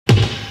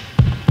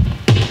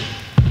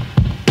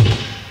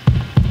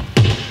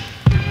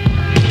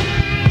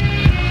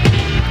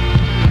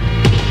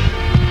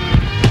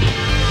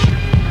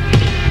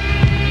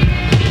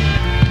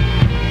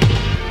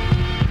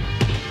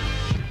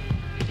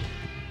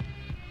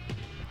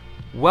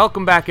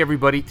Welcome back,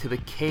 everybody, to the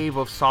Cave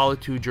of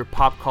Solitude, your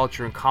pop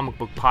culture and comic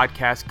book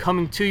podcast,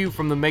 coming to you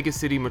from the mega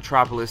city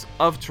metropolis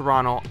of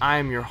Toronto. I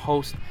am your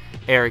host,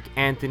 Eric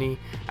Anthony,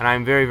 and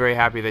I'm very, very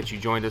happy that you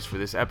joined us for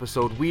this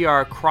episode. We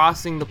are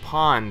crossing the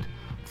pond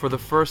for the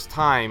first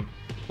time.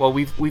 Well,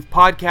 we've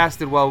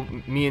podcasted while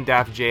me and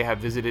Daph J have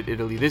visited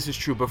Italy. This is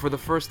true, but for the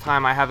first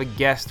time, I have a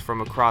guest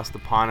from across the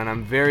pond, and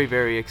I'm very,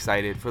 very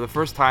excited. For the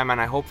first time, and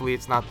hopefully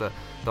it's not the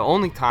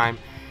only time,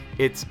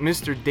 it's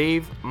Mr.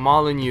 Dave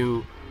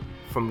Molyneux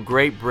from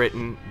Great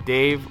Britain.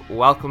 Dave,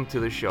 welcome to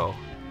the show.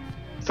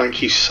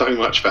 Thank you so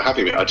much for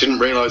having me. I didn't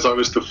realise I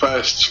was the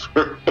first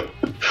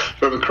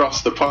from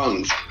across the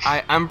pond.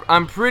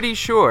 I'm pretty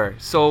sure.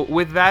 So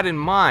with that in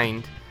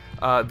mind,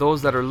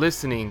 those that are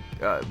listening,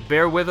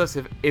 bear with us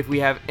if we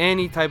have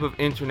any type of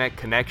internet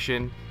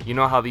connection. You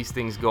know how these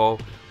things go.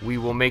 We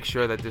will make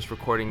sure that this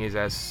recording is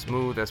as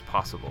smooth as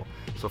possible.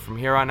 So from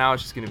here on out,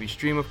 it's just going to be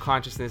stream of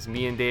consciousness.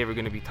 Me and Dave are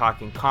going to be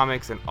talking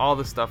comics and all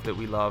the stuff that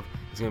we love.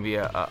 It's going to be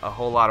a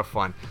whole lot of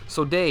fun.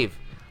 So Dave,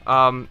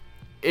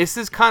 this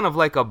is kind of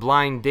like a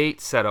blind date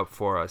setup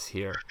for us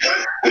here.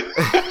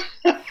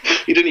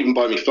 You didn't even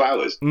buy me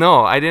flowers.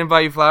 No, I didn't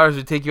buy you flowers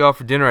or take you out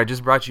for dinner. I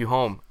just brought you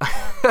home.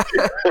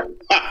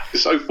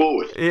 So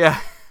forward. Yeah.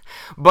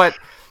 But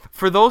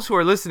for those who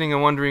are listening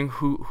and wondering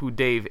who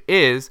Dave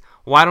is,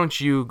 why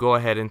don't you go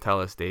ahead and tell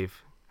us,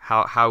 Dave,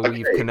 how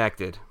we've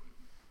connected?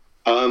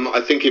 I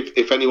think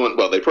if anyone,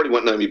 well, they probably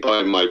won't know me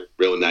by my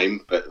real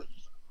name, but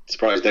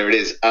surprise, there it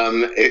is.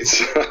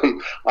 It's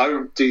I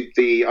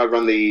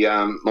run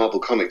the Marvel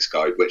Comics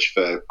Guide, which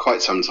for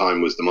quite some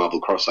time was the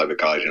Marvel Crossover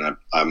Guide, and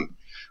I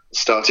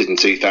started in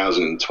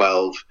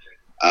 2012.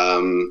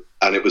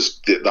 And it was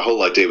the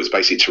whole idea was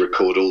basically to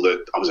record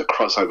I was a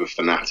crossover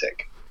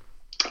fanatic,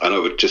 and I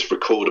would just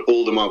record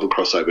all the Marvel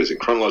crossovers in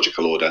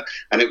chronological order,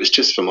 and it was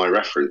just for my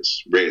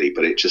reference, really.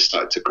 But it just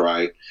started to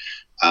grow.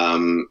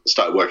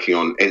 Started working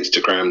on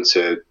Instagram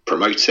to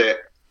promote it.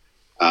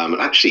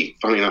 And actually,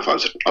 funny enough, I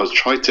was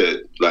trying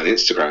to learn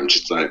Instagram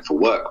just to learn it for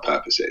work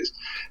purposes.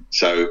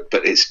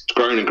 But it's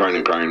grown and grown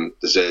and grown.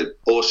 There's an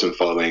awesome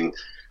following.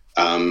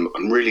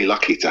 I'm really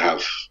lucky to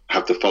have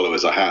the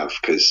followers I have,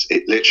 because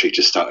it literally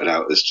just started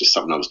out as just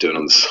something I was doing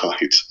on the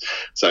side.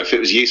 So if it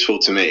was useful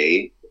to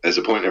me as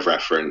a point of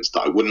reference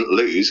that I wouldn't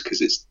lose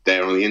because it's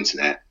there on the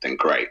internet, then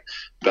great.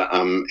 But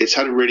it's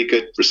had a really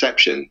good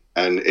reception,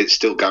 and it's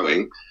still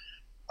going.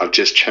 I've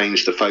just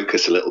changed the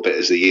focus a little bit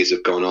as the years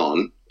have gone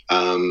on,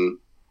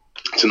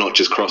 to not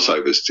just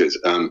crossovers.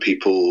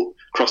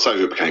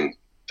 Crossover became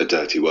a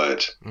dirty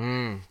word.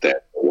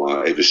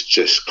 It was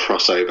just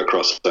crossover.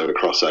 There were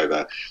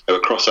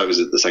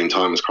crossovers at the same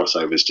time as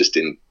crossovers, just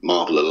in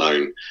Marvel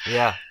alone.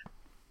 Yeah.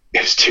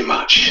 It was too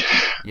much.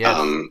 Yes.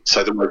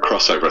 So the word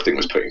crossover, I think,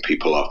 was putting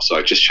people off. So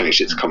I just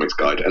changed it to Comics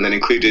Guide, and then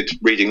included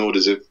reading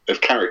orders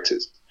of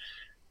characters.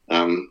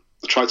 I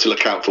tried to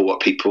look out for what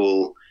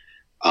people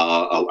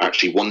are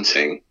actually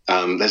wanting.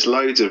 There's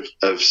loads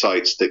of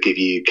sites that give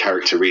you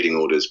character reading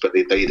orders, but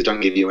they either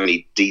don't give you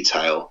any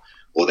detail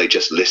or they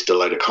just list a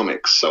load of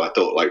comics. So I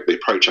thought, like, the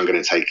approach I'm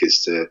going to take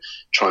is to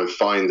try and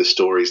find the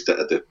stories that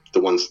are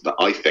the ones that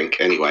I think,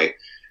 anyway,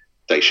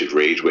 they should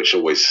read, which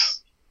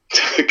always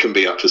can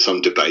be up for some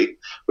debate,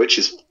 which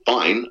is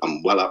fine.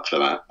 I'm well up for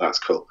that. That's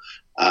cool.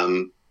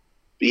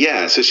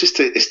 Yeah, so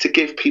it's to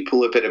give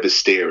people a bit of a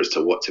steer as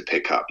to what to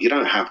pick up. You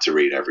don't have to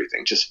read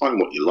everything. Just find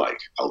what you like,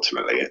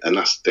 ultimately. And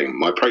that's the thing.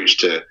 My approach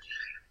to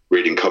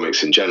reading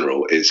comics in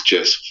general is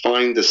just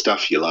find the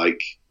stuff you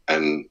like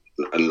and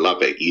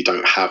love it. You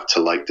don't have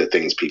to like the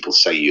things people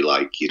say you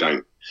like. You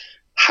don't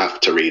have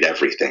to read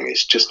everything.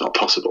 It's just not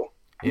possible.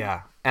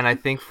 Yeah, and I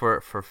think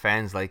for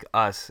fans like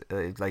us,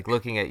 like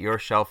looking at your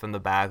shelf in the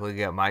back,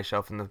 looking at my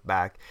shelf in the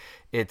back,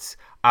 it's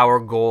our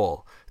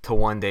goal to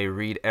one day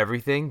read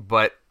everything,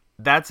 but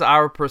that's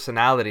our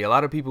personality. A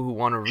lot of people who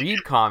want to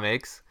read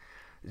comics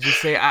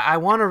just say, I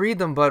want to read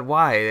them, but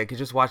why? I could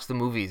just watch the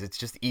movies. It's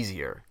just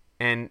easier.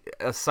 And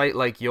a site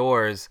like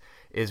yours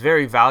is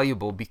very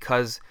valuable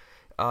because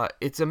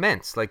it's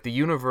immense. Like, the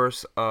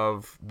universe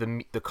of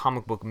the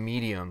comic book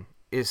medium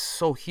is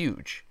so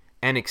huge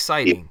and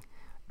exciting,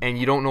 and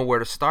you don't know where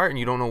to start and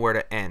you don't know where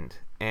to end.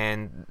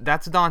 And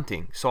that's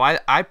daunting. So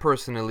I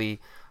personally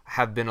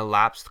have been a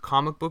lapsed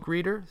comic book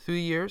reader through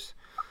the years.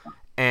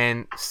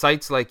 And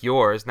sites like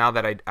yours, now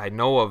that I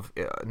know of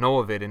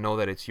it and know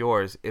that it's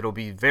yours, it'll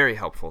be very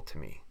helpful to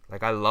me.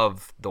 Like, I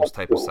love those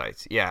type of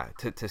sites. Yeah,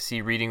 to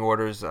see reading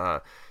orders,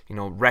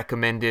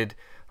 recommended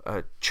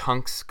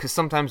chunks, because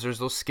sometimes there's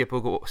those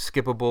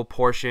skippable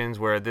portions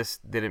where this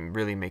didn't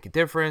really make a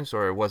difference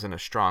or it wasn't a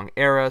strong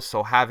era.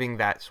 So having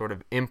that sort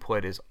of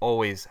input is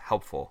always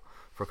helpful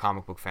for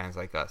comic book fans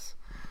like us.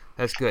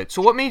 That's good.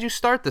 So what made you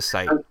start the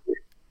site?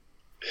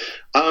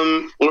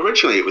 Well,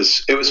 originally it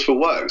was for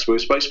work. So we were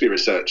supposed to be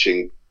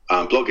researching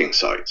blogging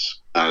sites,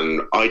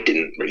 and I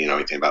didn't really know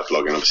anything about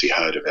blogging. Obviously,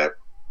 heard of it,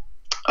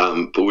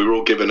 but we were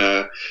all given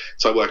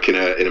So I work in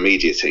a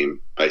media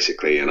team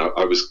basically, and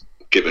I was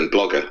given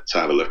Blogger to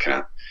have a look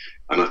at,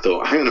 and I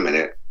thought, hang on a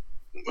minute,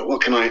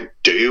 what can I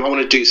do? I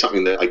want to do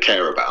something that I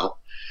care about.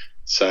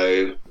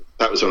 So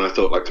that was when I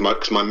thought, like,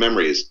 because my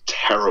memory is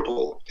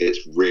terrible.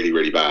 It's really,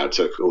 really bad.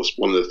 So, of course,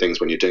 one of the things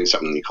when you're doing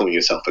something and you're calling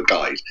yourself a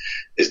guide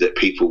is that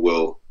people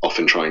will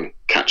often try and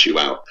catch you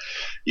out.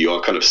 You are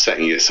kind of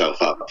setting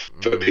yourself up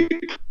for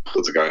people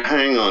to go,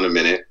 hang on a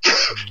minute,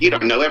 you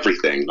don't know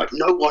everything. Like,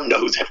 no one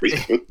knows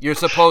everything. You're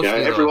supposed to.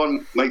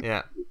 Everyone,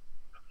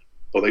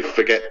 or they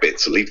forget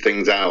bits, or leave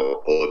things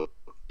out, or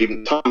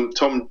even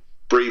Tom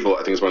Brevoort,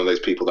 I think, is one of those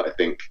people that I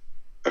think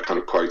are kind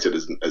of quoted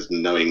as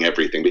knowing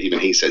everything, but even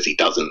he says he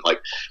doesn't. Like,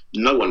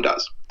 no one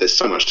does. There's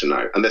so much to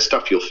know, and there's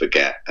stuff you'll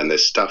forget, and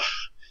there's stuff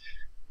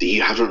that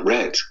you haven't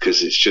read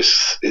because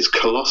it's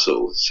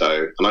colossal.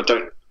 So, and I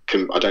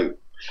don't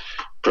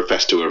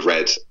profess to have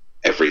read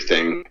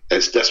everything.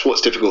 That's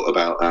what's difficult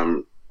about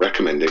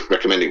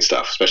recommending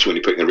stuff, especially when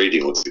you're putting the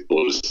reading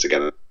orders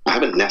together. I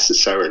haven't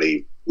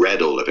necessarily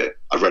read all of it.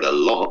 I've read a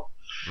lot.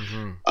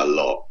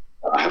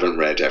 I haven't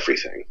read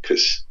everything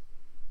because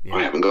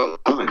I haven't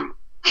got time.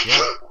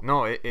 Yeah,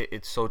 no,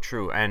 it's so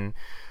true. And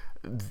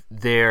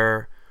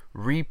they're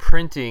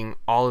reprinting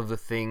all of the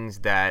things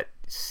that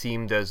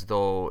seemed as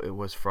though it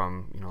was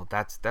from,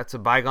 that's a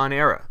bygone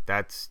era.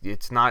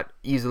 It's not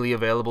easily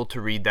available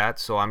to read that,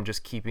 so I'm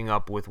just keeping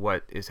up with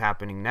what is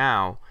happening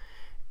now.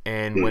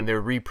 And when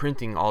they're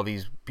reprinting all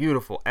these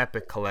beautiful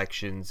epic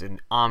collections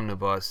and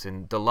omnibus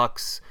and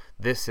deluxe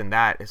this and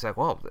that, it's like,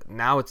 well,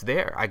 now it's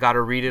there. I got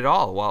to read it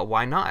all. Well,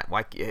 why not?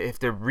 If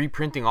they're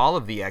reprinting all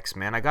of the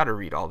X-Men, I got to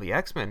read all the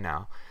X-Men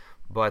now.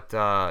 But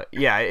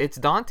it's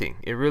daunting.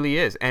 It really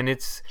is. And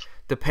it's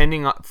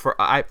depending on, for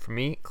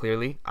me,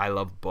 clearly, I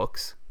love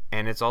books,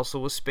 and it's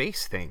also a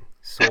space thing.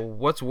 So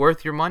what's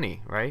worth your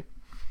money, right?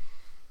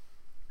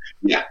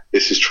 Yeah,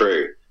 this is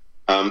true.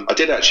 I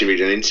did actually read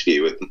an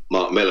interview with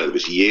Mark Millar. It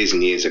was years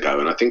and years ago,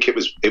 and I think it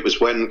was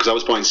when, because I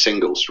was buying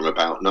singles from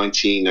about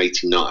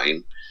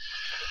 1989,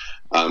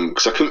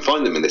 because I couldn't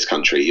find them in this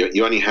country.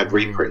 You only had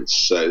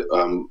reprints. So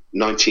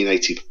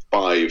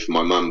 1985,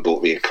 my mum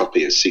bought me a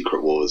copy of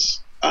Secret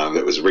Wars.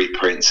 It was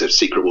reprints of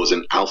Secret Wars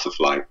and Alpha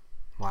Flight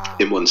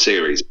in one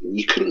series.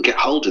 You couldn't get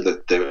hold of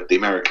the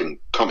American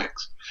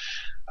comics.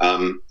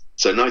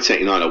 So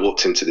 1989, I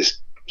walked into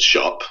this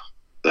shop.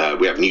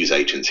 We have news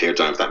agents here. I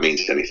don't know if that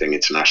means anything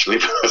internationally,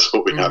 but that's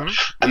what we have.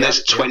 And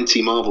there's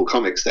 20 Marvel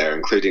comics there,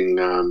 including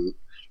the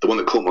one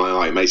that caught my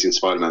eye, Amazing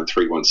Spider-Man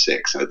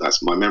 316.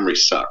 That's, my memory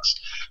sucks,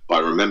 but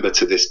I remember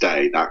to this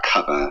day that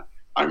cover.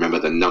 I remember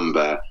the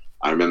number.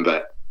 I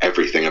remember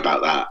everything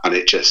about that, and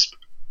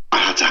I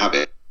had to have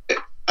it.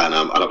 And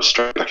I was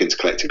straight back into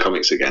collecting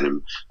comics again,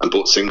 and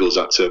bought singles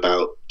up to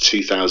about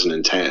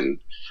 2010,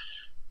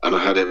 and I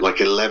had it like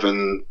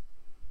 11.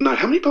 No,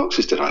 how many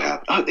boxes did I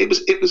have? I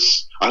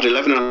had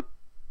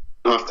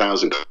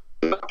 11,500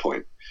 at that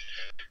point.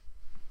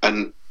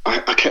 And I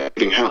kept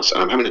leaving house, and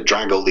I'm having to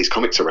drag all these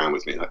comics around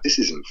with me. Like, this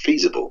isn't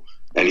feasible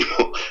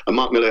anymore. And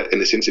Mark Millar in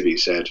this interview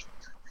said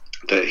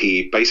that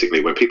he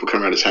basically, when people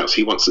come around his house,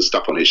 he wants the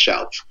stuff on his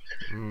shelf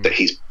that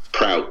he's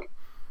proud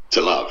to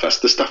love.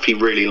 That's the stuff he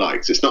really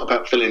likes. It's not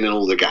about filling in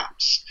all the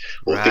gaps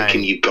or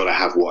thinking you've got to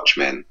have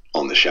Watchmen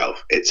on the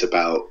shelf. It's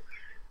about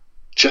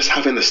just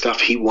having the stuff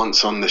he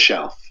wants on the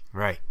shelf.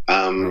 Right.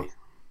 And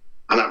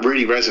that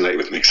really resonated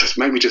with me because it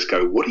made me just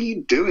go, what are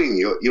you doing?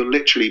 You're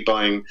literally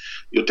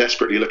you're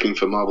desperately looking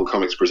for Marvel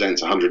Comics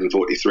Presents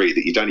 143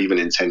 that you don't even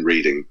intend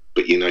reading,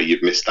 but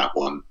you've missed that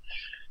one.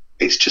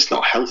 It's just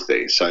not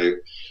healthy. So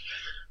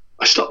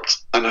I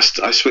stopped, and I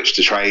switched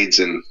to trades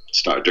and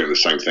started doing the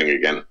same thing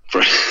again,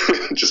 for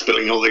just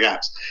filling all the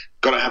gaps.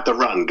 Got to have the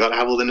run, got to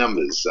have all the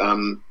numbers.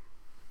 And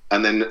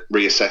then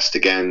reassessed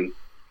again,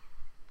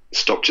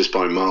 stopped just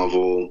buying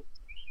Marvel,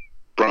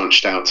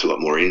 branched out to a lot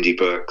more indie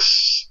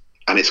books,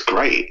 and it's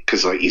great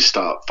because you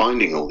start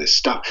finding all this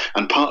stuff.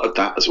 And part of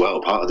that as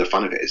well, part of the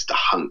fun of it is the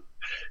hunt.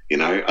 I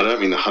don't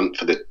mean the hunt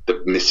for the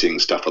missing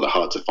stuff or the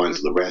hard to find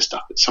or the rare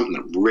stuff. It's something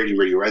that really,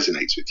 really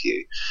resonates with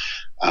you.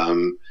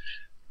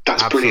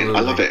 That's Absolutely. Brilliant.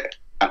 I love it.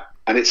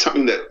 And it's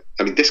something that,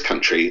 this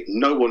country,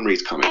 no one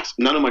reads comics.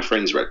 None of my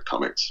friends read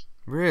comics.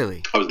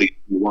 Really? I was the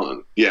only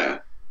one. Yeah.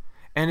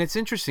 And it's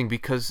interesting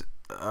because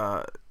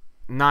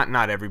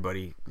not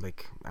everybody,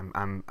 like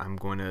I'm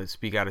going to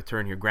speak out of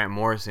turn here. Grant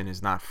Morrison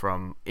is not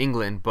from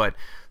England, but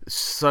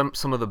some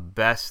of the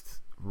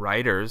best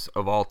writers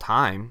of all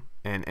time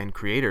and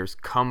creators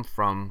come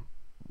from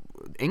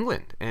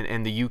England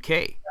and the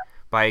UK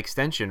by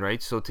extension,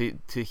 right? So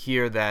to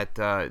hear that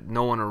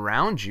no one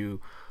around you,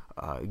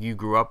 you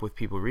grew up with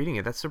people reading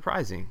it, that's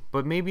surprising,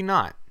 but maybe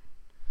not.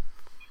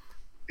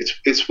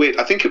 It's weird.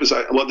 I think it was,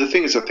 the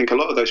thing is, I think a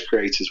lot of those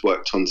creators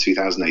worked on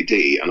 2000 AD,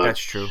 and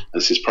that's true.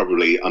 This is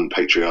probably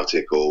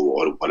unpatriotic,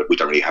 or we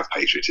don't really have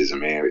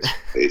patriotism here.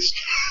 It's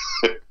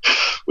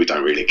we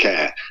don't really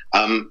care.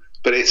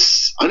 But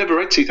I never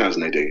read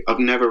 2000 AD. I've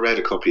never read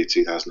a copy of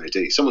 2000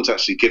 AD. Someone's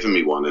actually given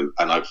me one, and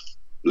I've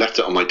left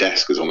it on my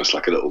desk as almost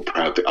like a little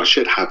proud thing. I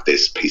should have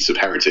this piece of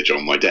heritage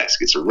on my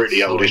desk. It's a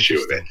really old issue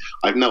of it.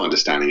 I have no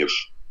understanding of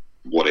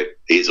what it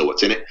is or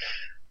what's in it,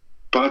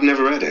 but I've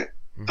never read it.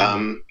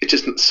 It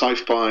just,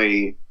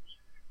 sci-fi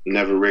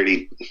never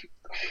really,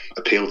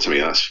 appeal to me,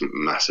 that's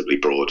massively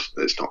broad.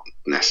 It's not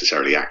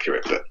necessarily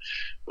accurate, but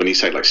when you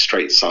say like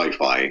straight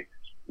sci-fi,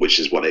 which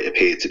is what it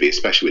appeared to be,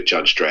 especially with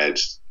Judge Dredd,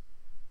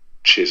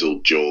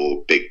 chiseled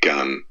jaw, big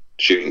gun,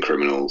 shooting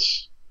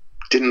criminals,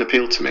 didn't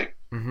appeal to me.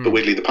 Mm-hmm. But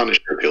weirdly, The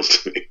Punisher appeals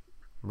to me.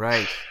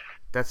 Right.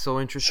 That's so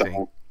interesting.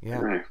 So,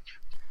 yeah.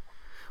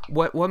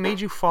 What made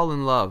you fall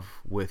in love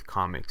with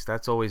comics?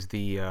 That's always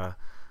the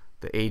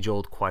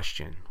age-old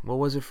question. What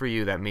was it for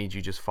you that made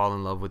you just fall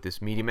in love with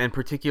this medium, and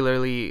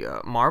particularly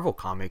Marvel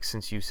Comics,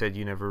 since you said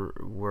you never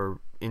were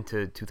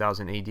into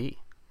 2000 AD?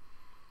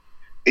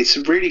 It's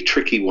a really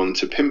tricky one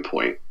to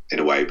pinpoint in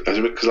a way,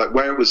 because like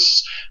where it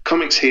was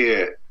comics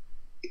here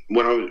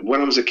when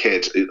I was a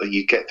kid,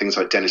 you get things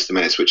like Dennis the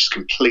Menace, which is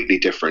completely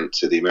different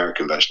to the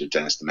American version of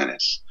Dennis the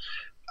Menace.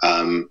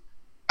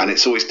 And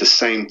it's always the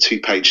same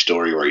 2-page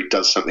story where he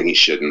does something he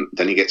shouldn't,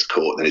 then he gets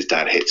caught, then his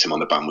dad hits him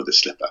on the bum with a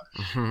slipper.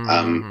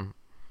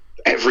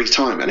 Every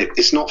time, and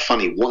it's not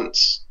funny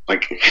once,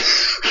 like,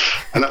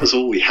 and that was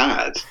all we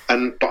had.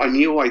 But I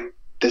knew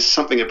there's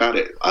something about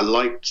it. I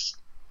liked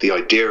the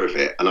idea of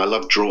it, and I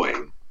love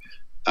drawing.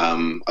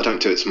 I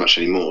don't do it so much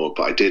anymore,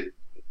 but I did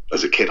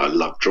as a kid. I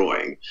loved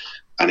drawing,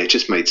 and it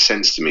just made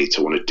sense to me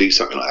to want to do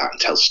something like that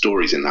and tell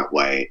stories in that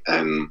way.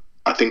 And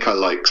I think I'm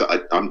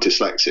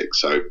dyslexic,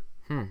 so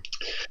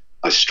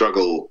I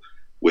struggle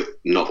with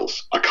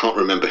novels. I can't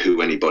remember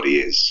who anybody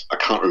is. I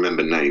can't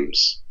remember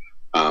names.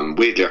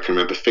 Weirdly, I can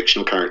remember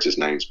fictional characters'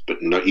 names,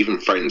 but even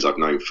friends I've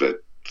known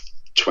for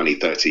 20,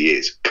 30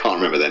 years, can't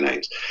remember their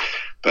names.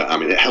 But I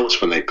mean, it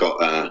helps when they've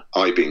got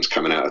eye beams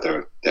coming out of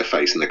their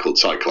face and they're called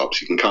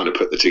Cyclops. You can kind of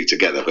put the two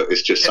together, but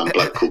it's just some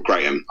bloke called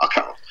Graham. I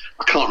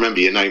can't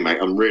remember your name, mate.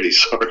 I'm really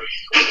sorry.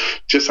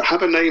 Just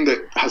have a name that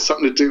has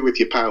something to do with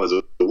your powers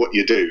or what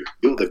you do.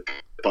 You're the guy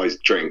that buys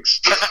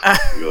drinks.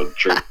 You're a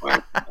drink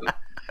man.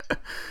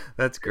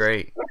 That's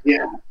great.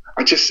 Yeah,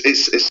 I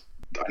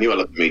knew I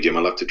loved the medium.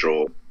 I love to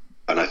draw,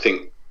 and I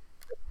think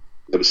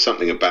there was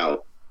something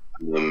about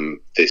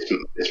this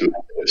method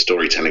of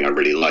storytelling I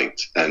really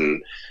liked.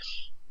 And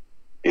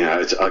you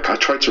know, I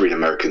tried to read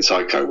American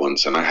Psycho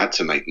once, and I had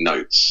to make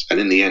notes. And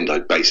in the end,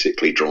 I'd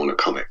basically drawn a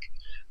comic.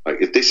 Like,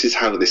 if this is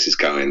how this is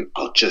going,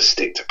 I'll just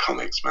stick to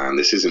comics, man.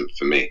 This isn't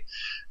for me.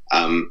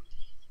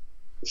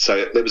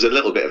 So there was a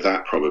little bit of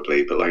that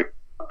probably, but like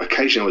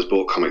occasionally I was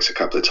bought comics a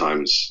couple of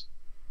times,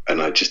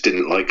 and I just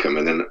didn't like them.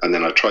 And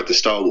then I tried the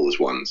Star Wars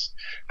ones,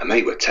 and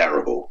they were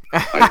terrible.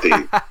 Like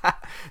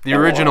the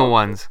original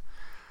ones.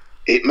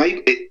 They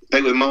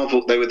were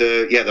Marvel. They were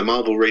the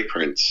Marvel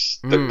reprints.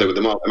 They were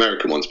the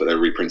American ones, but they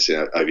were reprints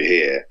over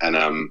here,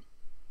 and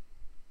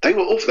they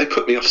were awful. They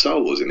put me off Star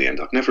Wars in the end.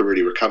 I've never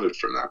really recovered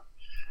from that.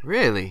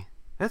 Really?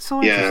 That's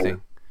so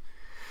interesting.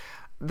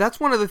 That's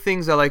one of the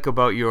things I like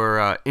about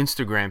your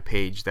Instagram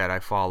page that I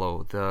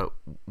follow, the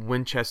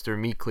Winchester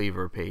Meat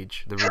Cleaver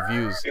page, the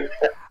reviews.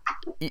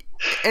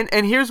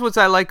 And here's what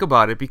I like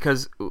about it,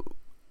 because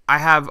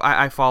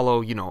I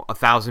follow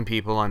 1,000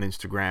 people on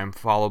Instagram,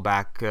 follow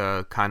back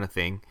kind of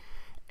thing,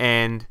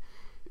 and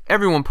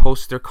everyone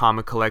posts their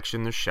comic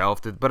collection, their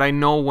shelf, but I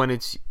know when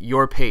it's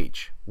your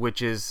page,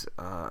 which is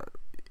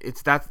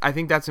I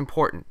think that's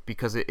important,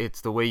 because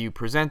it's the way you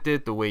present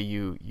it, the way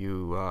you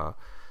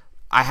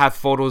I have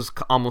photos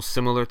almost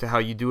similar to how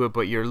you do it,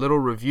 but your little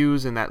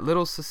reviews and that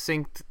little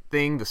succinct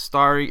thing, the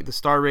star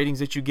ratings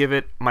that you give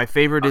it. My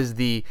favorite is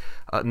the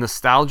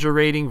nostalgia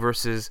rating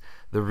versus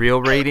the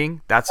real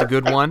rating. That's a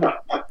good one,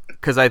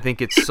 because I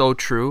think it's so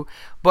true.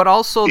 But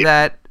also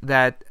that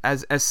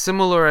as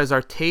similar as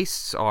our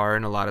tastes are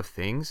in a lot of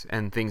things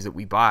and things that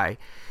we buy,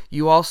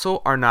 you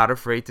also are not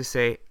afraid to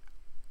say,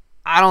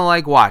 I don't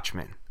like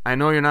Watchmen. I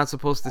know you're not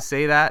supposed to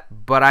say that,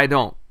 but I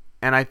don't.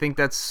 And I think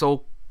that's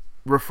so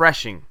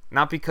refreshing.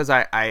 Not because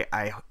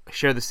I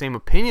share the same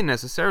opinion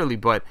necessarily,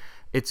 but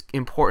it's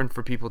important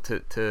for people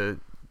to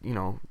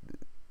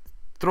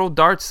throw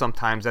darts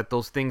sometimes at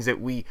those things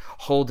that we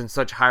hold in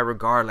such high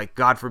regard. Like,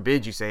 God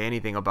forbid you say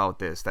anything about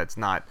this that's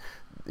not,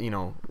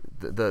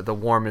 the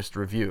warmest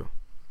review.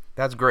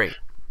 That's great.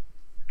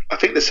 I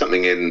think there's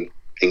something in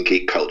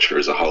geek culture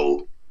as a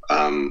whole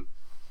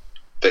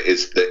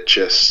that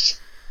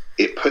just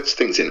it puts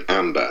things in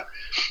amber,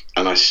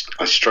 and I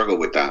struggle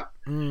with that.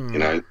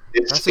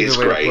 That's a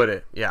good way to put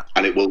it. Yeah,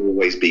 and it will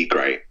always be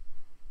great.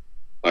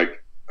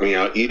 Like,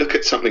 you look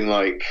at something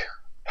like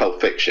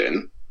Pulp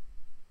Fiction,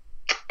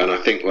 and I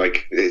think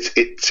like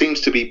it seems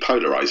to be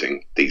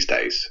polarizing these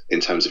days in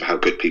terms of how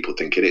good people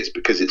think it is,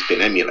 because it's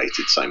been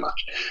emulated so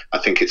much. I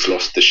think it's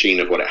lost the sheen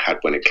of what it had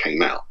when it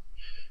came out.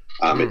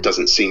 It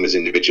doesn't seem as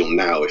individual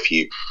now if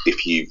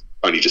you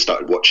only just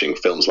started watching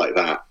films like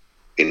that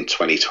in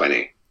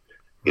 2020.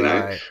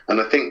 Right.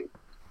 And I think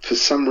for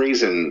some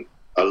reason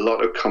a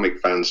lot of comic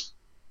fans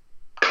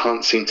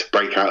can't seem to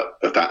break out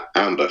of that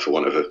amber, for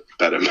want of a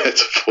better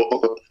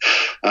metaphor.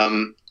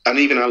 And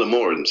even Alan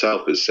Moore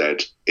himself has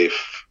said,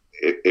 if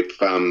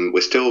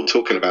we're still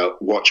talking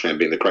about Watchmen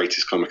being the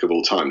greatest comic of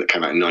all time that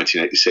came out in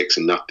 1986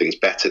 and nothing's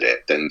bettered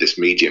it, then this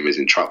medium is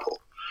in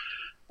trouble.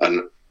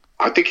 And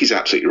I think he's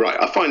absolutely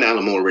right. I find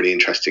Alan Moore a really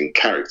interesting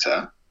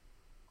character.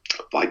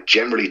 I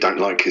generally don't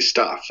like his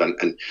stuff. And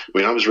I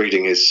mean, I was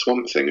reading his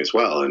Swamp Thing as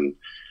well, and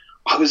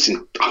I was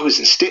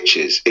in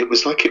stitches. It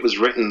was like it was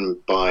written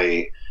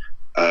by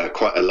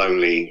quite a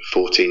lonely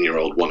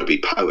 14-year-old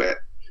wannabe poet,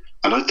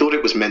 and I thought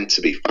it was meant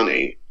to be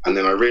funny, and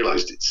then I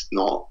realised it's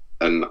not,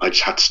 and I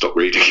just had to stop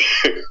reading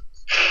it.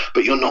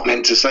 But you're not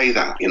meant to say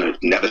that,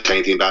 Never say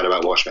anything bad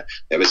about Watchmen.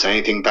 Never say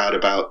anything bad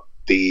about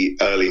the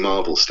early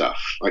Marvel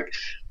stuff. Like,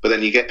 but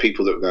then you get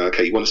people that go,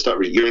 okay, you want to start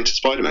reading? You're into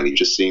Spider-Man. You've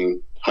just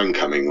seen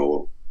Homecoming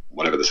or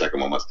whatever the second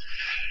one was.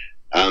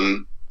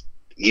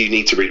 You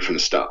need to read it from the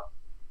start.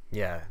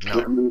 Yeah,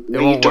 no,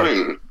 you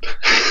don't,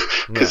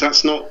 because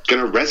that's not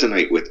going to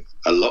resonate with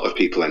a lot of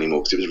people anymore.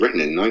 Because it was written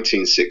in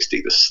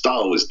 1960. The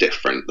style was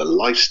different. The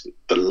life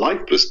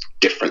was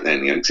different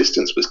then. The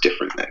existence was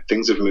different then.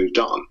 Things have moved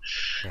on,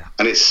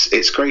 and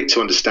it's great to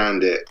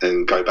understand it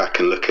and go back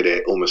and look at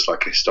it almost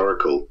like a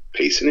historical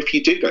piece. And if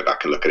you do go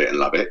back and look at it and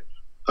love it,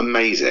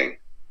 amazing,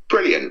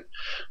 brilliant.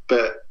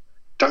 But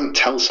don't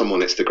tell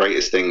someone it's the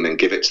greatest thing, then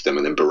give it to them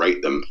and then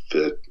berate them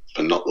for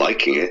not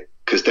liking it.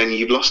 Because then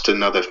you've lost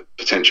another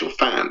potential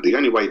fan. The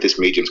only way this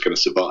medium's going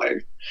to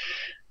survive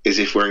is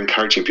if we're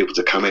encouraging people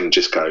to come in and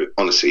just go,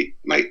 honestly,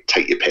 mate,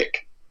 take your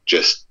pick.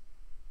 Just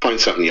find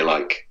something you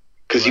like.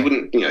 Because you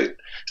wouldn't,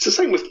 it's the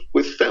same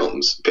with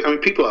films. I mean,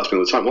 people ask me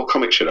all the time, what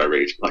comic should I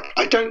read? Like,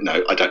 I don't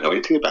know. I don't know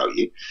anything about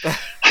you.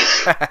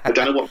 I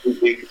don't know what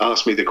people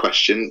ask me the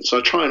question. So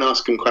I try and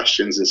ask them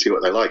questions and see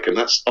what they like. And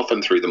that's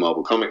often through the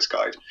Marvel Comics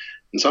Guide.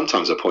 And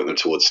sometimes I point them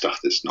towards stuff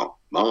that's not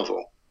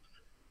Marvel,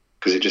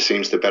 because it just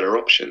seems the better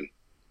option.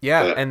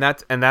 Yeah, and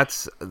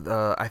that's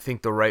I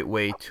think the right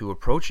way to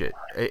approach it.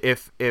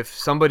 If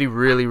somebody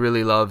really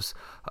really loves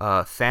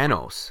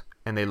Thanos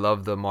and they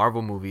love the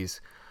Marvel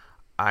movies,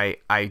 I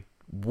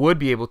would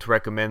be able to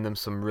recommend them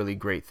some really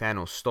great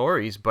Thanos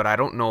stories, but I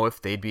don't know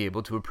if they'd be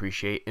able to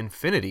appreciate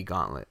Infinity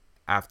Gauntlet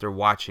after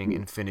watching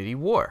Infinity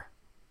War.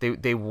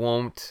 They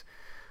won't.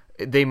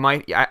 They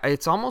might.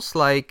 It's almost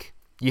like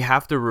you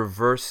have to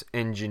reverse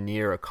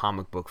engineer a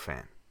comic book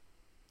fan.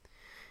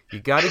 You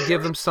got to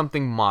give them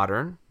something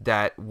modern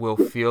that will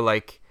feel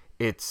like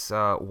it's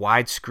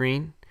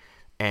widescreen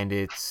and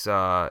it's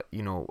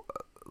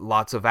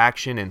lots of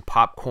action and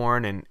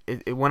popcorn. And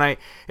I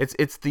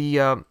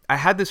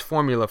had this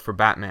formula for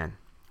Batman.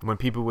 When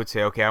people would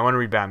say, okay, I want to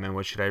read Batman,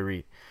 what should I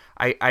read?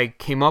 I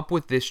came up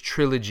with this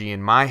trilogy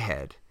in my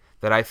head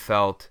that I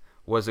felt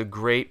was a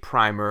great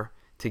primer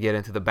to get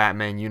into the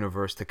Batman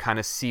universe, to kind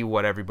of see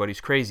what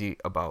everybody's crazy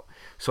about.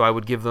 So I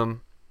would give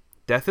them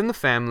Death in the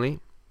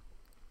Family,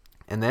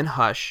 and then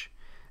Hush,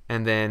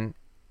 and then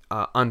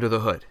Under the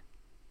Hood.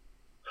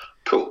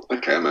 Cool.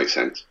 Okay, that makes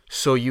sense.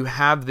 So you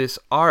have this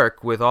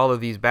arc with all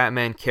of these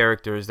Batman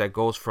characters that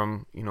goes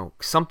from,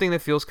 something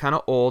that feels kind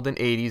of old and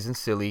 80s and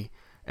silly,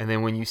 and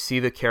then when you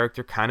see the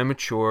character kind of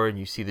mature and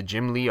you see the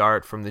Jim Lee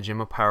art from the Jim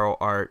Aparo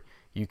art,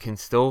 you can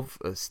still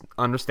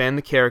understand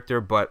the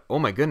character, but oh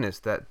my goodness,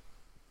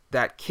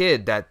 that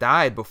kid that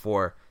died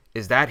before,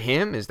 is that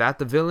him? Is that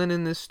the villain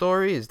in this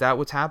story? Is that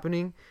what's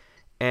happening?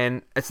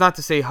 And it's not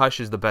to say Hush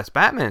is the best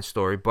Batman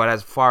story, but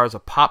as far as a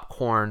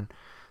popcorn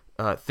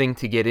thing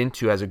to get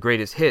into as a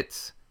greatest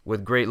hits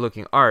with great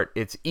looking art,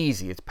 it's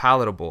easy, it's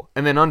palatable.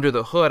 And then Under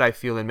the Hood, I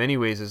feel in many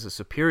ways is a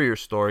superior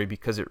story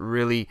because it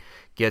really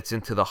gets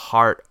into the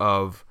heart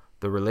of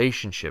the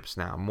relationships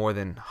now, more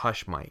than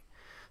Hush might.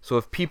 So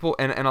if people,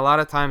 and a lot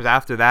of times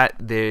after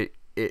that,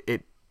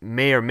 it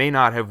may or may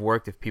not have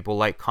worked if people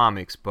like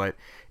comics, but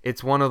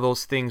it's one of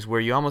those things where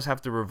you almost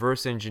have to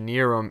reverse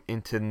engineer them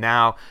into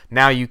now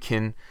you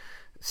can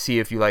see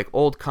if you like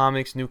old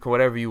comics, new,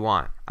 whatever you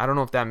want. I don't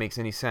know if that makes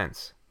any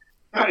sense.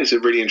 That is a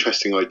really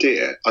interesting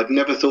idea. I'd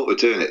never thought of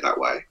doing it that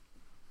way.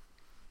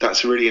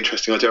 That's a really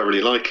interesting idea. I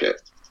really like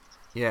it.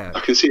 Yeah, I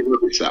can see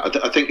that.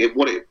 I think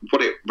what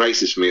it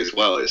raises for me as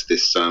well is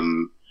this.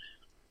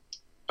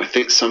 I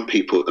think some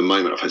people at the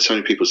moment, I've had so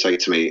many people say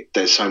to me,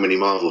 there's so many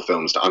Marvel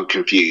films that I'm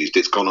confused.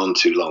 It's gone on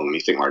too long. And you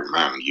think, like,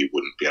 man, you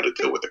wouldn't be able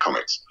to deal with the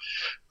comics.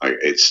 Like,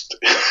 it's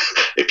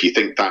if you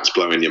think that's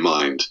blowing your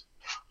mind,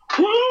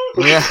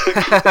 yeah.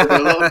 there's a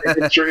lot of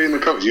history in the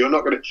comics.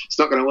 It's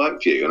not going to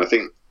work for you. And I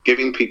think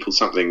giving people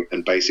something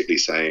and basically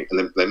saying, and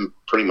then them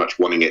pretty much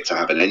wanting it to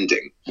have an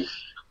ending, and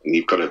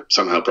you've got to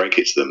somehow break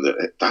it to them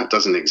that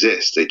doesn't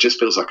exist. It just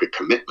feels like a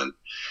commitment.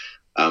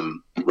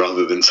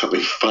 Rather than something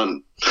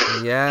fun.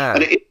 Yeah.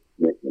 And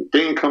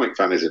being a comic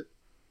fan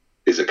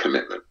is a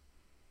commitment.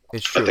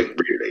 It's true. I think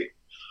really.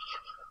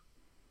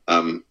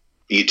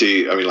 You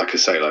do. I mean, like I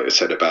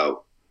said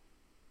about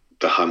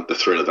the hunt, the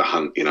thrill of the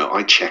hunt.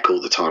 I check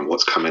all the time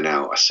what's coming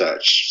out. I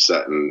search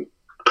certain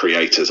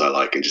creators I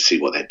like and just see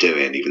what they're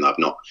doing, even though I've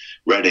not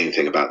read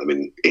anything about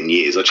them in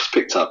years. I just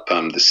picked up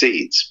The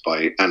Seeds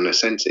by Ann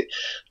Nocenti,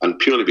 and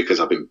purely because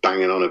I've been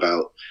banging on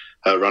about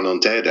her run on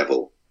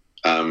Daredevil.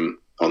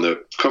 On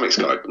the Comics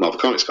Guide, Marvel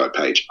Comics Guide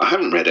page. I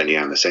haven't read any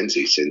Ann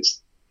Nocenti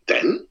since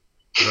then.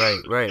 Right.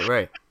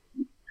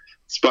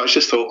 But I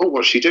just thought, oh,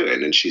 what's she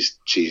doing? And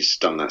she's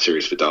done that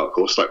series for Dark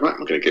Horse. Like, right,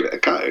 I'm going to give it a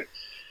go.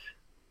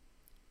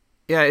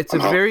 Yeah, it's a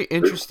very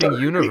interesting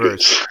Really good.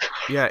 universe.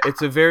 Yeah,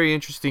 it's a very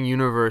interesting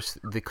universe,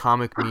 the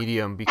comic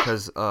medium,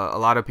 because a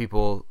lot of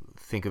people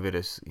think of it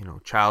as,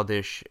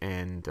 childish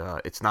and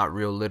it's not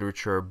real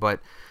literature.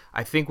 But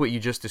I think what you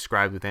just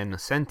described with Ann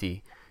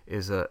Nocenti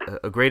is a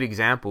great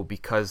example,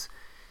 because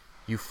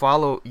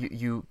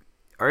you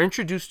are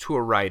introduced to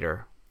a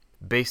writer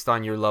based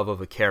on your love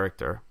of a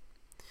character,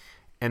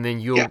 and then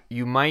Yeah,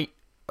 you might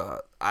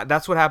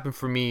that's what happened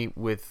for me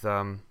with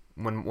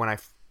when I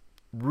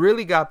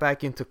really got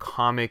back into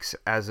comics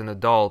as an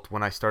adult,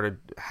 when I started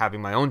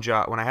having my own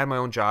job, when I had my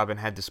own job and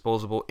had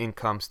disposable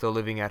income, still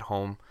living at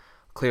home.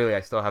 Clearly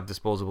I still have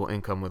disposable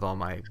income with all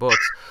my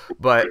books,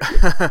 but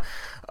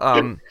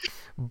um,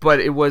 but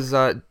it was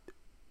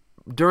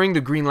during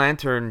the Green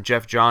Lantern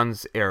Jeff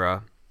Johns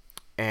era,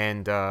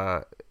 and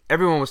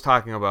everyone was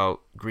talking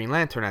about Green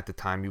Lantern at the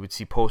time. You would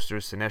see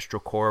posters,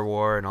 Sinestro Corps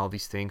War, and all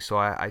these things. So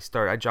I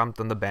jumped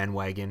on the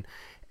bandwagon,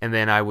 and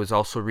then I was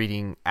also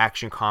reading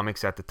Action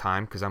Comics at the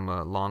time, because I'm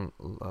a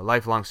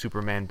lifelong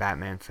Superman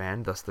Batman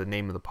fan. Thus the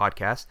name of the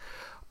podcast.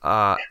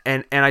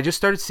 And I just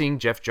started seeing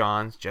Jeff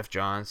Johns.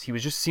 He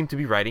was just seemed to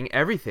be writing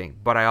everything,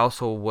 but I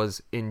also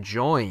was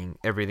enjoying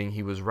everything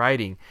he was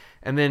writing.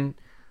 And then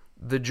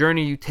the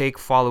journey you take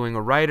following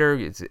a writer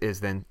is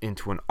then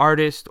into an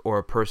artist or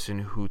a person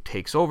who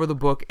takes over the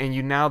book, and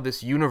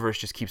this universe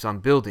just keeps on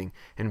building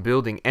and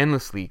building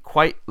endlessly,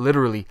 quite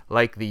literally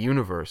like the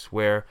universe.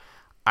 Where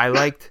I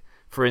liked,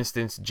 for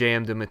instance,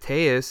 J.M.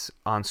 DeMatteis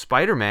on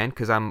Spider-Man,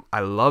 because I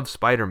love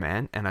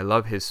Spider-Man and I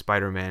love his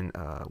Spider-Man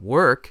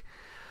work.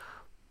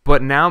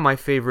 But now my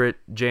favorite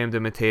J.M.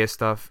 DeMatteis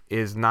stuff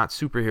is not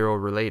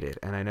superhero related,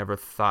 and I never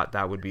thought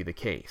that would be the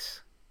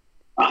case.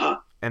 uh-huh.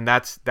 And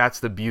that's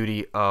the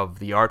beauty of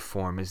the art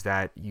form, is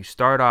that you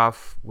start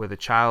off with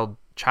a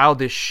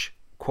childish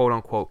quote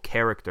unquote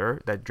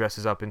character that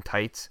dresses up in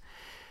tights,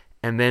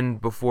 and then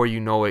before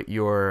you know it,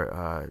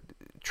 you're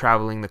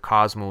traveling the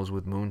cosmos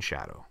with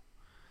Moonshadow,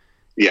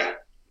 Yeah.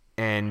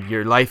 and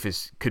your life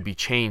could be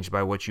changed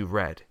by what you've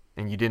read,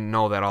 and you didn't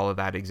know that all of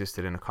that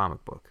existed in a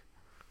comic book.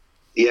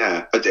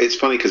 Yeah, it's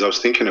funny because I was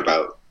thinking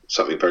about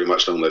something very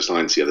much along those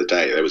lines the other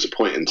day. There was a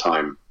point in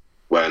time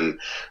when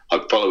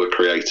I'd follow a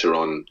creator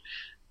on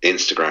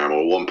Instagram,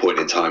 or at one point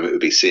in time it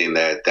would be seeing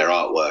their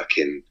artwork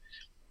in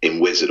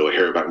Wizard, or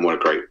hear about what a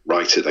great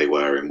writer they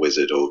were in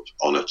Wizard, or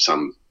on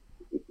some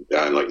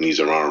like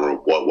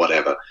Newsarama or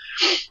whatever.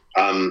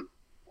 And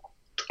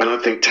I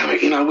think, damn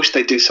it, I wish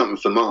they'd do something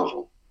for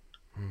Marvel.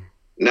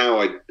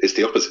 Now it's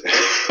the opposite.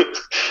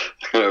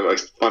 I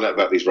find out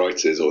about these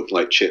writers, or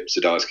like Chip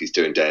Zdarsky's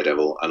doing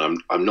Daredevil, and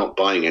I'm not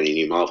buying any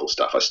new Marvel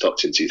stuff. I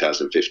stopped in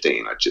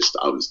 2015.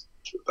 I was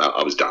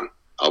done.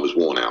 I was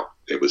worn out.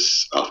 It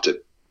was after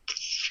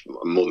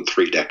more than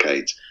 3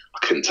 decades.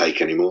 I couldn't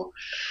take anymore.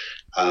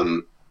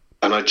 And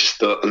I just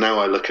thought, now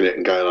I look at it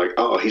and go like,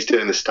 oh, he's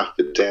doing this stuff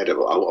for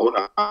Daredevil.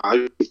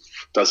 I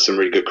does some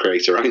really good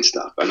creator-owned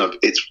stuff, and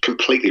it's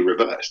completely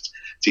reversed.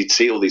 So you'd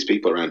see all these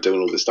people around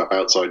doing all this stuff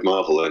outside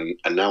Marvel, and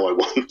now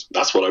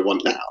that's what I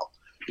want now.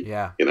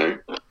 Yeah.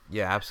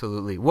 Yeah,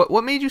 absolutely.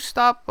 What made you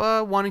stop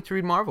wanting to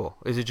read Marvel?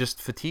 Is it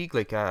just fatigue?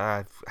 Like,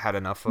 I've had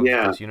enough of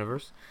this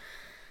universe?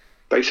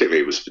 Basically,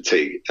 it was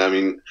fatigue. I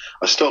mean,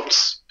 I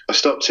stopped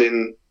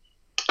in.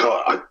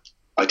 God,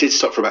 I did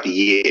stop for about a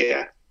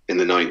year in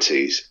the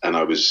 90s, and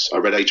I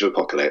read Age of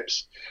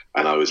Apocalypse,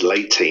 and I was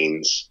late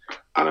teens,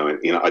 and I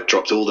went, I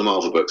dropped all the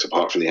Marvel books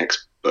apart from the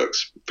X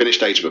books,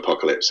 finished Age of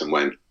Apocalypse, and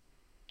went,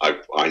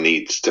 I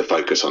need to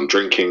focus on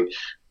drinking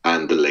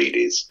and the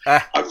ladies.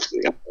 I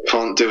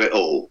can't do it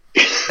all,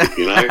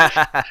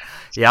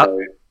 Yeah.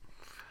 So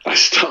I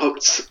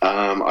stopped.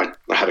 I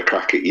had a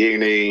crack at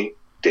uni,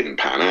 didn't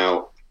pan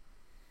out,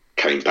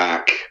 came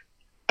back,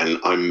 and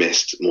I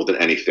missed more than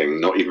anything,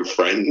 not even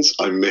Friends.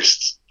 I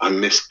missed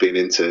being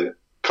into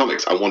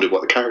comics. I wondered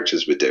what the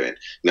characters were doing.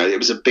 It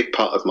was a big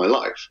part of my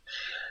life.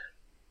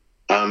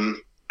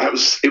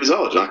 It was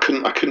odd,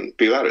 and I couldn't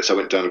be without it. So I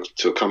went down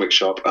to a comic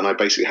shop, and I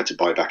basically had to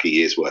buy back a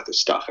year's worth of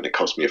stuff, and it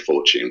cost me a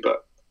fortune,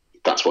 but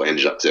that's what I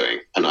ended up doing,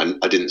 and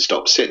I didn't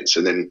stop since.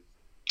 And then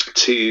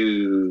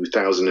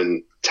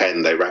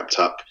 2010, they wrapped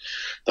up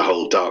the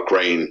whole Dark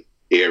Reign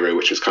era,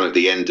 which was kind of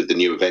the end of the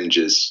New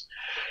Avengers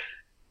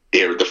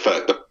era,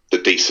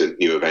 the decent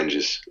New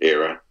Avengers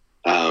era,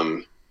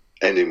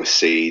 ending with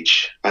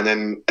Siege. And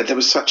then there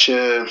was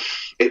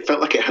it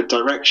felt like it had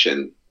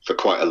direction for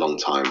quite a long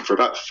time. For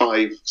about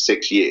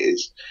 5-6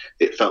 years,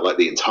 it felt like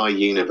the entire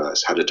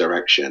universe had a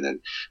direction, and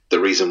the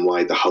reason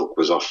why the Hulk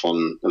was off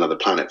on another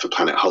planet for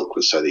Planet Hulk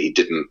was so that he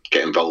didn't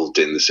get involved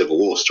in the Civil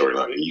War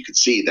storyline. And you could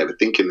see they were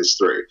thinking this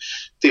through.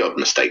 The odd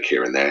mistake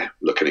here and there,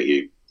 looking at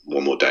you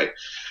one more day.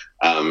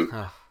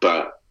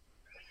 But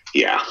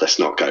yeah, let's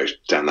not go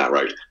down that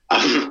road.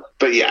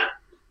 But yeah,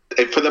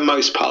 for the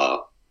most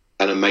part,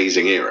 an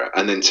amazing era.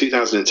 And then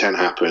 2010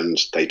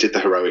 happened. They did the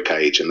Heroic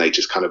Age, and they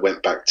just kind of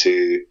went back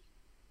to,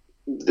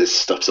 this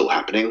stuff's all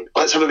happening.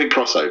 Let's have a big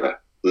crossover.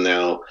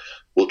 Now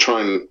we'll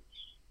try and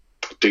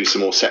do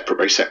some more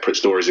very separate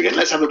stories again.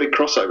 Let's have a big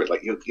crossover.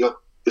 Like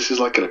this is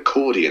like an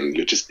accordion.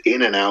 You're just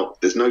in and out.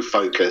 There's no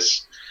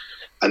focus.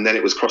 and then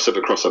it was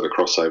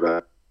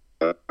crossover.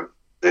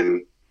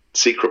 Then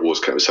Secret Wars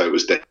came, so it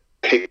was the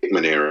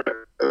Hickman era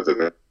of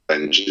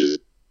Avengers,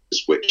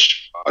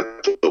 which I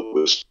thought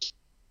was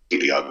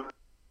completely over.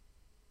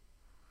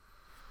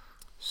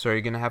 So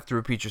you're gonna have to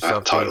repeat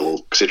yourself. Title,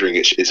 Dave. Considering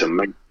it's a.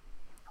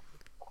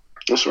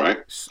 That's right.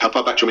 How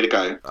far back do you want me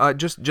to go?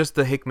 Just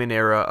the Hickman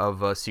era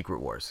of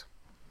Secret Wars.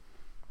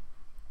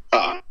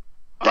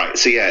 Right.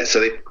 So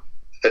they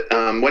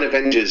when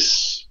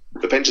Avengers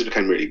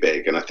became really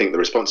big, and I think the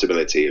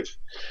responsibility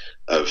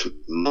of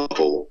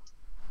Marvel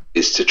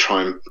is to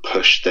try and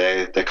push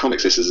their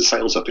comics. This is a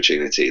sales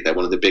opportunity. They're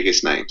one of the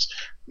biggest names.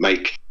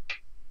 Make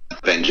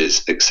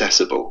Avengers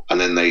accessible, and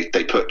then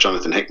they put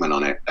Jonathan Hickman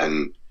on it,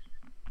 and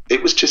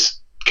it was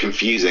just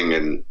confusing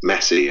and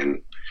messy,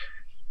 and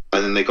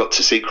then they got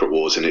to Secret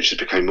Wars, and it just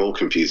became more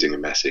confusing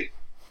and messy.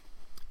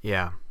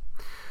 Yeah.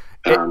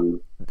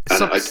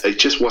 It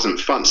just wasn't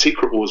fun.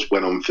 Secret Wars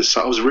went on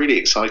I was really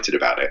excited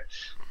about it.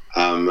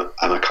 And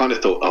I kind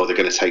of thought, they're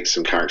going to take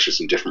some characters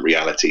from different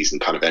realities and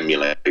kind of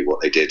emulate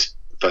what they did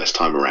the first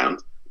time around.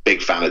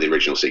 Big fan of the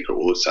original Secret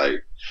Wars, so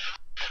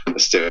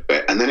let's do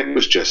it. And then it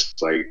was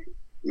just like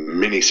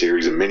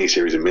miniseries and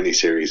miniseries and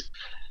miniseries.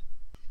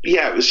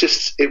 Yeah,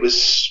 it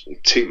was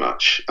too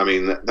much. I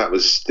mean, that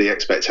was the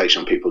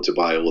expectation on people to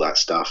buy all that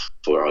stuff.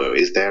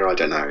 Is there? I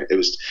don't know. It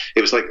was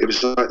like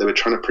they were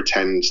trying to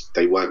pretend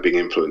they weren't being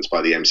influenced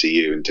by the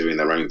MCU and doing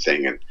their own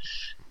thing, and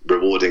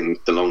rewarding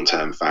the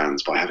long-term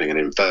fans by having an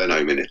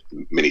Inferno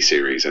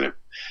miniseries and an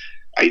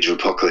Age of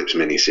Apocalypse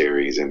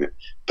miniseries,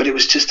 but it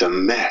was just a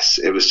mess.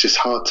 It was just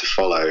hard to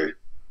follow,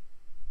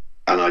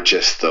 and I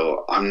just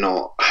thought, I'm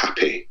not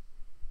happy.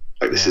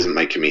 Like, this isn't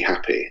making me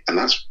happy, and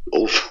that's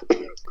awful.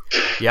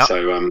 Yep.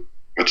 So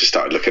I just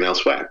started looking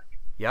elsewhere.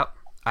 Yep.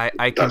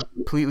 I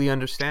completely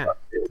understand.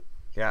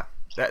 Yeah.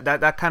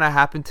 That kind of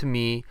happened to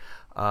me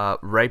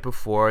right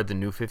before the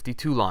New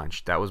 52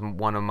 launched. That was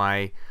one of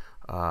my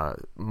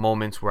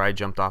moments where I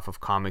jumped off of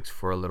comics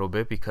for a little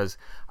bit, because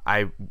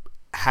I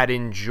had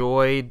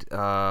enjoyed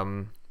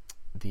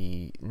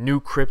the New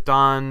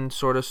Krypton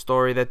sort of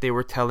story that they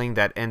were telling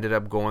that ended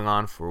up going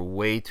on for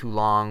way too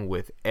long,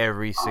 with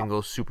every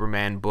single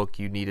Superman book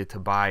you needed to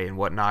buy and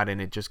whatnot, and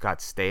it just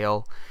got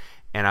stale,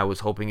 and I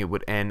was hoping it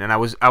would end, and I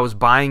was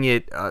buying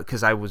it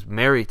because I was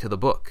married to the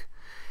book,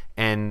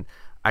 and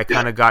I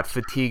kind of got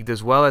fatigued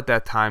as well at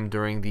that time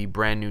during the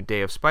Brand New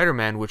Day of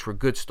Spider-Man, which were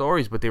good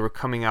stories, but they were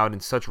coming out in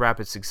such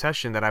rapid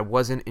succession that I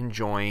wasn't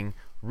enjoying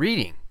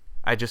reading.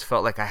 I just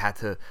felt like I had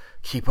to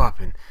keep up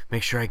and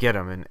make sure I get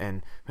them,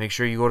 and make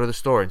sure you go to the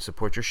store and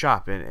support your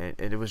shop. And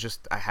it was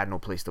just, I had no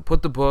place to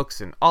put the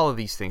books and all of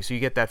these things. So you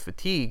get that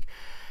fatigue.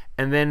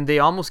 And then they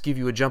almost give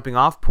you a jumping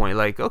off point.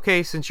 Like,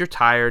 okay, since you're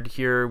tired,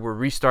 here we're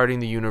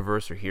restarting the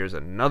universe, or here's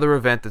another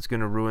event that's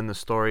going to ruin the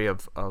story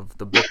of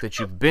the book that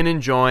you've been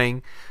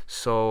enjoying.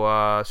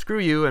 So screw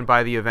you and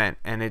buy the event.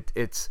 And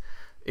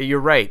you're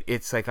right.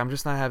 It's like, I'm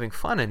just not having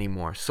fun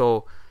anymore.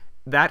 So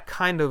that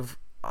kind of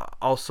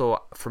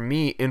also, for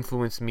me,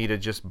 influenced me to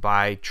just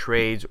buy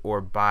trades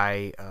or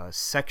buy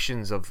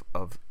sections of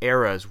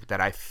eras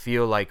that I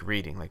feel like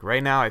reading. Like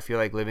right now, I feel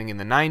like living in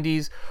the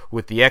 90s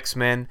with the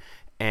X-Men,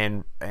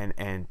 and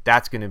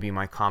that's going to be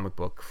my comic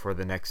book for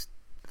the next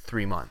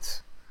 3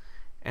 months.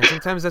 And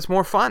sometimes that's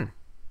more fun.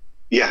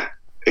 Yeah,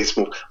 it's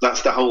more.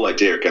 That's the whole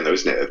idea again, though,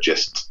 isn't it? Of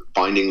just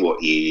finding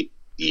what you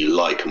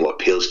like and what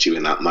appeals to you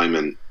in that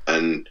moment.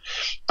 And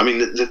I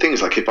mean, the thing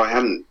is, like, if I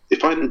hadn't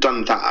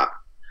done that,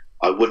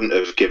 I wouldn't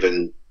have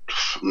given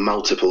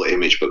multiple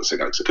Image books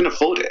ago, because I couldn't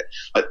afford it.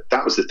 Like,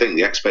 that was the thing.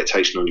 The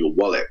expectation on your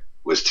wallet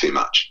was too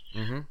much.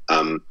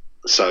 Mm-hmm.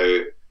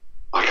 So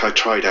I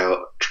tried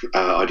out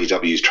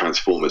IDW's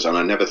Transformers, and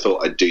I never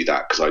thought I'd do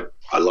that, because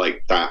I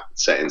liked that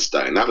set in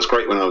stone. That was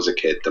great when I was a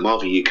kid. The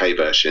Marvel UK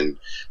version,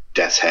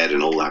 Death's Head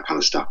and all that kind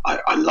of stuff,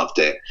 I loved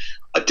it.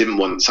 I didn't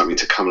want something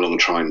to come along and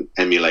try and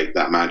emulate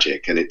that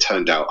magic, and it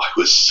turned out I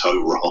was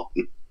so wrong.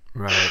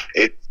 Right.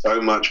 It's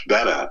so much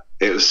better.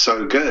 It was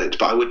so good,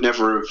 but I would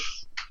never have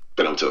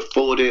been able to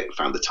afford it,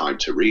 found the time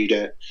to read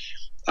it.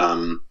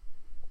 And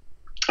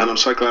I'm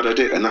so glad I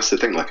did. And that's the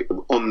thing, like,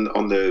 on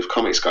the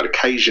Comics Guide,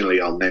 occasionally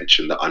I'll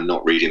mention that I'm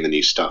not reading the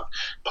new stuff,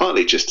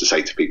 partly just to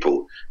say to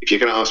people, if you're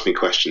going to ask me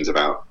questions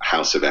about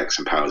House of X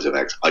and Powers of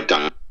X, I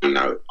don't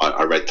know.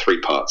 I read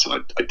 3 parts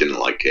and I didn't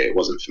like it. It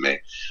wasn't for me.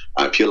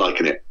 If you're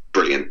liking it,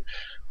 brilliant.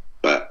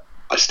 But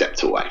I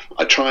stepped away.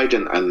 I tried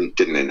and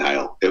didn't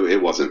inhale.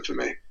 It wasn't for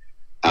me.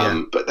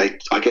 Yeah. But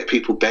I get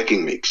people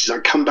begging me, because I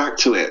come back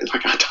to it.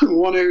 Like, I don't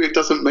want to. It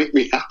doesn't make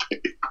me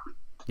happy.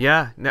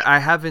 Yeah, I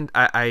haven't.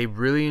 I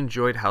really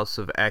enjoyed House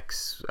of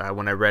X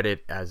when I read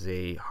it as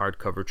a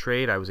hardcover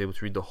trade. I was able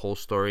to read the whole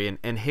story,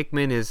 and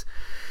Hickman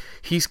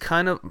he's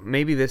kind of,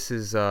 maybe this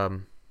is a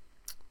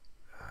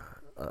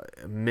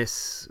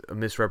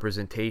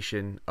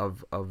misrepresentation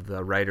of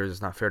the writers.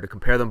 It's not fair to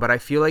compare them, but I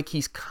feel like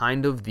he's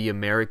kind of the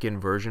American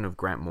version of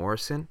Grant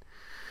Morrison,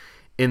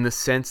 in the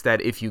sense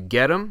that if you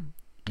get him,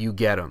 you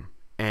get him,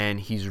 and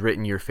he's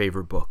written your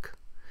favorite book.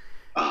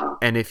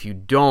 And if you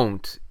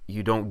don't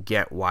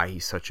get why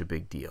he's such a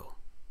big deal.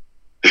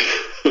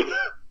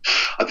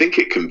 I think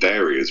it can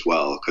vary as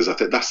well, because I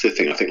think that's the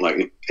thing. I think,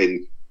 like,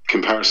 in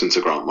comparison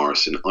to Grant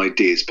Morrison,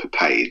 ideas per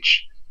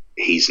page,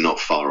 he's not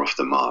far off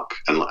the mark.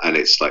 And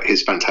it's like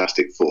his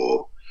Fantastic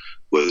Four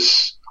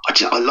was,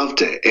 I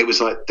loved it. It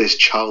was like this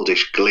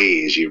childish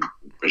glee as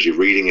you're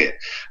reading it,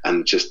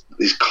 and just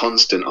these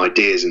constant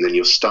ideas, and then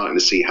you're starting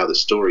to see how the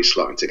story's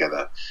slotting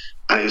together,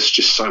 and it was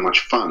just so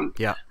much fun.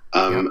 Yeah.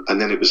 And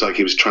then it was like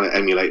he was trying to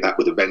emulate that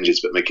with Avengers,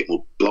 but make it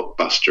more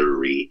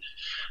blockbustery,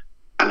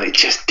 and it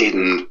just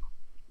didn't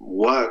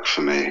work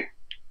for me.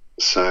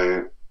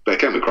 So, but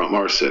again, with Grant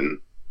Morrison,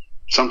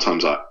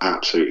 sometimes I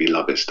absolutely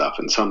love his stuff,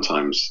 and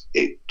sometimes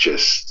it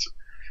just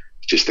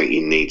think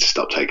you need to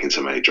stop taking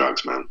so many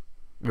drugs, man.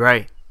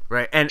 Right.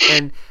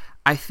 And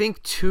I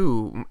think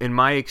too, in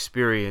my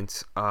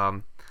experience,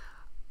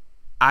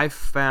 I've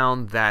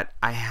found that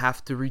I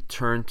have to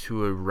return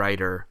to a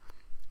writer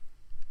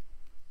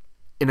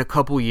in a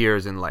couple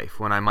years in life,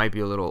 when I might be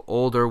a little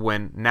older,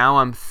 when now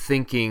I'm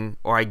thinking,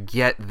 or I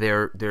get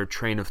their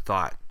train of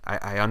thought.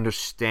 I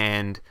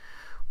understand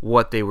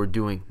what they were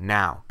doing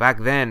now. Back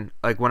then,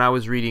 like when I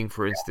was reading,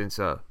 for instance,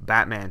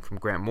 Batman from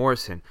Grant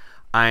Morrison,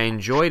 I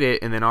enjoyed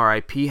it, and then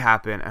R.I.P.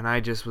 happened, and I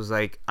just was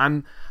like,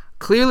 I'm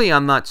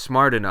not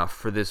smart enough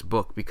for this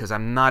book, because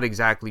I'm not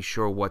exactly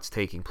sure what's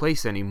taking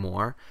place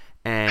anymore,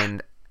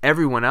 and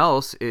everyone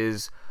else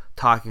is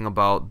talking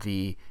about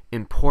the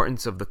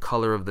importance of the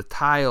color of the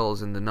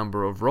tiles and the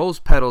number of rose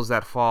petals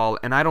that fall,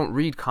 and I don't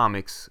read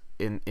comics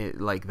in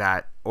like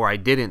that, or I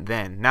didn't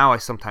then. Now I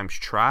sometimes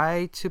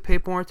try to pay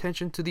more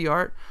attention to the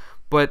art,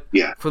 but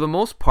for the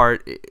most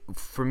part,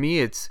 for me,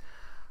 it's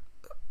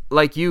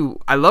like you.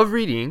 I love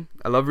reading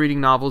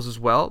novels as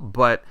well,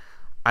 but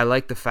I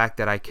like the fact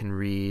that I can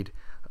read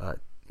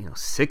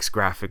 6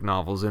 graphic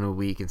novels in a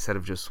week instead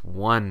of just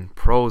one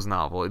prose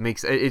novel.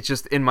 It's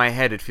just, in my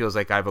head, it feels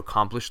like I've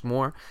accomplished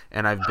more,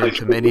 and I've been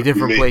to many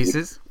different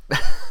places.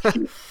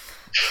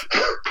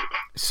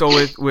 So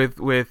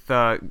with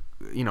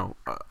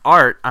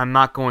art, I'm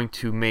not going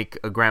to make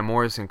a Grant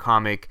Morrison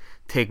comic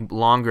take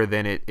longer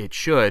than it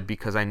should,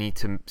 because I need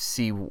to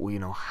see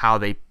how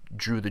they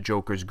drew the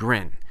Joker's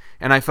grin,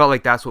 and I felt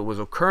like that's what was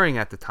occurring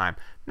at the time.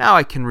 Now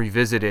I can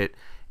revisit it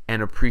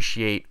and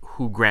appreciate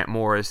who Grant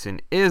Morrison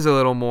is a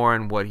little more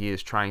and what he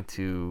is trying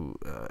to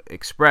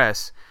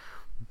express.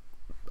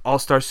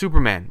 All-Star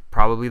Superman,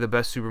 probably the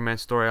best Superman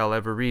story I'll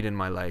ever read in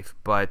my life,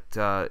 but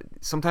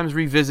sometimes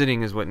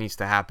revisiting is what needs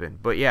to happen.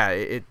 But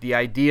yeah, the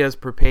ideas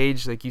per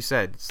page, like you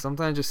said,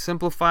 sometimes just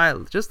simplify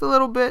it just a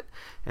little bit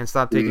and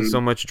stop taking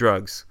so much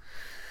drugs.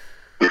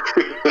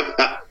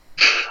 I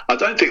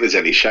don't think there's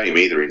any shame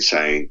either in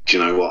saying, do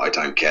you know what, I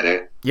don't get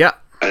it. Yeah.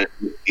 And,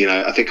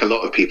 I think a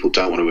lot of people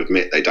don't want to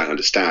admit they don't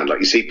understand. Like,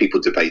 you see people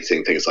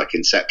debating things like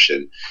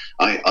Inception.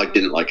 I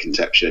didn't like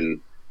Inception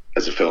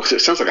as a film.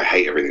 It sounds like I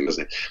hate everything,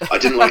 doesn't it? I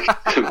didn't like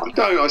it.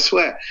 No, I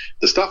swear.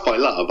 The stuff I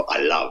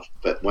love.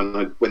 But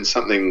when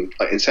something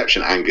like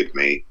Inception angered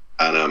me,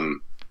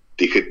 and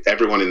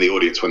everyone in the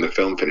audience when the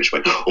film finished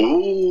went,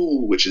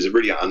 "Ooh," which is a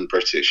really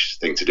un-British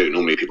thing to do.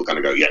 Normally people kind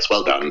of go, "Yes,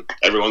 well done.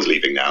 Everyone's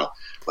leaving now.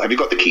 Have you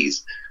got the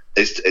keys?"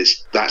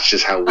 That's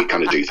just how we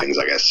kind of do things,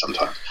 I guess,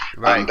 sometimes.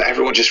 Right. But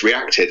everyone just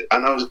reacted,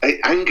 and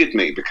it angered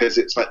me, because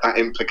it's like that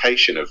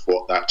implication of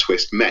what that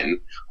twist meant.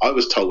 I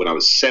was told when I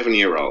was 7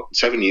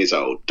 years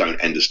old,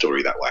 don't end a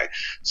story that way.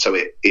 So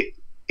it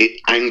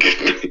angered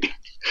me.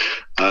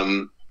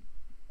 And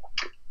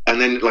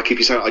then, like, if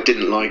you say I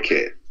didn't like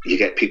it, you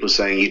get people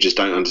saying you just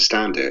don't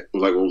understand it. I'm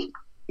like, well,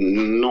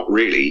 not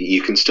really.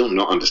 You can still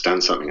not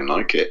understand something and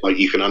like it. Like,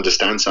 you can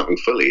understand something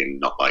fully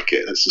and not like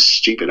it. That's a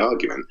stupid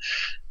argument.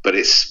 But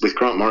it's with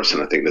Grant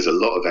Morrison, I think there's a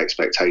lot of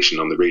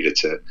expectation on the reader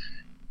to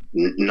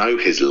know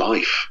his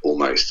life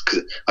almost.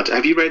 Cause,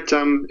 have you read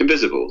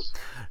Invisibles?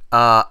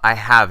 I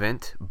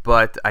haven't,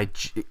 but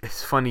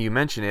it's funny you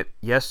mention it.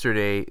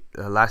 Yesterday,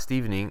 last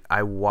evening,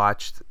 I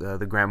watched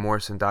the Grant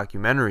Morrison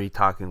documentary,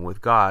 Talking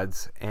with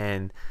Gods,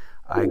 and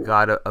I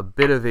got a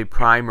bit of a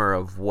primer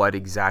of what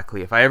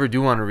exactly, if I ever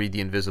do want to read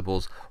The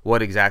Invisibles,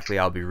 what exactly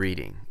I'll be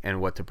reading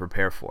and what to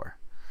prepare for.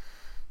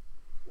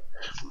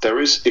 There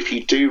is, if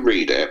you do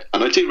read it,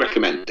 and I do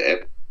recommend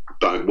it,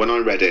 but when I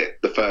read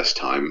it the first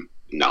time,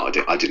 no,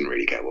 I didn't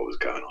really get what was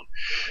going on.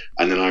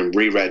 And then I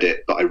reread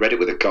it, but I read it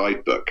with a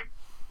guidebook.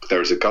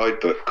 There is a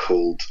guidebook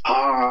called,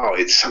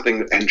 it's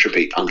something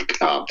Entropy.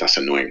 That's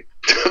annoying.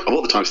 Of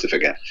all the times to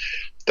forget.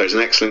 There's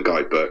an excellent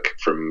guidebook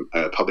from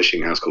a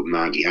publishing house called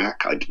Mad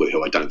Yak,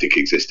 who I don't think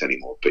exists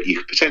anymore, but you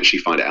could potentially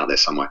find it out there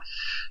somewhere.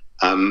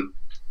 And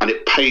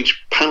it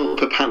panel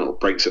per panel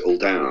breaks it all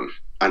down.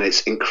 And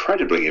it's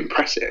incredibly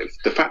impressive.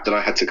 The fact that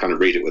I had to kind of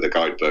read it with a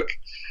guidebook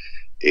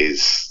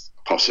is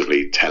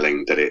possibly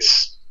telling that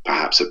it's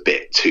perhaps a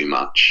bit too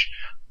much.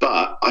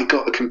 But I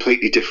got a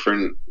completely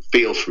different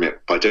feel from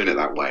it by doing it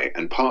that way.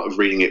 And part of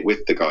reading it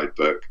with the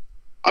guidebook,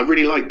 I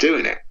really liked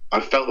doing it.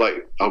 I felt like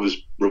I was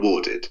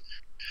rewarded.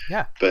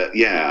 Yeah. But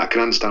yeah, I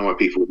can understand why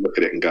people would look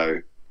at it and go,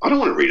 I don't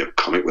want to read a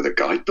comic with a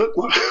guidebook.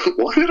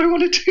 Why would I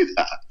want to do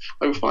that?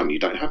 Oh, fine, you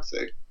don't have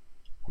to.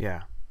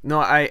 Yeah.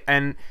 No,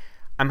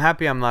 I'm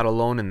happy I'm not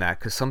alone in that,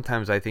 because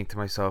sometimes I think to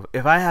myself,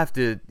 if I have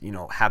to,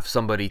 have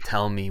somebody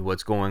tell me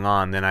what's going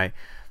on, then I'm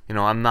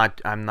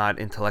not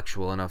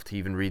intellectual enough to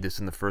even read this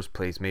in the first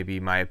place.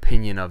 Maybe my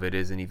opinion of it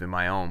isn't even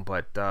my own,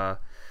 but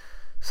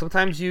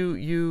sometimes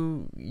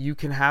you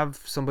can have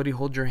somebody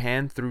hold your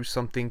hand through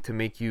something to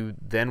make you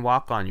then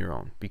walk on your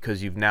own,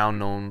 because you've now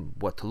known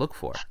what to look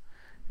for.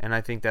 And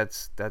I think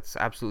that's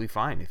absolutely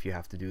fine if you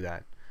have to do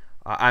that.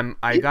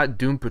 I got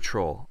Doom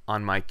Patrol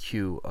on my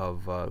queue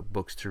of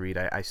books to read.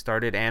 I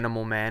started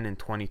Animal Man in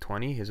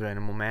 2020, his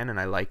Animal Man, and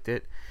I liked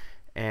it.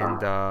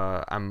 And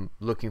I'm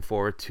looking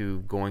forward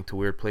to going to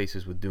weird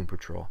places with Doom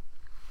Patrol.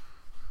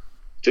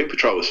 Doom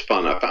Patrol was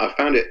fun. I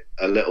found it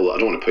a little. I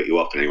don't want to put you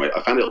off anyway.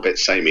 I found it a little bit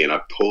samey, and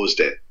I paused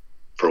it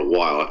for a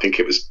while. I think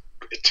it was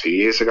 2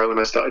 years ago when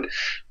I started,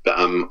 but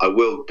I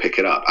will pick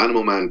it up.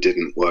 Animal Man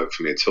didn't work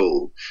for me at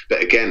all.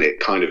 But again,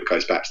 it kind of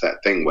goes back to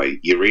that thing where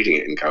you're reading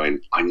it and going,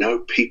 I know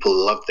people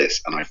love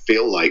this, and I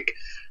feel like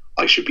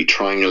I should be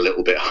trying a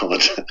little bit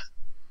harder.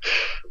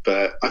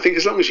 But I think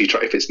as long as you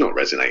try, if it's not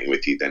resonating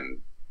with you, then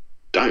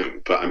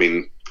don't. But I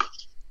mean,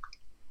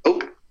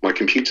 oh, my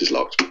computer's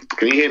locked.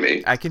 Can you hear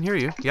me? I can hear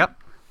you. Yep.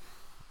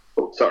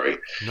 Oh, sorry.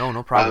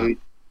 No problem.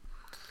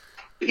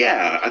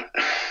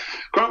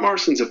 Grant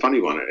Morrison's a funny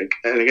one,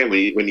 and again,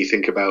 when you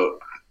think about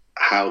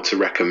how to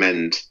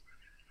recommend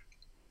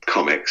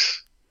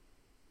comics,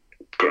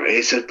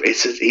 he's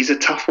a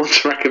tough one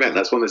to recommend.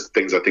 That's one of the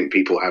things I think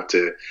people have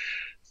to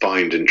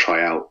find and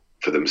try out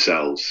for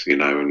themselves,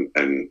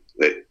 and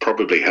it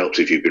probably helps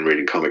if you've been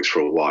reading comics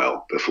for a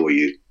while before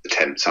you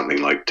attempt something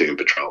like Doom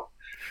Patrol.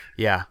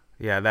 Yeah.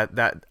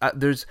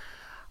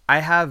 I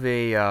have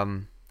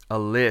a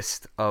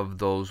list of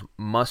those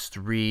must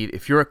read.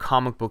 If you're a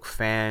comic book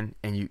fan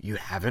and you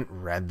haven't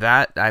read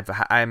that,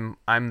 I'm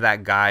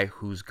that guy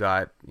who's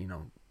got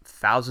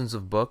thousands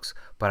of books,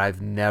 but I've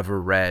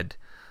never read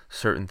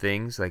certain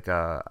things. Like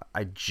I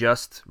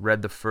just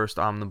read the first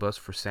omnibus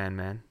for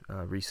Sandman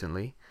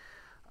recently.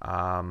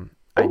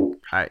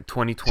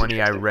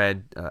 2020 I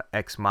read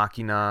Ex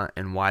Machina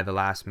and Why the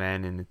Last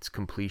Man in its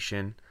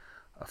completion.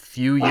 A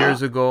few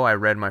years ago, I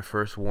read my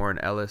first Warren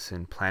Ellis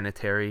in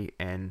Planetary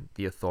and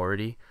The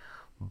Authority,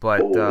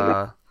 but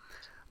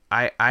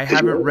I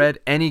haven't read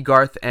any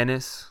Garth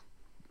Ennis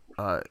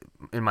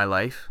in my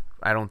life,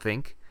 I don't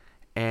think.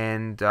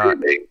 And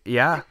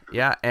yeah,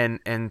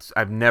 and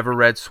I've never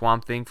read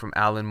Swamp Thing from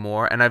Alan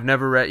Moore, and I've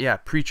never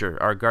read Preacher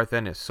or Garth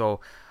Ennis.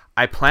 So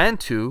I plan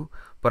to,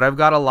 but I've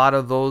got a lot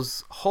of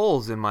those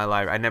holes in my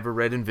life. I never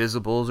read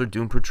Invisibles or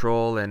Doom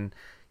Patrol, and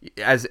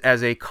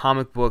as a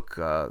comic book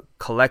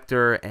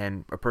collector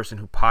and a person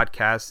who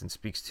podcasts and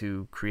speaks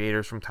to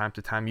creators from time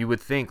to time, you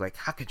would think, like,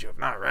 how could you have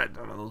not read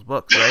one of those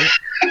books, right?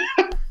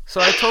 So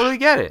I totally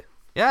get it.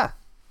 Yeah.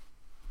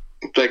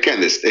 But again,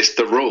 it's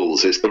the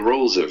rules. It's the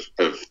rules of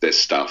this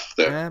stuff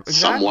that exactly.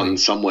 Someone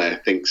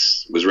somewhere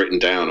thinks was written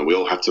down, and we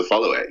all have to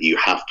follow it. You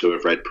have to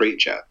have read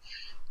Preacher.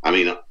 I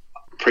mean,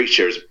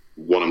 Preacher is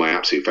one of my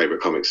absolute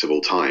favorite comics of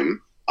all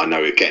time. I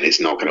know, again,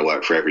 it's not going to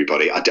work for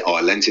everybody.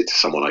 I lent it to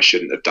someone I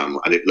shouldn't have done,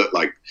 and it looked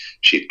like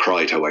she'd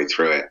cried her way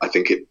through it. I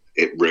think it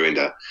ruined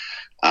her.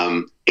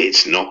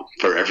 It's not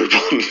for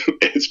everyone.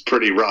 It's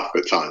pretty rough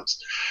at times,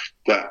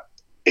 but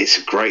it's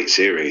a great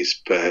series.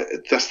 But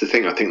that's the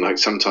thing. I think, like,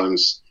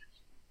 sometimes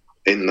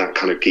in that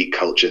kind of geek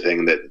culture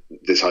thing, that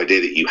this idea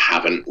that you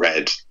haven't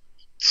read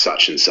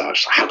such and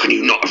such, how can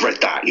you not have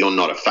read that? You're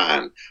not a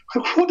fan.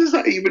 What does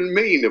that even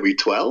mean? Are we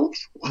 12?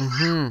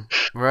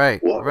 Mm-hmm.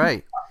 Right. What?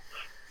 Right.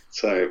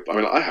 So, I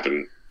mean,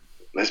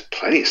 there's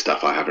plenty of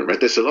stuff I haven't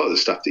read. There's a lot of the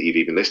stuff that you've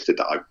even listed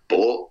that I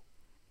bought,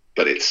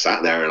 but it's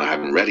sat there and I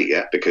haven't read it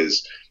yet,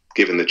 because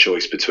given the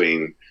choice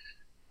between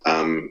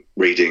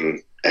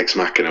reading Ex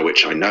Machina,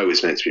 which I know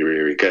is meant to be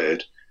really, really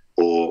good,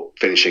 or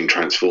finishing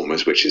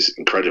Transformers, which is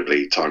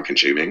incredibly time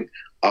consuming,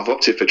 I've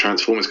opted for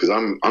Transformers because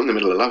I'm in the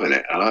middle of loving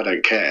it, and I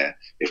don't care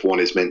if one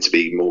is meant to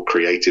be more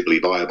creatively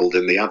viable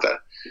than the other,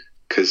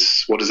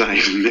 because what does that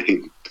even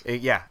mean?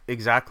 Yeah,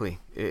 exactly.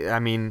 I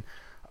mean,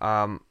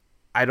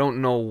 I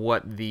don't know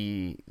what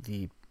the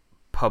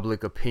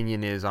public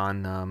opinion is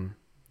on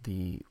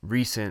the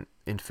recent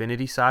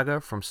Infinity Saga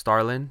from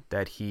Starlin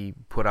that he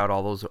put out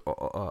all those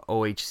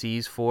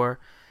OHCs for,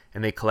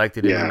 and they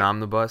collected in an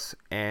omnibus,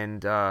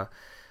 and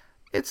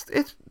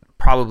it's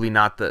probably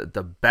not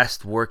the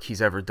best work he's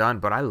ever done,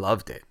 but I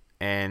loved it.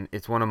 And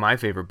it's one of my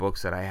favorite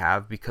books that I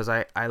have, because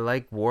I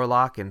like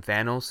Warlock and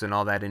Thanos and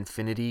all that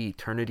infinity,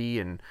 eternity,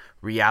 and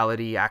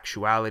reality,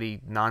 actuality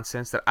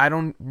nonsense that I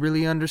don't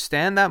really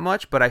understand that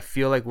much, but I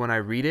feel like when I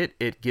read it,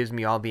 it gives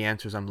me all the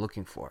answers I'm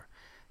looking for.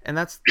 And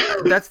that's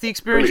the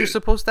experience you're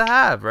supposed to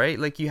have, right?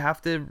 Like, you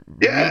have to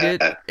read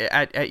it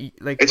at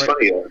like. It's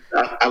funny.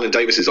 Alan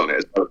Davis is on it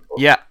as well.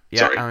 Yeah,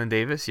 Sorry. Alan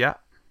Davis, yeah.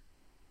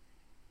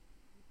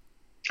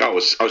 I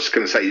was just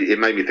going to say, it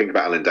made me think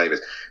about Alan Davis.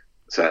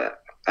 So,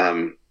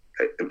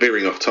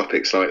 veering off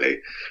topic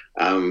slightly,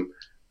 so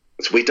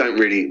we don't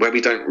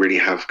really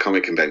have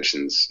comic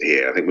conventions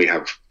here. I think we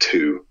have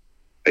 2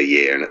 a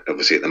year, and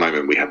obviously at the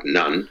moment we have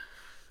none.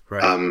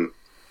 Right.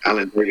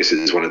 Alan Davis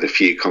is one of the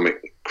few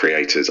comic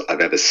creators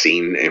I've ever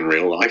seen in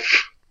real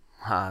life.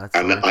 That's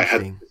so And I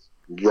had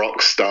interesting.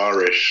 rock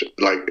starish,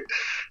 like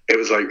it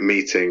was like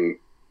meeting,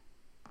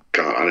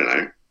 God, I don't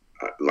know,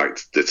 like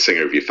the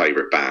singer of your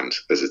favorite band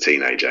as a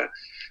teenager.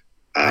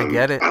 I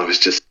get it. I was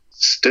just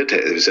stood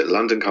there. It was at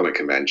London Comic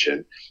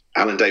Convention.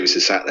 Alan Davis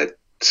is sat there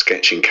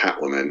sketching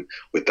Catwoman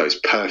with those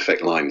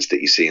perfect lines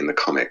that you see in the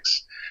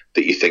comics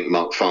that you think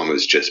Mark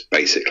Farmer's just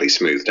basically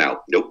smoothed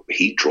out. Nope,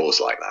 he draws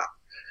like that.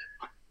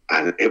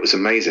 And it was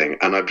amazing.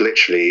 And I've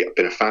literally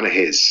been a fan of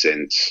his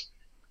since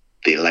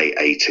the late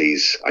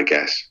 80s, I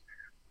guess.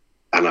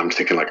 And I'm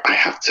thinking, like, I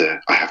have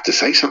to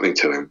say something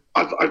to him.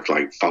 I've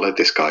like followed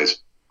this guy's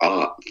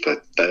art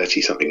for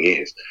 30 something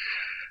years.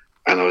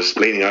 And I was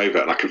leaning over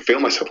and I could feel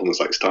myself almost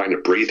like starting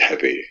to breathe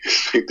heavy.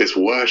 It's like this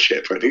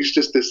worship. And he's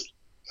just this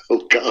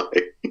little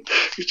guy.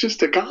 He's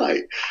just a guy.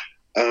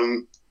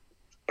 And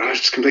I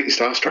was just completely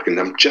starstruck. And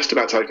I'm just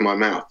about to open my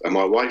mouth. And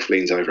my wife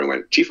leans over and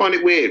went, "Do you find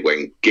it weird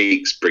when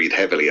geeks breathe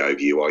heavily over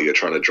you while you're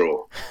trying to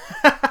draw?"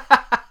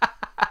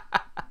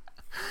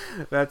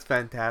 That's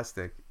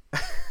fantastic.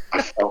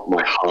 I felt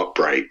my heart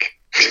break.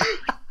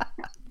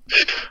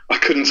 I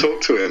couldn't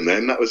talk to him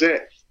then. That was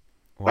it.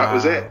 Wow. That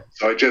was it.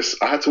 So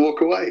I had to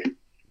walk away.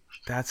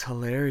 That's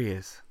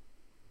hilarious.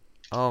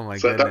 Oh my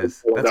So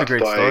goodness. That's a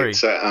great story.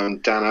 So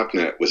Dan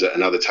Abnett was at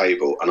another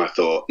table, and I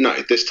thought, no,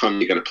 this time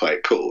you're going to play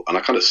it cool. And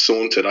I kind of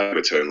sauntered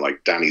over to him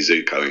like Danny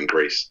Zuko in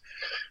Greece,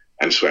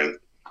 and just went,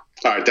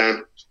 "All right,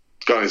 Dan,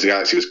 Guardians of the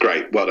Galaxy was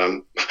great. Well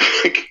done."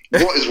 Like,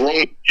 what is wrong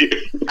with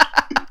you?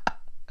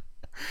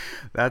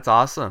 That's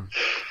awesome.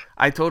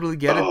 I totally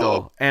get it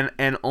though,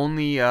 and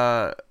only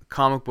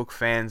comic book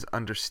fans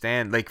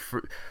understand. Like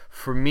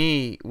for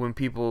me, when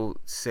people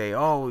say,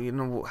 "Oh, you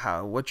know,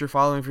 what you're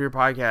following for your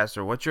podcast,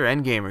 or what's your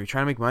end game? Are you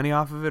trying to make money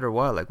off of it, or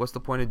what? Like, what's the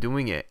point of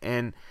doing it?"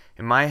 And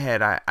in my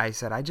head, I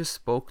said, I just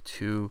spoke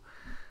to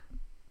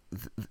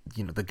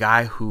the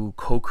guy who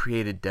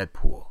co-created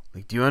Deadpool.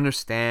 Like, do you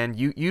understand?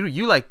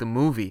 You like the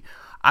movie.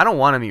 I don't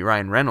want to meet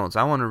Ryan Reynolds.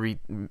 I want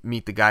to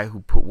meet the guy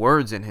who put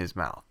words in his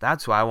mouth.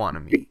 That's who I want to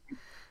meet.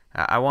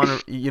 I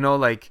want to,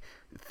 like,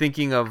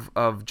 thinking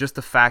of just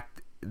the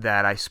fact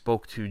that I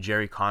spoke to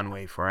Jerry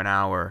Conway for an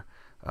hour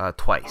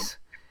twice.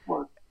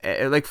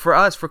 Like, for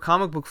us, for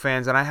comic book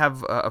fans, and I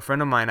have a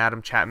friend of mine,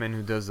 Adam Chapman,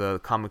 who does a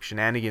Comic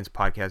Shenanigans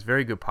podcast,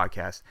 very good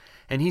podcast,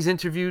 and he's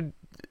interviewed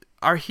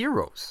our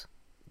heroes.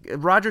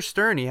 Roger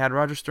Stern, he had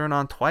Roger Stern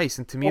on twice,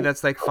 and to me,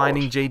 that's like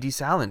finding J.D.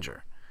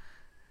 Salinger.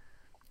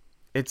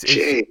 It's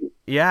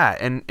yeah,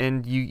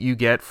 and you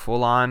get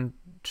full on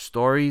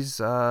stories,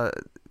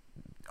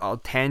 all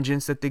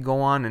tangents that they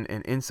go on,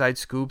 and inside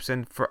scoops,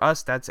 and for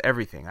us, that's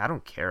everything. I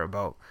don't care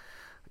about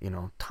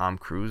Tom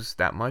Cruise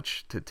that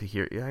much to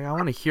hear. I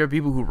want to hear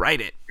people who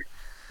write it.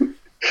 So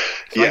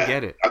yeah, I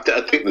get it.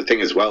 I think the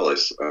thing as well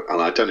is,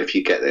 and I don't know if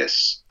you get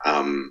this,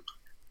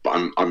 but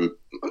I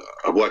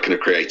work in a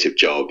creative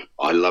job.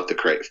 I love the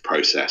creative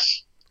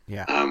process.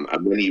 Yeah.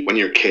 And when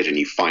you're a kid and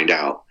you find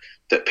out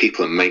that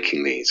people are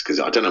making these, because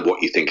I don't know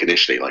what you think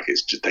initially, like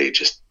they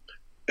just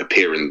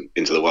appear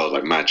into the world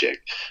like magic,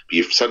 but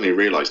you suddenly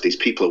realize these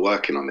people are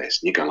working on this,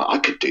 and you're going like, I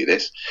could do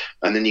this.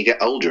 And then you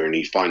get older and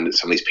you find that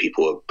some of these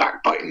people are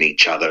backbiting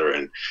each other,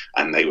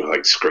 and they were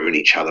like screwing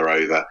each other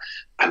over,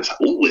 and it's like,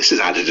 oh, this has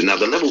added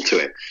another level to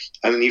it.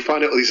 And then you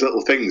find out all these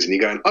little things, and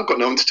you're going, I've got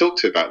no one to talk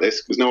to about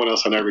this because no one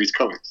else I know reads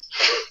comics.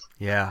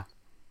 Yeah.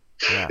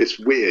 It's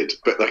weird,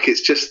 but like,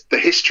 it's just, the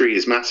history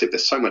is massive.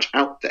 There's so much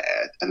out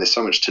there, and there's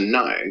so much to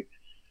know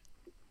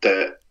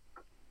that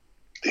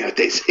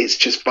it's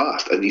just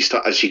vast. And you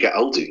start, as you get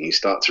older, you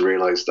start to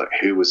realize that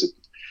who was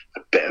a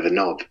bit of a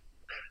knob.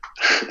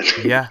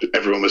 Yeah.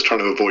 Everyone was trying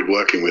to avoid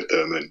working with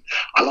them, and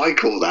I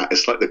like all that.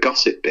 It's like the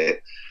gossip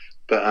bit,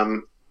 but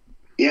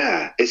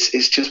yeah,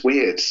 it's just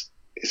weird.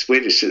 It's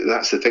weird.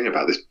 That's the thing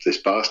about this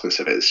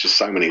vastness of it. It's just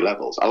so many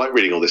levels. I like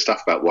reading all this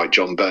stuff about why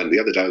John Byrne. The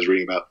other day I was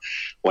reading about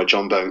why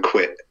John Byrne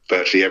quit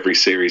virtually every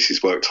series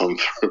he's worked on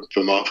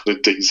for Marvel and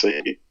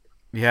DC.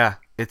 Yeah,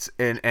 it's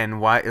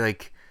and why,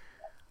 like,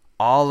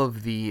 all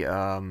of the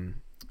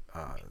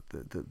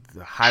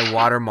high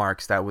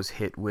watermarks that was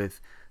hit with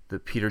the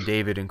Peter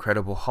David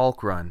Incredible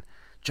Hulk run.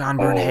 John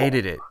Byrne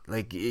hated it.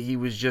 Like,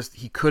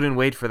 he couldn't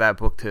wait for that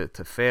book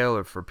to fail,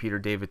 or for Peter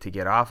David to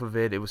get off of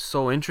it. It was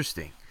so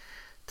interesting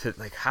to,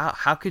 like,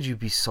 how could you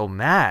be so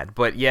mad?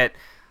 But yet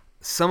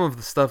some of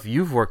the stuff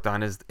you've worked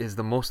on is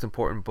the most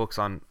important books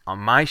on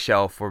my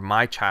shelf, or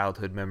my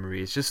childhood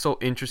memory. It's just so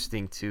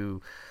interesting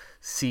to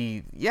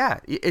see. Yeah,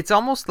 it's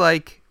almost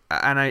like,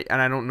 and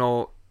I don't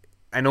know,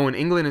 I know in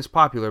England it's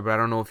popular, but I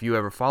don't know if you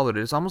ever followed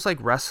it. It's almost like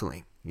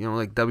wrestling,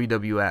 like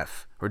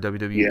WWF or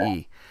WWE.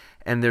 Yeah.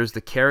 And there's the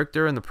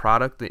character and the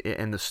product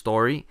and the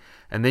story,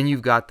 and then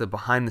you've got the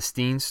behind the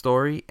scenes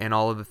story and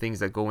all of the things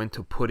that go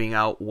into putting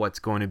out what's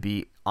going to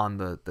be on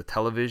the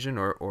television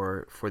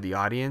or for the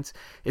audience.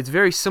 It's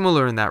very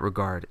similar in that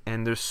regard,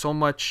 and there's so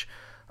much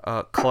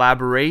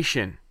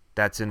collaboration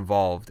that's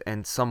involved,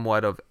 and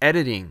somewhat of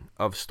editing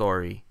of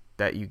story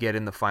that you get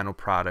in the final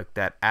product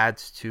that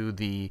adds to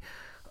the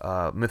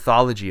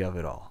mythology of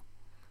it all.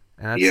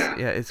 And that's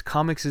Yeah. it's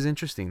comics is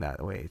interesting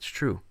that way. It's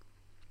true.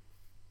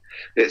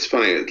 It's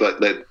funny. It's like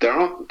there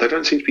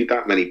don't seem to be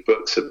that many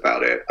books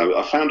about it.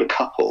 I found a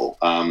couple.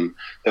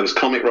 There was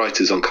Comic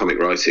Writers on Comic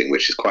Writing,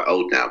 which is quite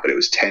old now, but it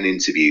was 10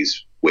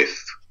 interviews with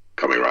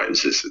comic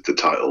writers, as the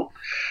title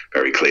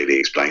very clearly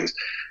explains.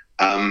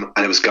 And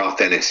there was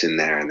Garth Ennis in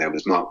there, and there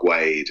was Mark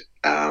Waid,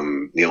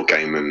 Neil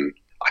Gaiman.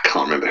 I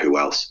can't remember who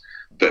else,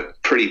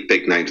 but pretty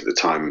big names at the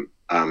time.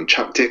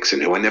 Chuck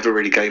Dixon, who I never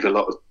really gave a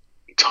lot of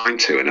time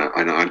to,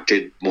 and I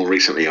did more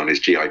recently on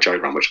his G.I. Joe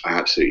run, which I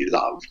absolutely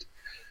loved.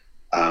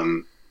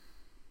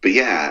 But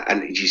yeah,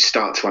 and you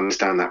start to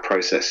understand that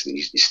process, and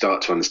you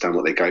start to understand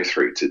what they go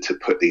through to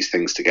put these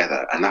things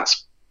together, and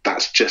that's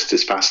just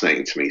as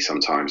fascinating to me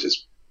sometimes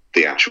as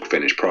the actual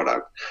finished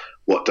product.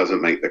 What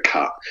doesn't make the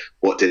cut?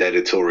 What did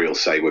editorial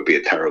say would be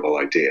a terrible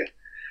idea?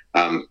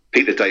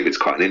 Peter David's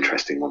quite an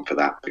interesting one for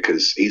that,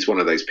 because he's one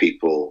of those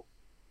people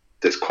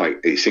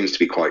he seems to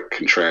be quite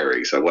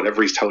contrary. So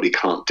whatever he's told he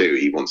can't do,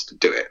 he wants to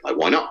do it. Like,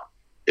 why not?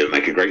 It'll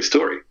make a great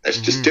story. Let's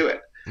just do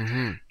it.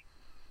 Mm-hmm.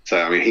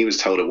 So, I mean, he was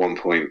told at one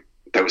point,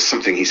 there was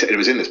something he said, it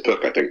was in this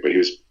book, I think, but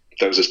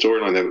there was a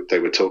storyline they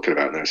were talking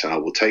about, and they were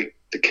saying, we'll take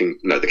the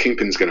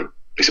Kingpin's going to,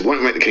 he said, why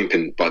don't we make the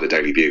Kingpin by the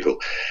Daily Bugle?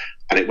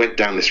 And it went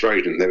down this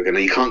road, and they were going, no,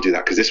 you can't do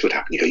that because this would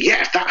happen. You go,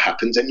 yeah, if that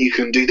happens, then you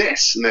can do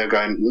this. And they were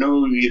going,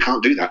 no, you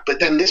can't do that. But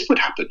then this would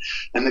happen.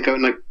 And they're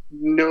going like,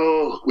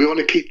 no, we want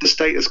to keep the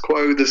status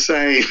quo the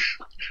same.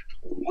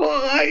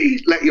 Why?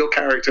 Let your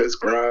characters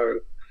grow.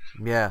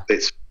 Yeah.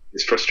 It's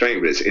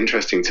frustrating, but it's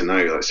interesting to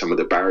know like some of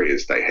the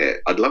barriers they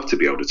hit. I'd love to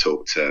be able to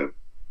talk to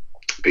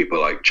people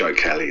like Joe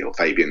Kelly or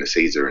Fabian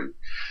Nicieza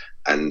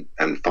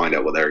and find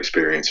out what their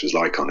experience was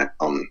like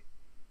on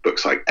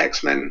books like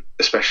X-Men,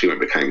 especially when it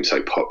became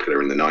so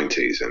popular in the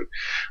 90s.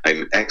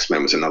 And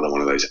X-Men was another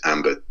one of those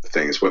amber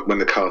things. When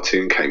the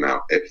cartoon came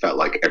out, it felt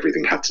like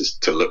everything had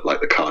to look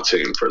like the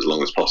cartoon for as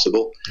long as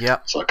possible. Yeah.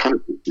 So I kind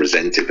of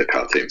resented the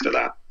cartoon for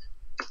that.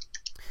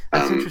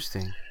 That's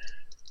interesting.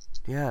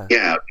 Yeah.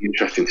 Yeah, it'd be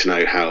interesting to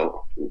know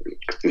how,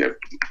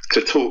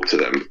 to talk to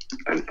them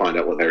and find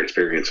out what their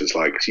experience was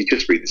like. Because you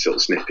just read these little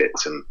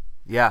snippets and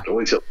all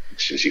these little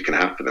questions you can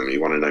have for them.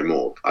 You want to know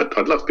more.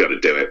 I'd love to be able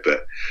to do it,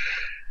 but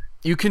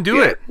you can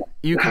do it.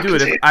 You can do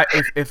it.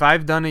 If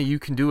I've done it, you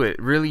can do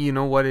it. Really, you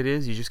know what it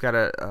is? You just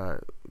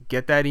gotta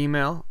get that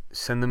email,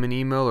 send them an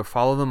email, or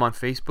follow them on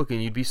Facebook,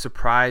 and you'd be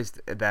surprised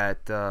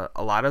that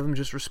a lot of them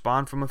just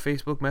respond from a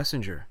Facebook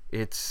Messenger.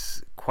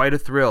 It's quite a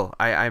thrill.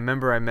 I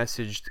remember I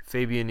messaged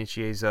Fabian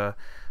Nicieza,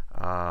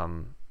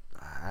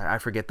 I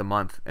forget the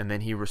month, and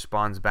then he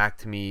responds back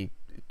to me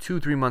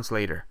 2-3 months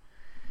later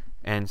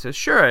and says,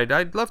 sure,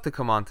 I'd love to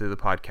come on to the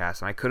podcast.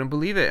 And I couldn't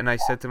believe it. And I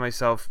said to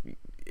myself,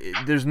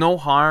 there's no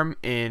harm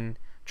in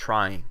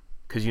trying,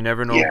 because you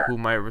never know who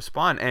might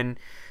respond. And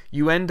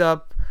you end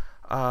up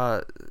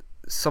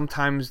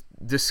sometimes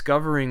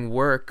discovering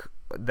work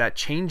that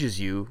changes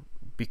you,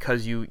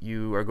 because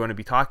you are going to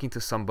be talking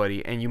to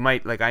somebody, and you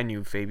might, like I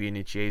knew Fabian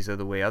Nicieza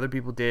the way other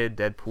people did,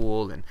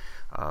 Deadpool and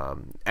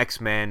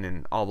X-Men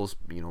and all those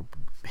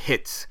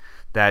hits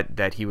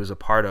that he was a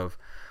part of.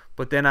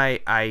 But then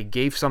I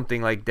gave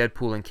something like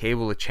Deadpool and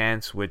Cable a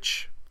chance,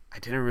 which I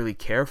didn't really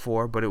care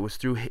for, but it was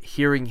through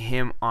hearing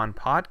him on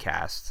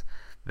podcasts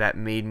that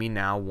made me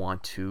now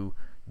want to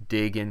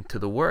dig into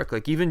the work.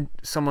 Like even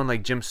someone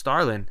like Jim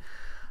Starlin,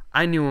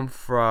 I knew him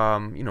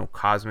from,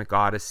 Cosmic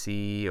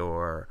Odyssey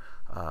or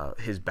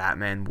his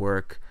Batman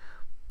work,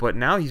 but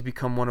now he's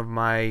become one of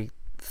my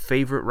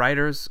favorite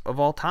writers of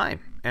all time.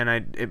 And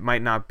it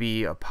might not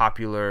be a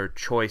popular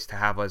choice to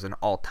have as an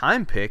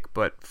all-time pick,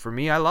 but for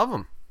me, I love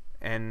him.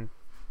 And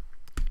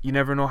you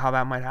never know how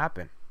that might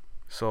happen.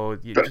 So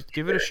you just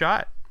give it a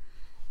shot.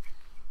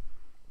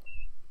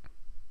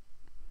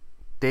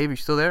 Dave, you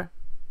still there?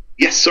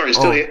 Yes, sorry,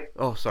 still here.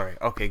 Oh, sorry.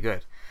 Okay,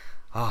 good.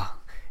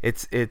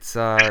 It's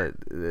the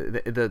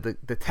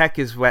tech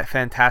is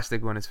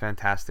fantastic when it's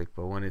fantastic,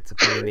 but when it's a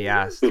pain in the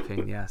ass, it's a pain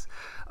in the ass.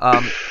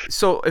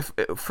 So if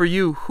for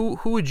you, who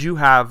would you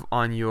have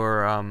on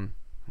your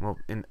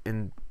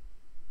in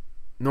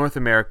North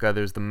America,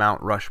 there's the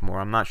Mount Rushmore.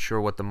 I'm not sure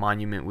what the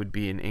monument would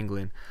be in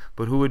England,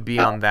 but who would be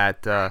on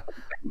that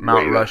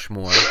Mount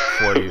Rushmore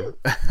for you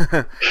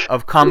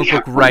of comic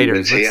book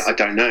writers? I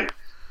don't know.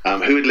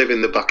 Who would live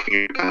in the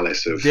Buckingham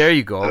Palace? There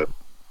you go.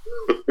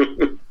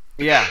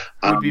 Yeah,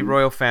 it would be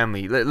royal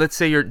family. Let's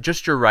say your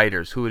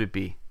writers. Who would it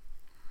be?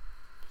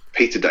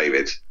 Peter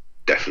David,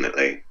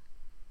 definitely.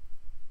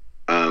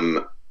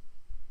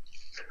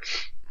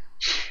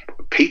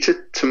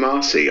 Peter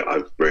Tomasi,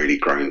 I've really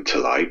grown to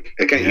like.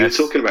 Again, you were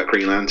talking about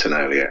Green Lantern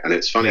earlier, and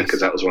it's funny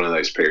because that was one of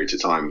those periods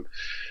of time.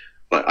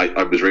 Like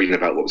I was reading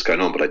about what was going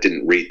on, but I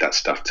didn't read that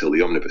stuff till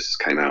the omnibuses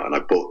came out, and I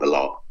bought the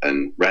lot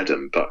and read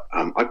them. But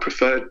I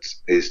preferred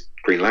his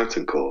Green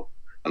Lantern Corps,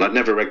 and I'd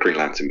never read Green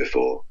Lantern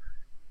before.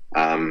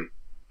 And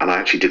I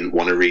actually didn't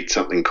want to read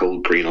something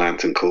called Green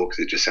Lantern Corps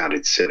because it just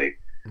sounded silly.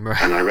 Right.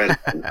 And I read it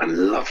and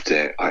loved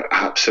it. I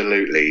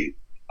absolutely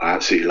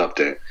loved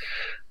it.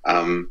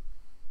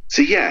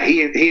 So yeah,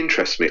 he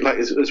interests me, like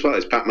as well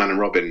as Batman and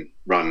Robin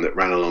run that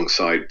ran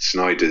alongside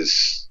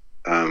Snyder's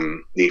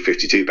New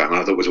 52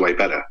 Batman. I thought was way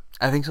better.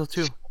 I think so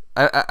too.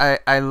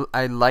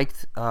 I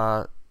liked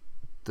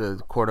the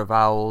Court of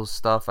Owls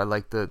stuff. I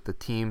liked the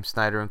team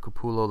Snyder and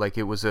Capullo. Like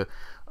it was a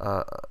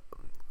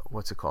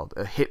what's it called?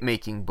 A hit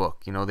making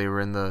book. You know, they were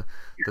in the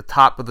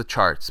top of the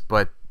charts.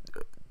 But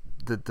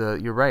the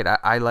you're right.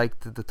 I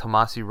liked the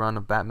Tomasi run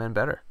of Batman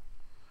better.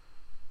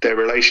 Their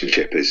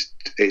relationship is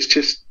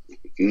just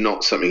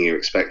not something you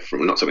expect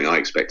from, not something I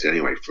expected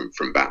anyway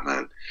from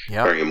Batman.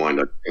 Yeah. Bearing in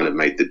mind I kind of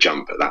made the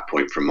jump at that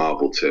point from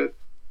Marvel to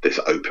this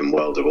open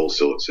world of all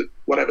sorts of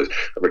whatever.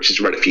 I just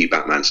read a few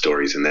Batman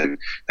stories, and then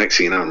next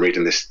thing you know, I'm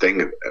reading this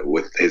thing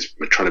with his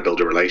trying to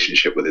build a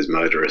relationship with his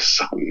murderous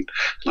son.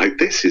 Like,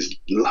 this is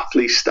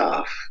lovely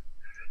stuff.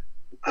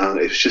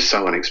 It was just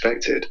so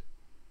unexpected.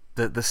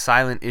 The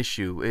silent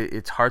issue,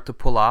 it's hard to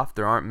pull off.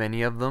 There aren't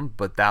many of them,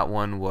 but that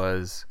one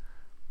was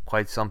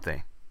quite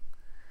something.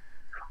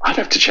 I'd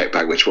have to check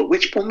back which one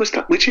was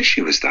that? Which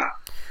issue was that?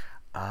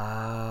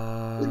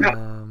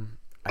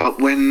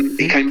 When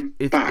he came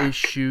back,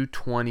 it's issue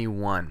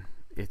 21.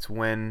 It's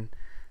when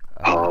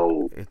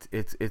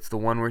it's the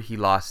one where he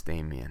lost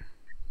Damian.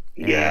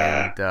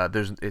 Yeah.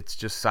 And it's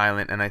just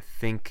silent, and I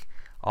think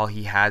all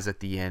he has at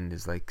the end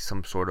is like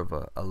some sort of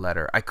a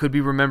letter. I could be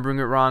remembering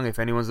it wrong. If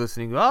anyone's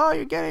listening, oh,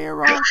 you're getting it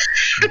wrong.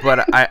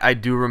 But I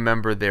do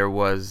remember there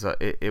was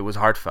it was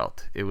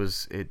heartfelt.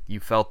 You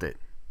felt it,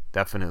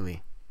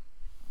 definitely.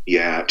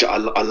 Yeah, I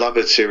love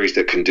a series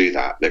that can do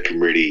that. That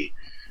can really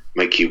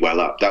make you well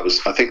up. That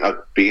was, I think I'd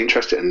be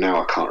interested in,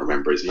 now I can't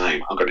remember his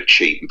name. I'm going to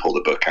cheat and pull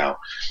the book out.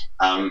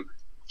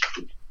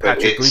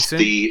 Patrick it's Gleason?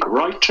 The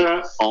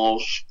writer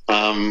of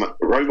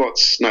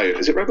Robots. No,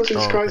 is it Robots in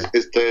Disguise? Okay.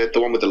 Is the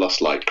one with the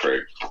Lost Light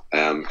crew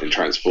in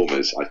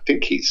Transformers? I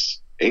think he's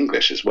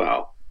English as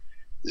well.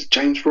 Is it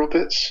James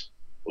Roberts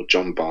or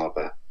John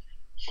Barber?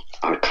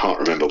 I can't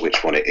remember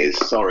which one it is.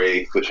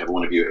 Sorry, whichever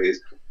one of you it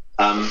is.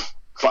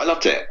 But I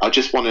loved it. I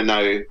just want to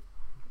know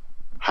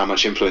how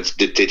much influence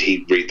did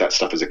he read that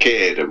stuff as a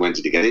kid, and when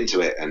did he get into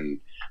it? And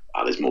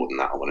there's more than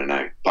that I want to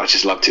know. But I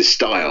just loved his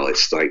style.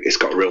 It's like it's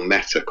got a real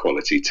meta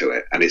quality to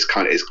it, and it's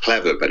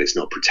clever, but it's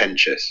not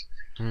pretentious.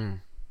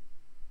 And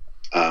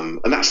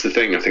that's the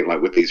thing. I think,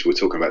 like with these, we're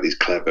talking about these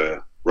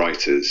clever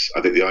writers.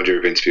 I think the idea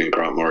of interviewing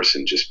Grant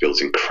Morrison just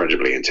feels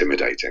incredibly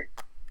intimidating.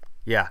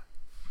 Yeah,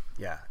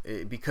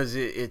 because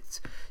it's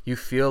you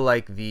feel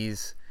like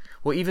these.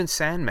 Well, even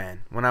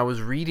Sandman, when I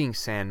was reading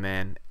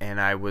Sandman, and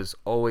I was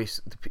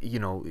always,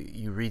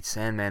 you read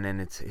Sandman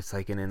and it's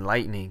like an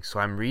enlightening.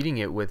 So I'm reading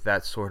it with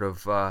that sort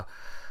of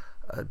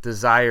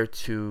desire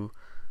to,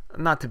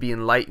 not to be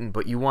enlightened,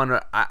 but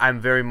I'm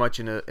very much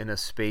in a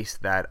space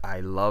that I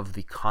love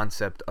the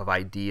concept of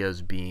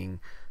ideas being,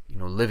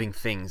 living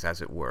things,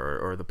 as it were,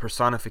 or the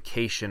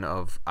personification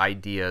of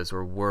ideas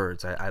or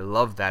words. I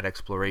love that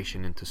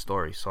exploration into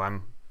story. So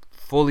I'm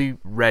fully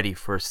ready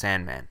for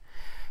Sandman.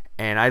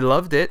 And I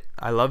loved it,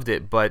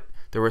 but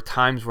there were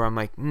times where I'm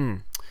like,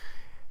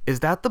 is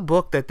that the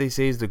book that they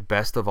say is the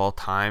best of all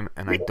time?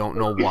 And I don't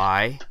know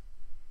why.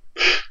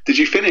 Did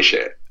you finish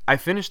it? I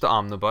finished the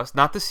omnibus,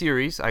 not the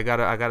series. I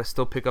gotta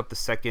still pick up the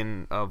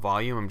second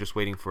volume. I'm just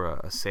waiting for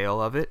a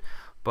sale of it.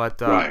 But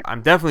Right.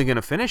 I'm definitely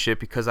gonna finish it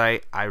because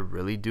I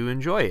really do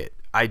enjoy it.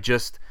 I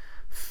just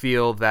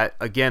feel that,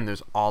 again,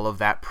 there's all of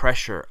that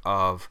pressure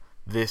of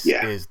this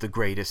is the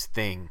greatest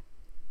thing.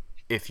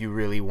 If you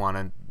really want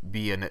to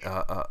be an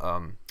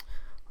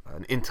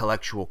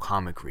intellectual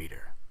comic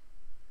reader,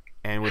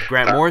 and with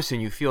Grant Morrison,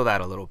 you feel that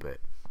a little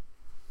bit.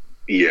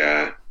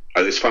 Yeah,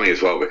 it's funny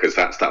as well because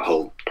that's that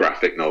whole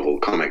graphic novel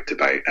comic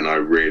debate, and I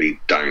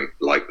really don't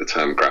like the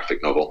term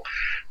graphic novel.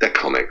 They're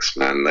comics,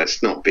 man.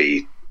 Let's not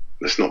blow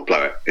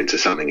it into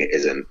something it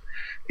isn't.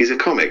 These are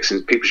comics,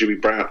 and people should be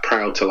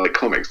proud to like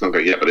comics. Not go,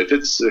 yeah, but if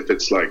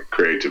it's like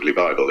creatively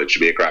viable, it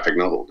should be a graphic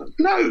novel.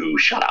 No,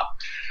 shut up.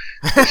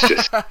 It's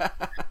just.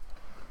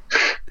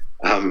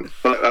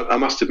 But I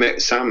must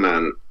admit,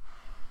 Sandman.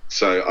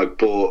 So I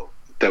bought.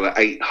 There were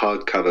 10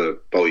 hardcover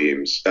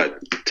volumes.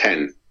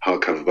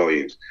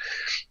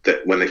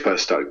 That when they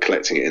first started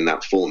collecting it in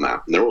that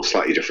format, and they're all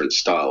slightly different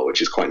style,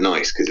 which is quite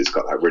nice because it's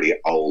got that really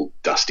old,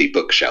 dusty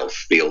bookshelf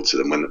feel to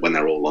them when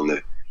they're all on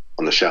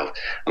the shelf.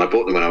 And I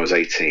bought them when I was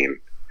 18,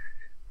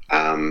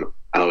 and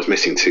I was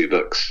missing 2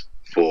 books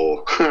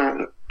for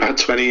about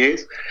 20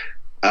 years.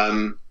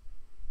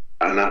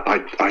 And I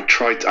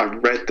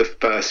read the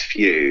first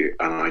few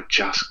and I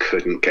just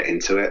couldn't get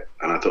into it.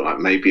 And I thought, like,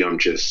 maybe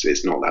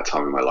it's not that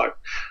time in my life.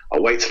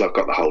 I'll wait till I've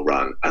got the whole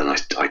run. And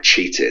I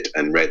cheated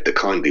and read the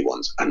kindly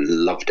ones and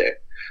loved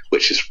it,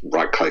 which is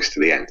right close to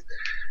the end.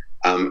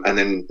 And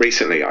then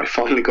recently I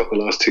finally got the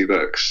last 2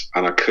 books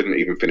and I couldn't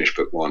even finish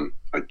book 1.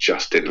 I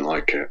just didn't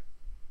like it.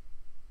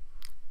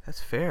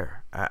 That's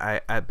fair.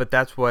 But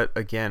that's what,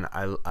 again,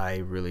 I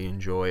really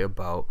enjoy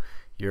about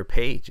your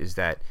page is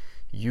that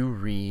you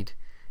read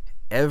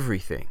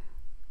everything.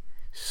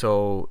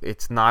 So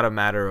it's not a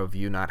matter of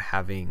you not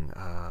having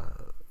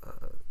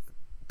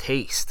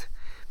taste,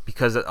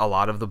 because a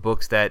lot of the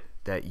books that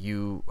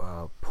you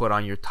put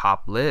on your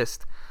top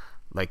list,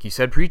 like you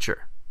said,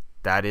 Preacher,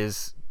 that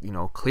is,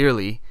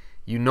 clearly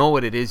you know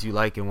what it is you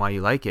like and why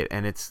you like it,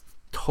 and it's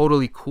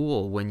totally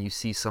cool when you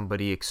see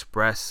somebody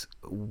express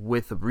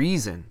with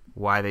reason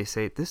why they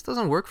say this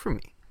doesn't work for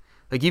me.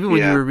 Like even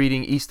when you were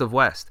reading East of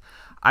West,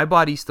 I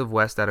bought East of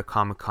West at a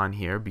Comic-Con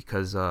here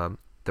because the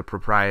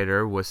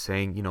proprietor was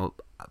saying, you know,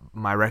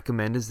 my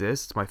recommend is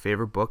this. It's my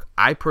favorite book.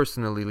 I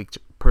personally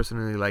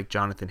like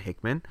Jonathan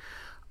Hickman,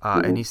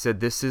 and he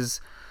said this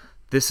is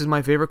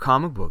my favorite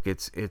comic book.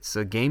 It's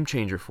a game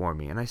changer for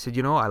me. And I said,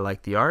 you know, I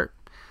like the art.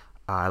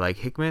 I like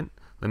Hickman.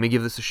 Let me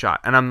give this a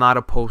shot. And I'm not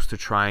opposed to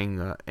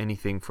trying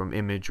anything from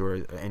Image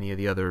or any of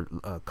the other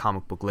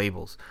comic book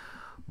labels.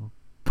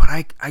 But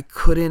I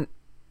couldn't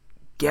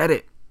get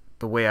it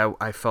the way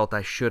I felt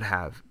I should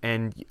have.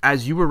 And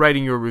as you were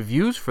writing your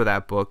reviews for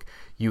that book,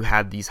 you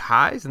had these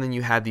highs and then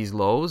you had these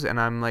lows. And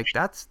I'm like,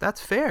 that's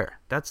fair.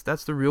 That's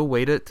the real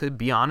way to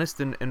be honest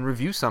and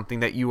review something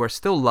that you are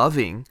still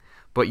loving,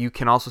 but you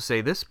can also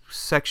say this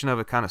section of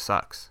it kind of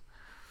sucks.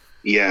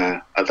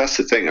 Yeah, that's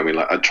the thing. I mean,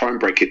 like, I try and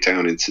break it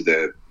down into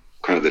the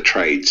kind of the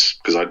trades,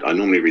 because I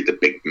normally read the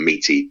big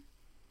meaty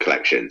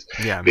collections.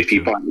 Yeah, but if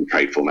you buy it in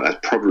trade format,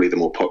 that's probably the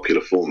more popular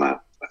format,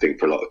 I think,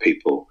 for a lot of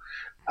people.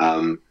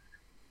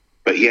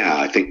 But yeah,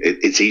 I think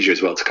it's easier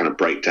as well to kind of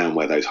break down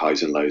where those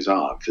highs and lows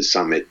are. For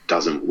some, it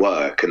doesn't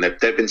work. And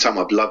there've been some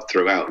I've loved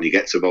throughout, and you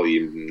get to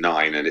volume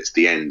 9 and it's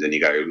the end and you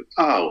go,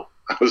 oh,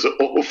 that was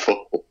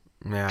awful.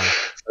 Yeah.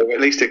 So at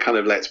least it kind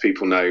of lets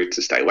people know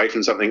to stay away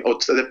from something. Or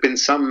there've been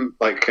some,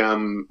 like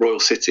Royal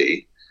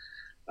City.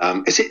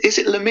 Is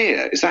it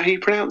Lemire? Is that how you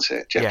pronounce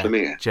it?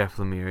 Lemire? Jeff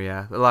Lemire,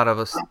 yeah. A lot of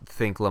us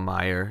think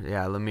Lemire.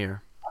 Yeah, Lemire.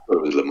 I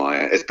thought it was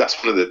Lemire.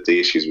 That's one of the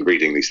issues with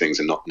reading these things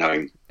and not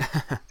knowing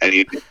how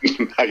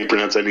you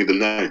pronounce any of the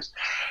names.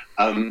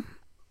 But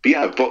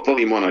yeah,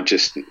 Volume 1, I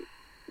just...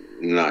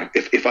 No.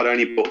 If I'd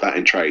only bought that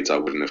in trades, I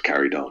wouldn't have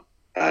carried on.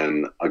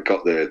 And I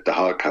got the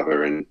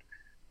hardcover and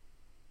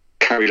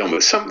carried on,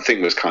 but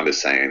something was kind of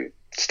saying,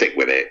 stick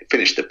with it,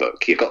 finish the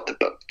book, you got the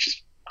book,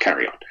 just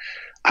carry on.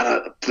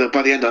 And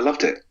by the end I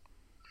loved it.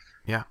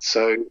 Yeah.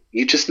 So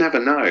you just never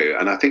know,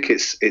 and I think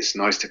it's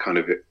nice to kind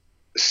of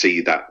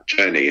see that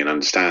journey and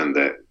understand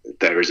that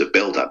there is a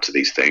build up to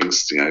these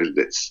things. You know,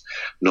 it's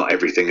not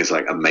everything is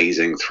like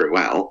amazing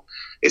throughout.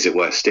 Is it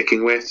worth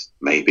sticking with?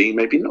 Maybe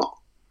not.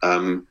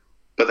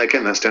 But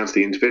again, that's down to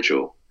the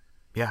individual.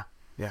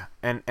 Yeah,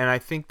 and I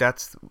think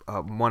that's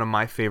one of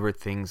my favorite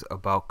things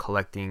about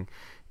collecting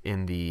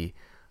in the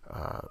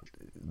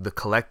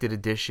collected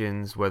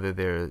editions, whether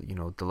they're, you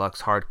know,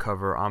 deluxe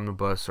hardcover,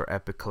 omnibus, or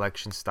epic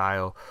collection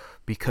style,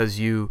 because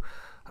you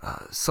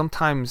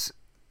sometimes,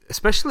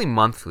 especially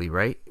monthly,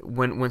 right?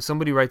 When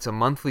somebody writes a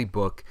monthly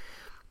book,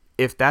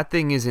 if that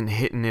thing isn't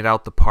hitting it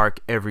out the park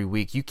every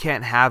week, you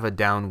can't have a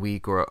down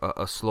week or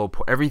a slow.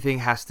 Everything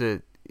has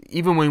to.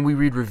 Even when we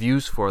read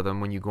reviews for them,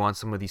 when you go on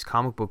some of these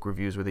comic book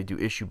reviews where they do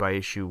issue by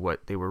issue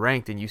what they were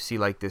ranked, and you see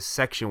like this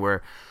section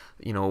where,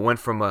 you know, it went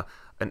from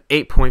an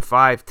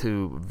 8.5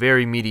 to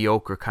very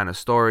mediocre kind of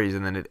stories,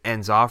 and then it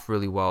ends off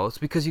really well. It's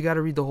because you got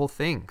to read the whole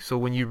thing. So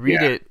when you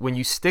read it, when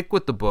you stick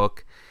with the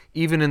book,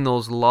 even in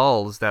those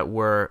lulls that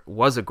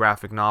was a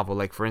graphic novel,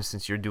 like for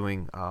instance you're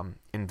doing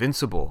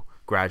Invincible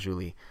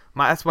gradually.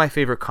 That's my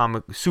favorite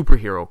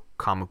superhero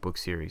comic book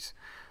series.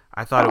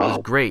 I thought it was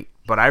great,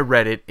 but I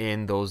read it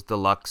in those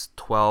deluxe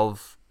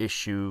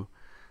 12-issue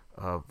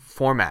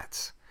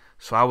formats.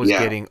 So I was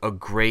getting a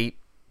great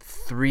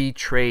 3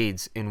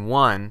 trades in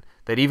one,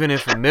 that even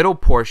if the middle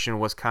portion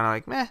was kind of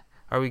like, meh,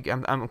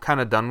 I'm kind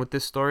of done with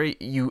this story,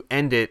 you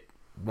end it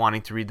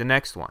wanting to read the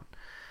next one.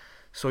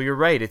 So you're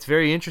right. It's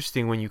very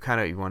interesting when you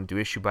want to do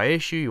issue by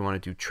issue, you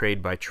want to do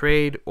trade by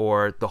trade,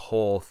 or the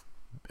whole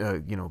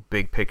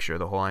big picture,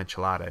 the whole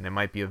enchilada. And it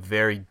might be a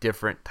very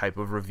different type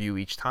of review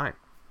each time.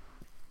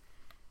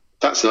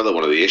 That's another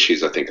one of the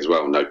issues, I think, as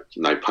well.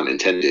 No pun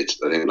intended.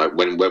 I think like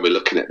when we're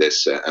looking at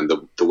this and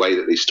the way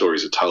that these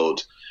stories are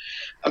told,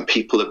 and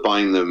people are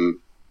buying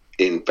them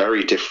in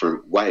very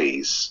different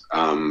ways,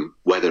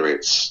 whether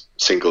it's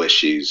single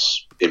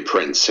issues in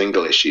print,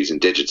 single issues in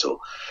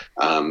digital,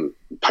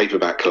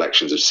 paperback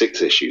collections of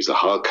 6 issues, the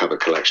hardcover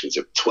collections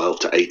of 12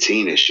 to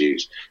 18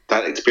 issues.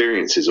 That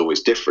experience is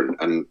always different,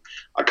 and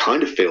I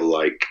kind of feel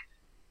like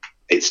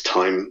it's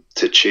time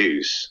to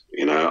choose.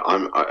 You know,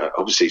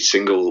 obviously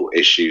single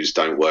issues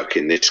don't work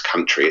in this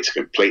country. It's a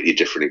completely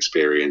different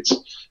experience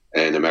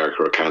in America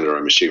or Canada,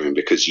 I'm assuming,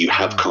 because you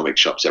have comic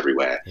shops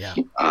everywhere. Yeah.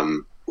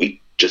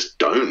 We just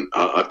don't.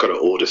 I've got to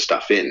order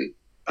stuff in.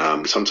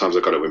 Sometimes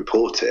I've got to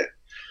import it.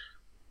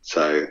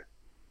 So,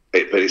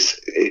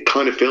 it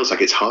kind of feels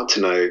like it's hard to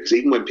know, because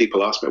even when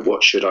people ask me,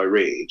 what should I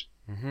read?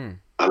 Mm-hmm.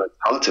 And it's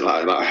hard to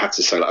I have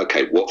to say, like,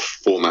 okay, what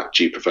format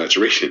do you prefer to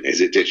read in?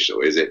 Is it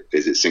digital? Is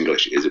it single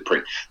issue? Is it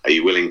print? Are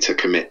you willing to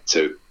commit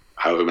to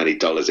however many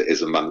dollars it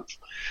is a month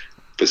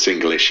for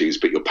single issues,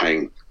 but you're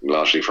paying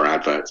largely for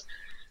adverts?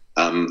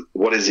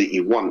 What is it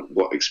you want?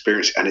 What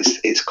experience? And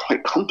it's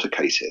quite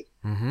complicated.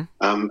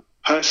 Mm-hmm.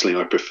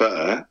 Personally, I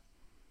prefer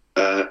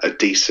a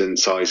decent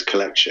sized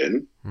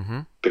collection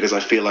because I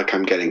feel like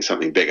I'm getting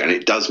something bigger, and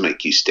it does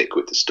make you stick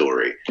with the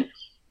story.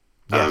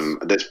 Yes.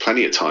 There's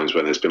plenty of times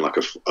when there's been like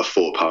a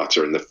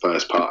four-parter and the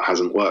first part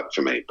hasn't worked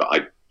for me, but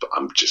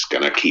I'm just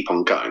going to keep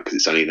on going because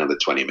it's only another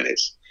 20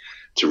 minutes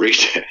to read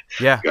it.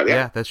 Yeah, Go,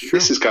 yeah, that's true.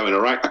 This is going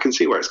all right. I can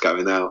see where it's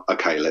going now.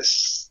 Okay,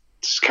 let's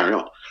just carry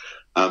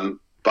on.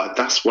 But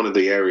that's one of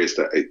the areas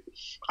that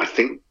I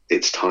think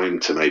it's time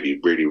to maybe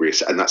really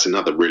reassess. And that's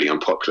another really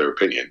unpopular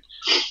opinion.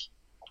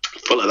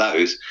 Full of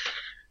those.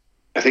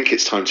 I think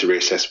it's time to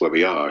reassess where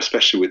we are,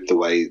 especially with the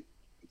way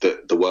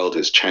that the world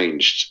has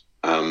changed.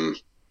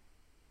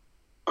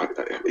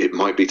 It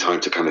might be time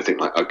to kind of think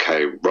like,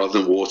 okay, rather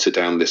than water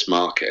down this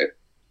market,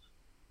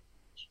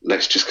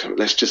 let's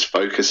just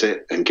focus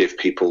it and give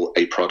people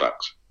a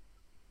product.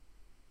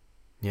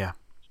 Yeah,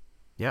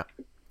 yeah,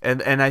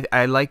 and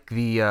I like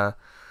the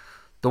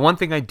one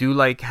thing I do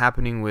like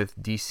happening with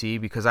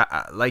DC, because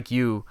I like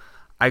you,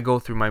 I go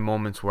through my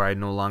moments where I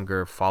no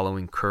longer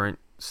following current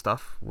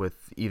stuff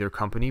with either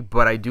company,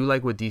 but I do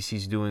like what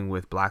DC's doing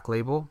with Black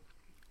Label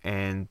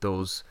and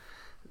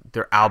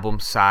their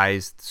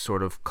album-sized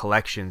sort of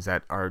collections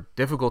that are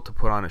difficult to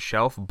put on a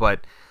shelf,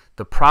 but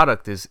the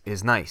product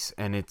is nice,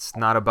 and it's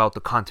not about the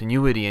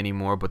continuity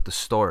anymore, but the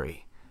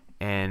story.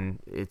 And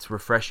it's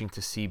refreshing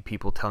to see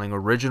people telling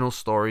original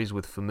stories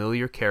with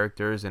familiar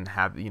characters and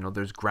have,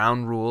 there's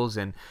ground rules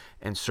and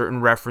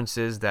certain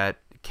references that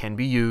can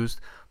be used,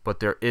 but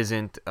there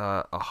isn't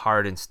a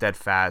hard and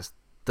steadfast,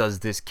 does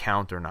this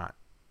count or not,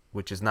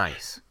 which is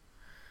nice.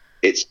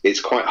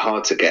 It's quite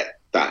hard to get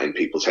that in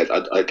people's heads.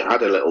 I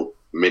had a little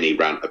mini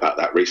rant about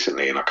that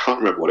recently, and I can't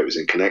remember what it was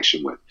in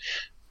connection with,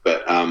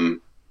 but I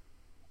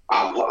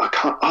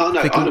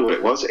know what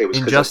it was. It was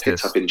because I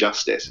picked up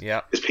Injustice. Yeah,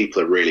 because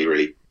people are really,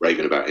 really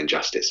raving about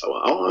Injustice. So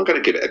I'm going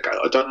to give it a go.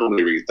 I don't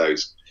normally read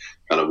those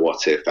kind of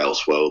what if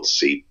Elseworlds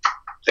see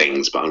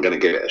things, but I'm going to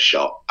give it a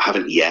shot. I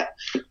haven't yet,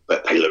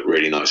 but they look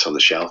really nice on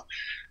the shelf.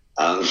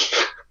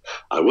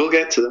 I will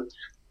get to them,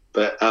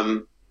 but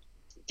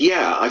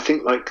yeah, I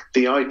think like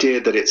the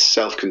idea that it's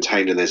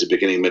self-contained and there's a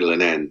beginning, middle,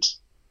 and end,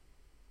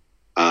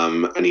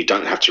 and you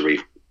don't have to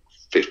read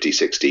 50,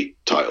 60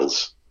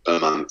 titles a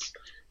month.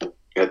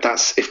 If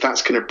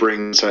that's going to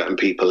bring certain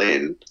people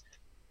in,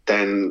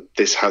 then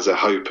this has a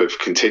hope of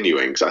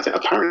continuing. Because I think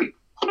apparently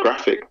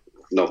graphic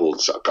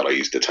novels, God, I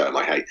used the term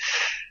I hate,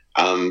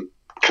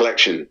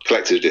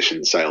 collector's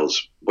edition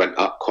sales went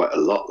up quite a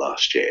lot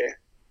last year,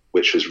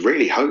 which was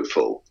really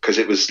hopeful because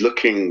it was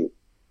looking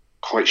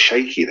quite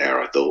shaky there,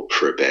 I thought,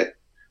 for a bit.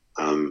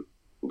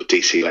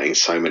 DC letting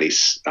so many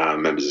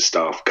members of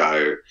staff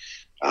go,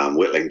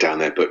 whittling down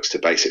their books to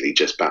basically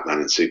just Batman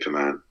and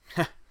Superman.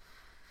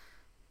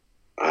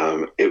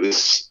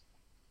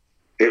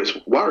 It was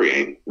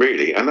worrying,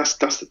 really, and that's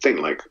the thing.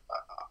 Like,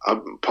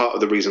 part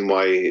of the reason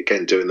why,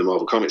 again, doing the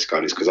Marvel Comics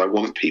Guide is because I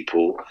want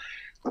people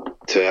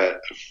to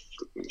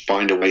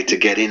find a way to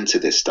get into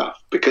this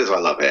stuff because I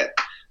love it,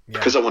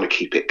 because I want to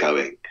keep it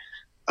going.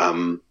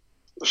 I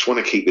just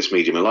want to keep this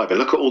medium alive, and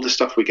look at all the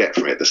stuff we get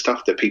from it. The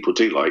stuff that people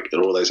do like,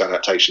 and all those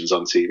adaptations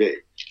on TV,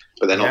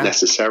 but they're not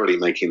necessarily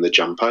making the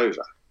jump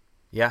over.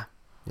 Yeah,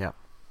 yeah.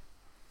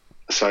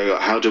 So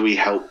how do we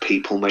help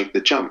people make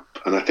the jump?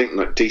 And I think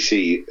like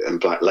DC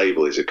and Black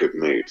Label is a good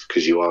move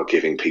because you are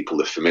giving people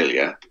the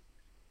familiar,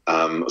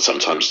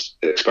 sometimes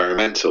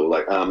experimental.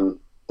 Like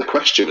The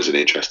Question was an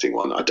interesting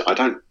one. I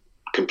don't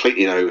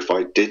completely know if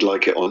I did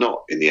like it or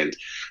not in the end.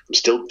 I'm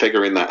still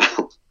figuring that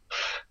out.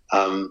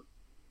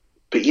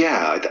 But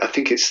yeah, I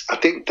think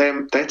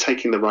they're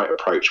taking the right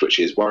approach, which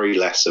is worry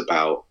less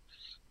about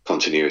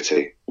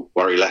continuity,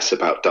 worry less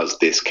about does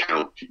this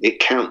count. It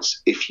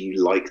counts if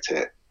you liked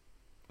it.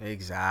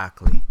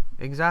 Exactly.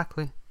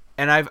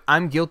 And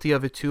I'm guilty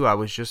of it too. I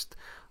was just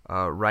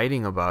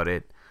writing about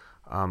it,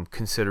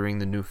 considering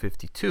the New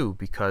 52,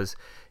 because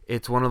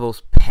it's one of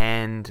those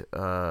panned,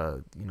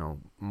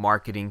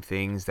 marketing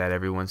things that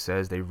everyone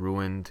says they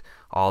ruined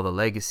all the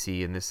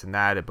legacy and this and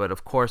that. But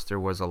of course, there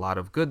was a lot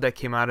of good that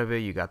came out of it.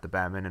 You got the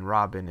Batman and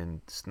Robin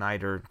and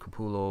Snyder,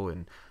 Capullo,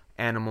 and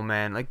Animal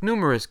Man, like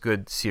numerous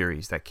good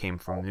series that came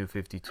from New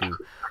 52.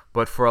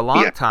 But for a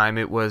long time,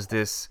 it was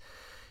this,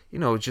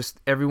 just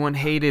everyone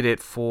hated it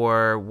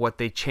for what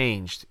they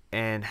changed.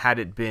 And had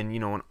it been,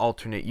 an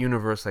alternate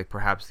universe, like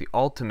perhaps the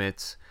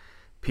Ultimates,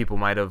 people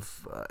might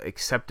have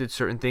accepted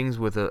certain things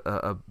with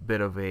a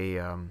bit of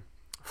a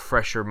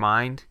fresher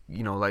mind.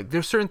 Like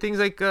there's certain things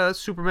like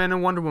Superman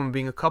and Wonder Woman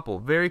being a couple.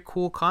 Very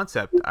cool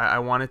concept. I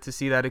wanted to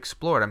see that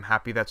explored. I'm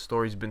happy that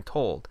story's been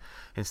told,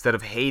 instead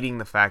of hating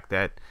the fact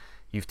that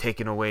you've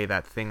taken away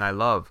that thing I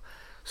love.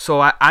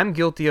 So I'm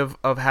guilty of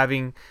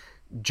having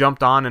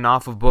jumped on and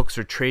off of books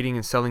or trading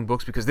and selling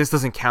books because this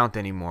doesn't count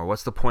anymore.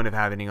 What's the point of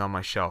having it on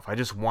my shelf? I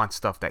just want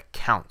stuff that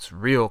counts.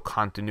 Real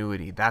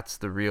continuity. That's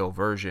the real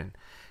version.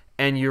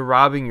 And you're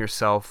robbing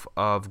yourself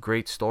of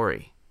great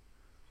story.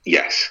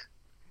 Yes,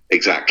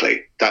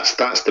 exactly. That's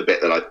the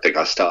bit that I think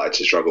I started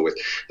to struggle with.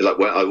 Like,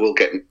 when I will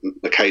get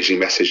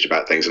occasionally messaged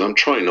about things, and I'm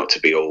trying not to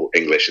be all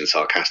English and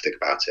sarcastic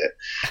about it,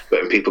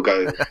 but when people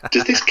go,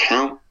 does this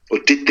count? Or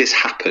did this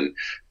happen?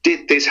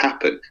 Did this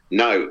happen?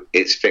 No,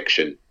 it's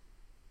fiction.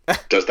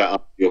 Does that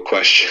answer your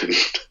question?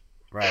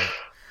 Right.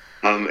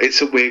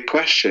 It's a weird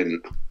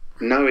question.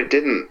 No, it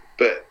didn't.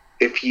 But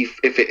if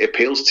it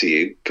appeals to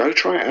you, go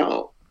try it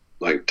out.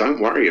 Like,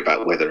 don't worry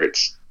about whether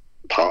it's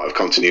part of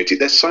continuity.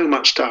 There's so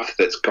much stuff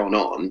that's gone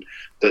on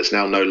that's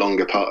now no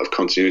longer part of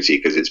continuity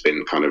because it's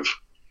been kind of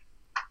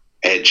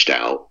edged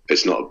out.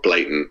 It's not a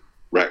blatant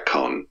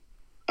retcon.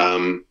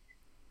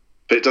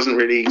 But it doesn't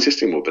really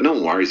exist anymore. But no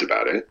one worries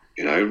about it.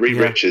 You know, Reed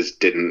Richards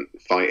didn't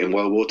fight in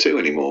World War II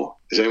anymore.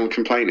 Is anyone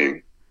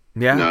complaining?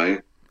 Yeah. No.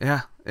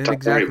 Yeah. Don't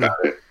Exactly. worry about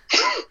it.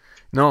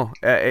 No,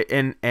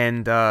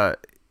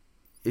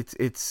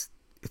 it's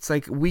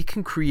like we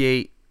can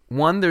create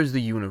one. There's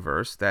the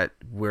universe that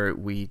where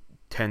we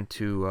tend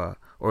to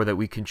or that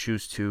we can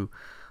choose to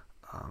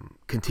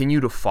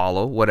continue to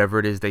follow whatever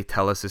it is they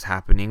tell us is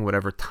happening,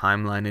 whatever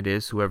timeline it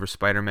is, whoever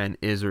Spider-Man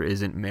is or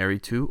isn't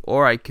married to,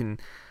 or I can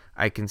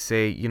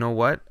say, you know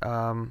what,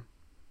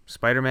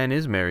 Spider-Man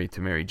is married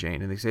to Mary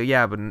Jane, and they say,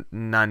 yeah, but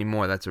not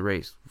anymore. That's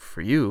erased. For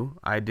you,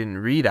 I didn't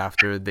read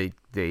after they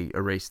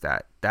erased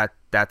that.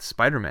 That's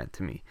Spider-Man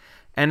to me,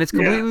 and it's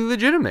completely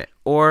legitimate.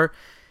 Or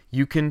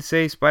you can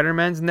say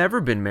Spider-Man's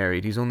never been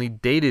married. He's only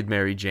dated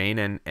Mary Jane,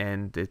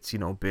 and it's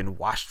been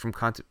washed from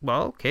context.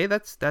 Well, okay,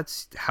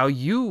 that's how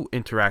you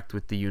interact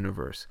with the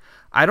universe.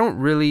 I don't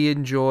really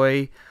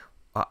enjoy.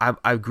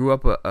 I grew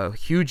up a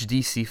huge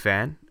DC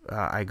fan.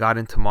 I got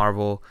into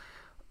Marvel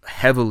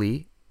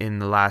heavily in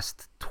the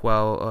last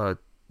 12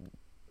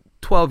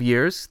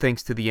 years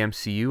thanks to the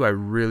MCU. I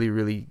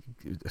really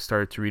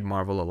started to read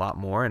Marvel a lot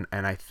more, and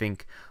I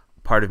think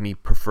part of me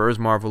prefers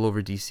Marvel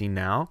over DC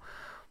now,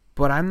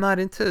 but I'm not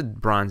into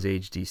Bronze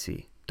Age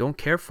DC. Don't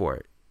care for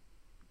it.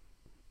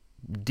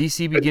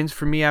 DC begins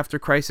for me after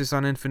Crisis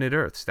on Infinite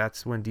Earths.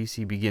 That's when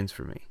DC begins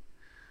for me.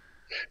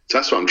 So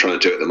that's what I'm trying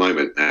to do at the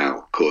moment now,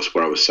 of course,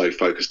 where I was so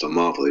focused on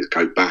Marvel, is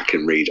go back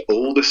and read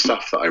all the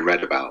stuff that I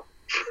read about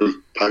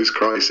from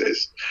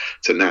post-Crisis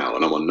to now,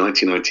 and I'm on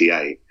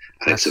 1998,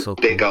 and that's it's a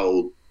big cool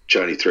old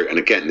journey through. And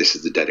again, this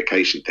is the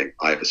dedication thing.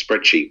 I have a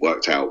spreadsheet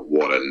worked out,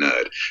 what a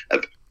nerd,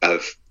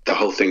 of the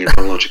whole thing in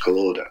chronological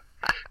order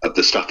of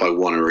the stuff I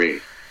want to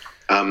read.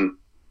 There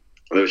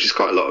was just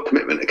quite a lot of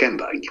commitment again,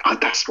 but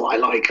that's what I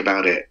like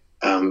about it.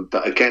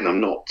 But again,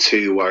 I'm not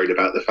too worried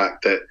about the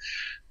fact that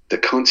the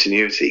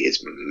continuity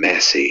is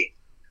messy.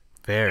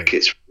 Very. Like,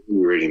 it's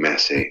really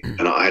messy,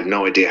 and I had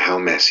no idea how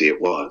messy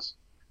it was.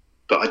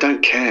 But I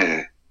don't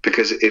care,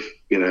 because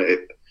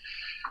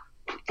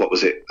what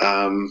was it?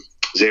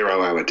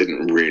 0 Hour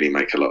didn't really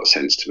make a lot of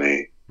sense to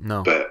me.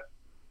 No. But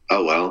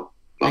oh well,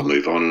 I'll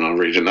move on and I'll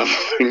read another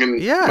thing, and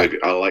maybe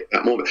I'll like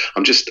that more. But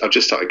I've just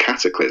started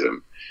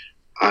Cataclysm,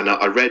 and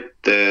I read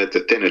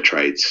the thinner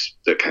trades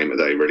that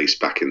they released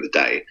back in the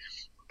day,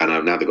 and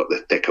I've now got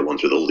the thicker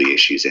ones with all the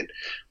issues in,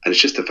 and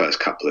it's just the first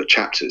couple of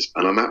chapters,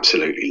 and I'm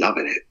absolutely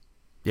loving it.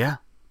 Yeah.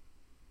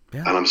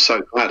 Yeah. And I'm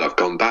so glad I've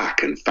gone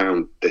back and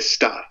found this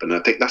stuff. And I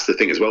think that's the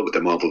thing as well with the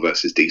Marvel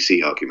versus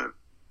DC argument.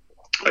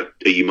 Like,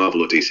 are you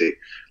Marvel or DC?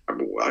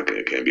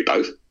 I can be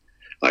both.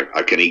 Like,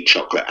 I can eat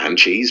chocolate and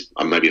cheese.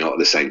 I'm maybe not at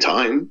the same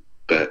time,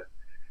 but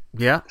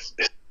it's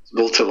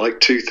all to like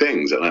two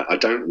things. And I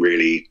don't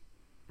really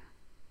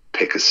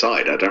pick a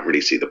side. I don't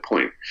really see the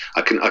point.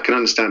 I can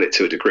understand it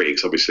to a degree,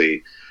 because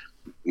obviously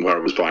where I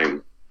was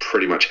buying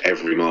pretty much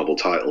every Marvel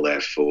title there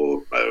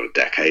for a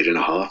decade and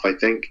a half, I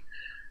think.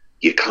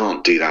 You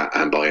can't do that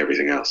and buy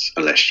everything else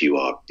unless you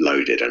are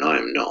loaded, and I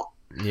am not.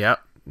 Yep.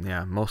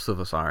 Yeah, most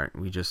of us aren't.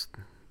 This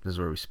is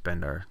where we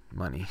spend our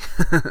money.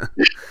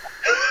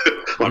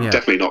 I'm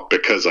definitely not,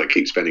 because I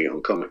keep spending it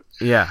on comics.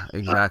 Yeah,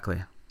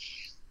 exactly.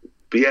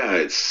 But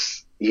yeah,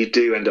 you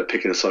do end up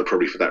picking a side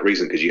probably for that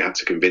reason, because you have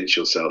to convince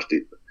yourself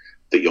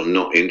that you're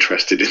not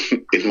interested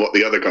in what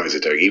the other guys are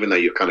doing, even though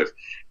you're kind of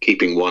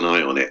keeping one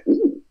eye on it.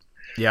 Ooh,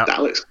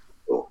 that looks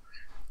cool.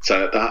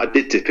 So I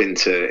did dip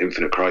into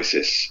Infinite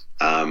Crisis,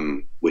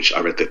 which I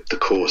read the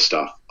core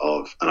stuff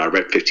of, and I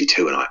read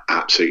 52, and I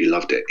absolutely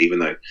loved it, even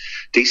though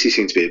DC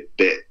seems to be a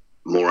bit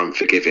more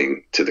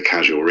unforgiving to the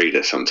casual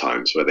reader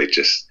sometimes, where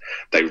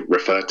they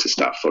refer to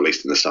stuff, or at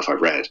least in the stuff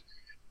I've read,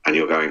 and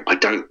you're going, are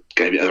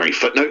there any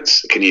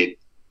footnotes? Can you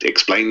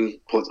explain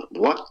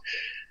what?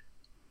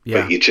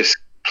 Yeah. But you just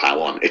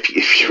plow on.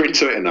 If you're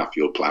into it enough,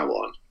 you'll plow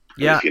on.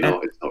 Yeah. If you're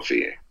not, it's not for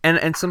you.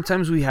 And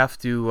sometimes we have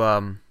to,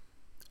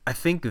 I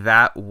think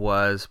that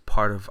was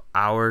part of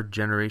our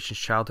generation's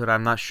childhood.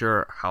 I'm not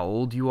sure how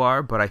old you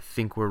are, but I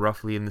think we're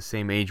roughly in the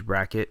same age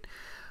bracket.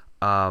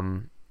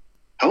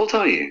 How old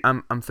are you?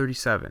 I'm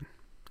 37.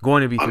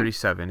 Going to be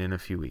 37 in a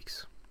few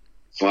weeks.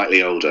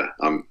 Slightly older.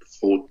 I'm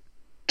 4.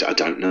 I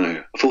don't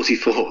know.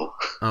 44.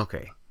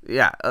 Okay.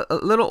 Yeah, a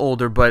little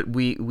older, but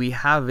we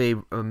have a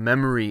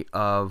memory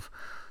of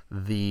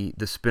the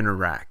spinner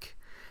rack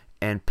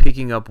and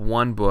picking up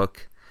one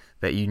book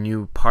that you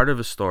knew part of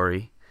a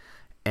story,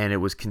 and it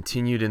was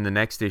continued in the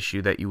next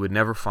issue that you would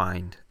never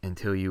find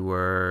until you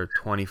were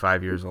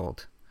 25 years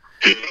old.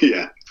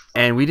 Yeah.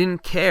 And we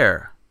didn't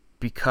care,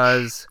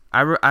 because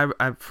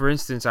I for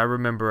instance, I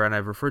remember, and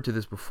I've referred to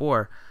this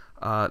before,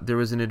 there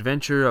was an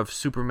Adventure of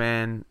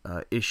Superman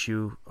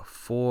issue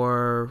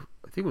 4,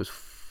 I think it was,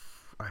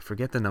 I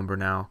forget the number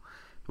now,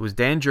 It was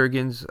Dan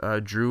Jurgens,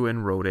 drew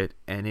and wrote it,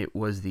 and it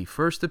was the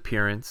first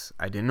appearance.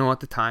 I didn't know at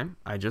the time.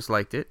 I just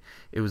liked it.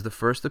 It was the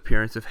first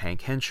appearance of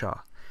Hank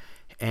Henshaw,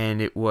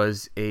 and it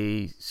was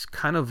a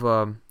kind of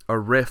a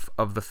riff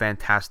of the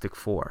Fantastic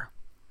Four.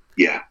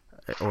 Yeah.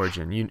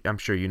 Origin. I'm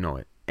sure you know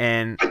it.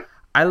 And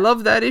I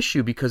love that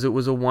issue because it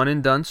was a one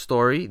and done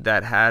story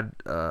that had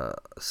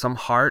some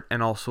heart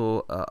and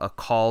also a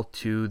call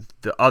to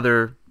the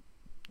other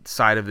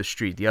side of the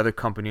street, the other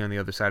company on the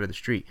other side of the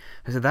street.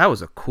 I said that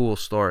was a cool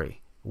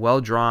story,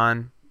 well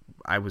drawn.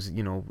 I was,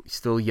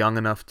 still young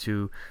enough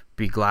to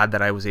be glad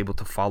that I was able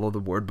to follow the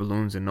word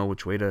balloons and know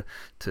which way to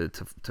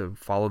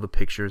follow the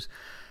pictures.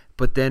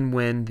 But then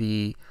when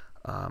the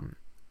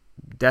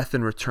death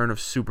and return of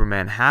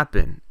Superman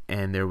happened,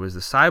 and there was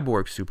the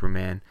cyborg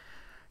Superman,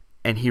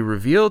 and he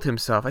revealed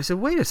himself, I said,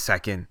 wait a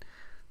second,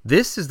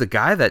 this is the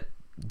guy that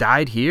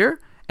died here,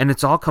 and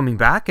it's all coming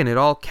back, and it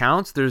all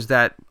counts. There's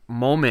that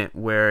moment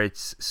where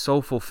it's so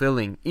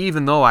fulfilling,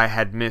 even though I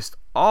had missed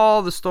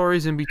all the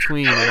stories in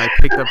between, and I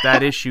picked up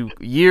that issue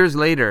years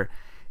later.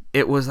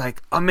 It was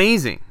like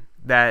amazing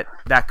that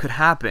could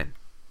happen.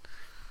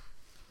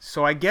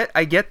 So I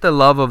get the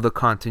love of the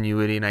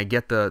continuity, and I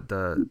get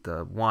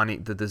the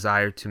wanting, the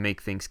desire to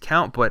make things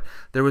count. But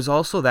there was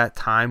also that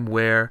time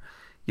where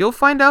you'll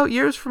find out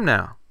years from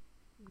now,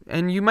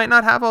 and you might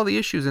not have all the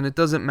issues, and it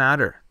doesn't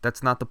matter.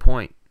 That's not the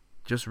point.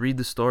 Just read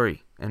the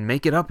story and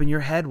make it up in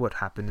your head what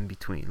happened in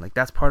between. Like,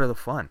 that's part of the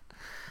fun.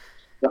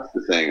 That's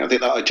the thing. I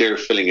think that idea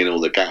of filling in all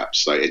the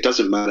gaps, like, it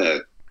doesn't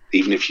matter.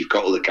 Even if you've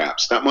got all the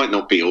gaps, that might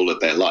not be all of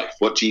their life.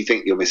 What do you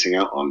think you're missing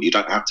out on? You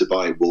don't have to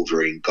buy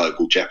Wolverine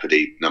Global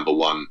Jeopardy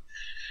 #1.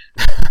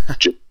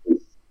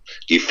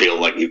 You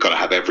feel like you've got to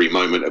have every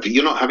moment of.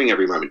 You're not having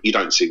every moment. You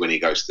don't see when he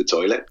goes to the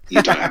toilet.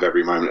 You don't have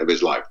every moment of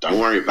his life. Don't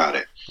worry about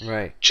it.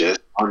 Right.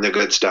 Just on the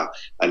good stuff.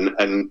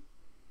 And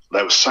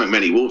there were so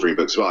many Wolverine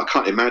books. Well, I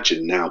can't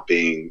imagine now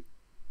being.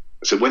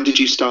 So when did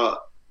you start?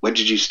 When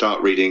did you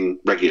start reading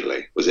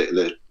regularly? Was it in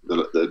the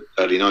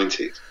early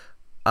 90s?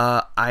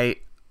 I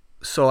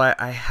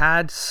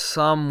had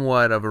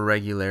somewhat of a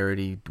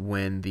regularity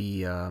when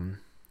the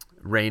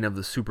reign of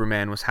the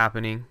Superman was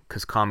happening,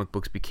 because comic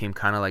books became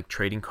kind of like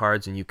trading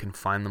cards, and you can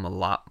find them a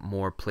lot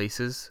more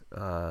places,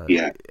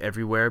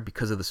 everywhere,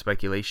 because of the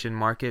speculation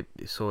market.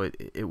 So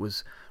it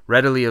was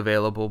readily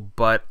available,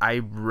 but I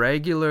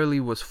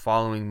regularly was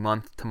following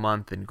month to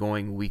month and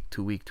going week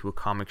to week to a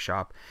comic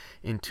shop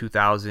in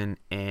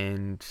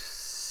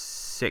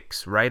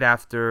 2006, right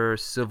after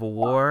Civil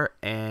War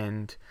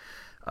and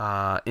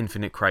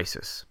Infinite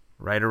Crisis,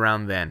 right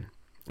around then.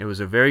 It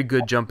was a very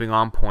good jumping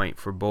on point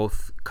for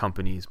both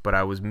companies, but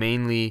I was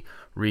mainly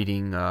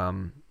reading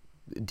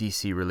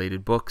DC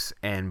related books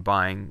and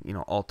buying,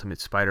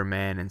 Ultimate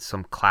Spider-Man and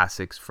some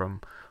classics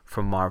from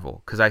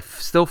Marvel, because I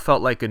still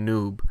felt like a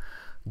noob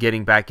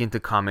getting back into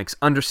comics,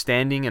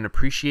 understanding and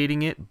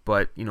appreciating it,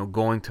 but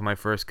going to my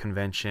first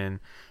convention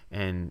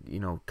and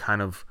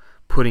kind of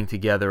putting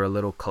together a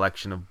little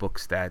collection of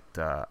books that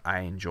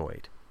I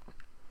enjoyed.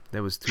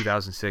 That was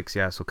 2006,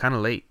 yeah, so kind of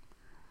late.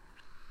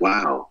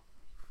 Wow.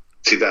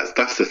 See,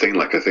 that's the thing.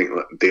 Like, I think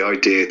the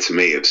idea to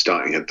me of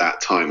starting at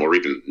that time, or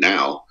even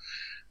now,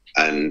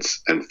 and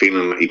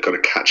feeling like you've got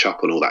to catch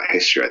up on all that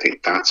history, I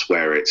think that's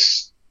where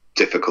it's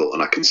difficult,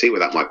 and I can see where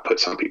that might put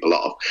some people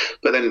off.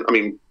 But then, I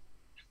mean,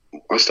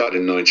 I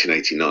started in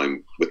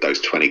 1989 with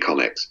those 20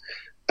 comics,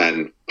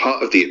 and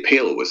part of the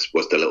appeal was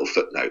the little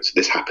footnotes.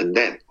 This happened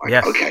then. Like,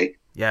 yes. Okay,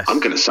 yes. I'm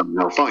going to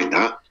somehow find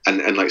that,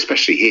 and like,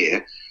 especially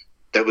here,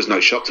 there was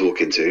no shop to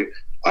walk into.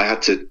 I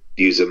had to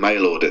use a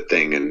mail order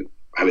thing and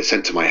have it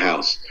sent to my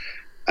house,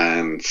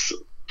 and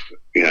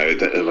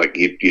like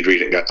you'd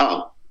read it and go,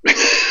 oh,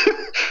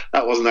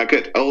 that wasn't that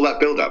good. All that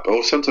build up,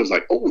 or sometimes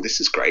like, oh, this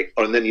is great,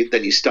 and then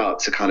you start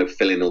to kind of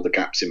fill in all the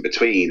gaps in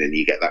between, and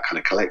you get that kind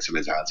of collector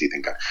mentality. You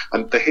think,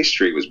 and the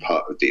history was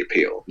part of the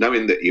appeal,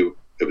 knowing that it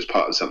was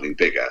part of something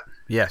bigger.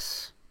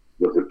 Yes,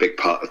 was a big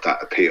part of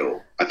that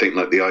appeal. I think,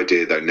 like, the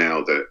idea though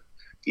now that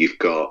you've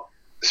got,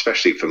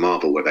 especially for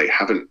Marvel, where they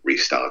haven't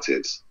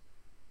restarted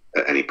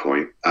at any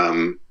point.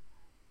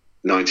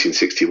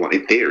 1961,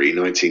 in theory,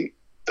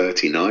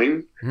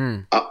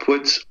 1939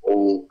 upwards,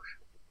 all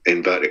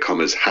inverted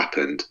commas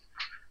happened.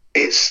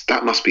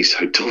 That must be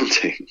so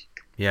daunting.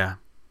 Yeah.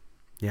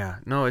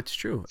 No, it's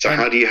true. So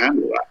how do you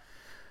handle that?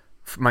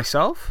 For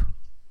myself,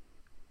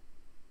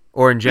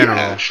 or in general?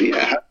 Yeah, actually,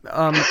 yeah.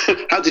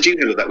 How did you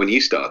handle that when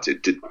you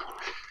started?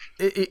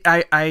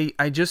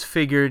 I just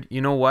figured, you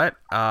know what?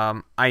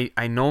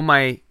 I know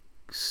my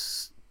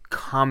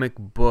comic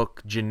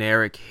book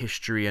generic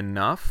history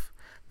enough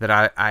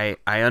that I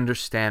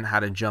understand how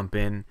to jump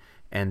in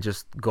and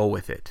just go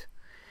with it.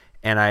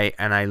 And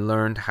I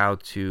learned how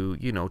to,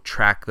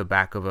 track the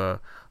back of a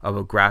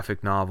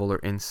graphic novel or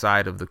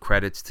inside of the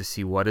credits to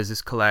see what does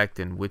this collect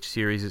and which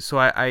series is. So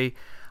I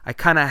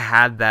kind of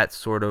had that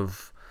sort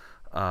of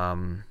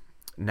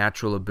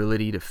natural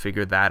ability to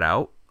figure that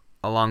out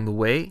along the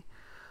way.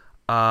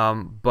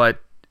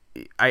 But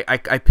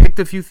I picked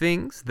a few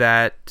things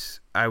that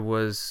I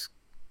was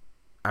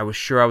I was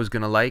sure I was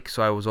gonna like.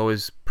 So I was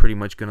always pretty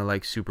much gonna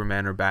like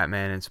Superman or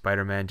Batman and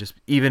Spider-Man, just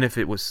even if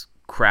it was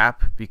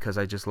crap, because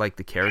I just liked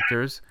the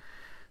characters.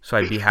 So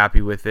I'd be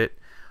happy with it.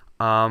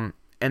 And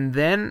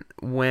then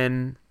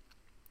when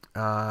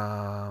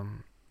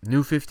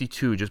New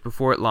 52, just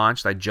before it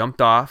launched, I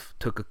jumped off,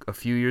 took a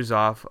few years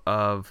off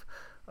of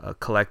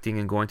collecting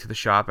and going to the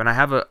shop. And I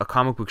have a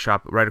comic book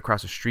shop right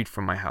across the street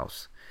from my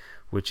house,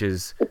 which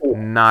is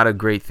not a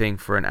great thing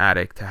for an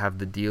addict to have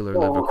the dealer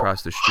live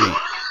across the street.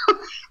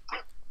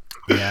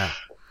 Yeah.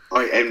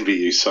 I envy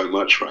you so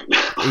much right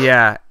now.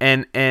 Yeah,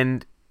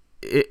 and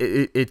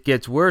it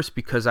gets worse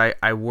because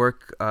I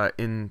work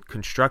in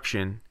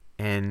construction,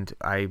 and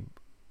I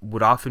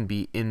would often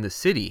be in the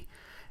city.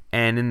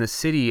 And in the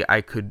city,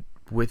 I could,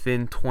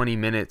 within 20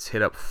 minutes,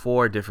 hit up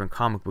 4 different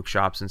comic book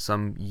shops and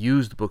some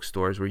used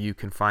bookstores where you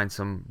can find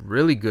some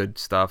really good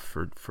stuff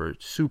for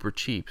super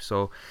cheap.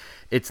 So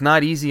it's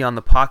not easy on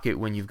the pocket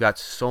when you've got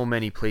so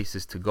many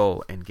places to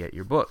go and get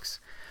your books.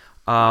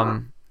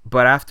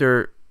 But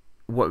after,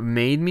 what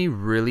made me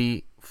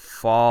really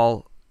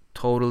fall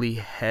totally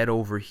head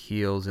over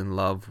heels in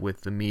love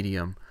with the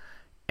medium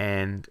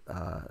and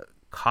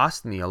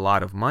cost me a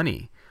lot of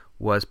money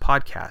was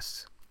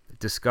podcasts.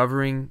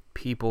 Discovering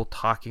people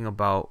talking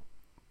about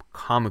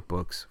comic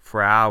books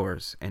for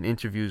hours and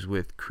interviews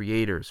with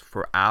creators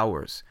for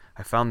hours.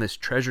 I found this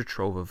treasure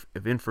trove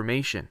of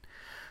information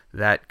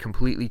that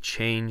completely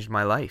changed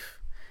my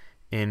life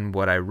in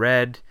what I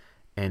read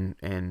and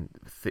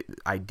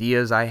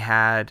ideas I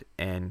had,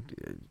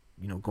 and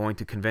going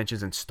to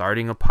conventions and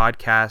starting a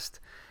podcast.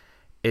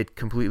 It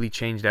completely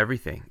changed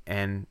everything.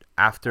 And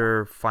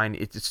after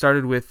it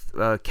started with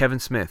Kevin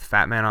Smith,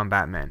 Fat Man on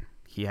Batman.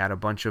 He had a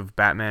bunch of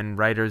Batman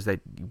writers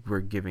that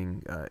were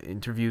giving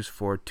interviews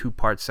for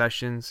 2-part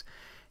sessions.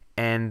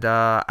 And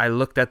I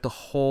looked at the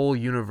whole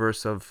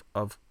universe of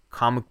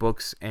comic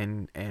books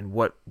and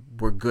what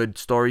were good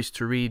stories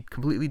to read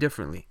completely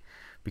differently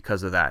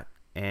because of that.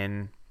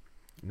 And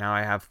now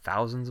I have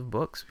thousands of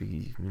books,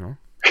 a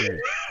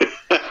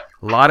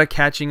lot of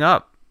catching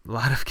up.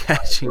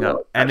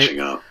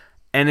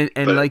 And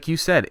like you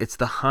said, it's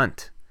the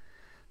hunt.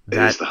 It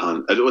is the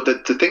hunt.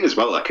 The thing as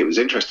well, like, it was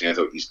interesting. I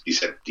thought you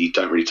said you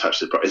don't really touch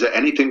the. Is there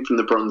anything from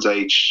the Bronze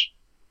Age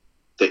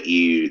that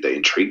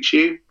intrigues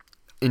you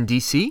in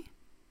DC?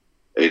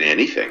 In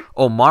anything?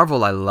 Oh,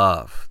 Marvel! I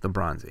love the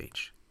Bronze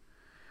Age.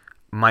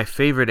 My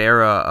favorite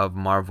era of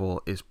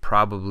Marvel is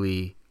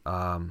probably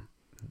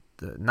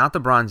not the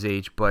Bronze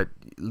Age, but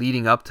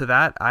leading up to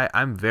that.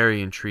 I'm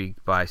very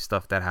intrigued by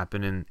stuff that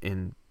happened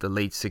in the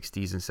late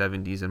 60s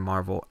and 70s in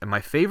Marvel. And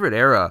my favorite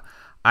era,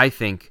 I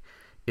think,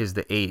 is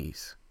the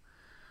 80s.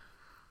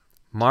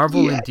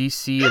 Marvel and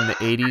DC in the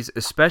 80s,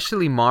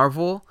 especially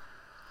Marvel.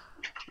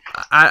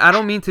 I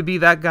don't mean to be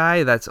that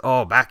guy that's,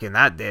 back in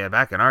that day,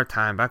 back in our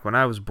time, back when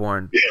I was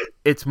born. Yeah.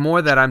 It's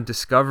more that I'm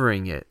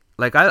discovering it.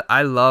 Like,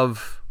 I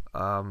love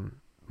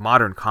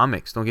modern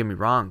comics, don't get me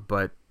wrong,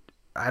 but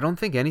I don't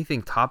think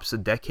anything tops a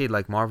decade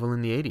like Marvel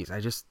in the 80s.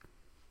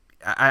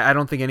 I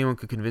don't think anyone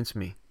could convince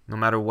me. No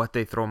matter what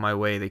they throw my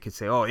way, they could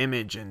say,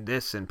 Image and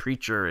this and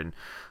Preacher and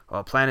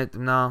Planet.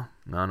 No.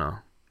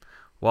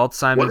 Walt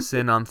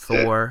Simonson on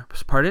Thor.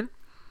 Pardon?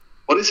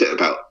 What is it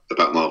about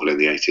Marvel in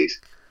the 80s?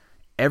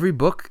 Every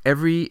book,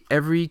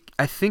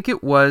 I think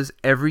it was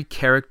every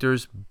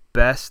character's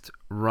best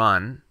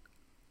run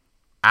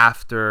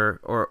after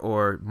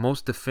or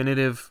most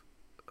definitive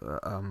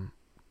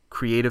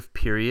creative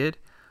period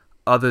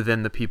other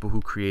than the people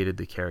who created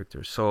the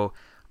characters. So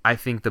I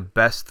think the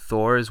best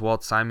Thor is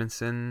Walt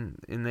Simonson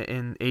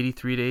in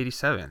 83 to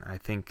 87. I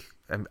think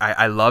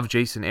I love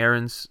Jason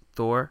Aaron's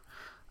Thor.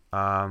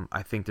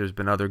 I think there's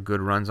been other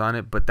good runs on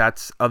it, but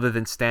that's, other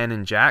than Stan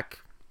and Jack,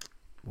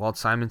 Walt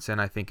Simonson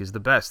I think is the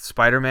best.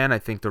 Spider-Man, I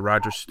think the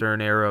Roger Stern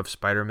era of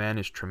Spider-Man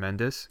is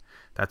tremendous.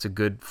 That's a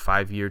good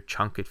 5-year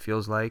chunk, it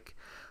feels like.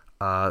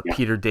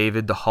 Peter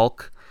David, the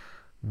Hulk,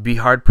 be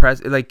hard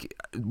pressed. Like,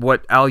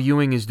 what Al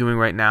Ewing is doing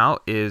right now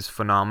is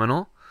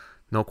phenomenal,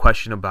 no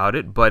question about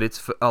it. But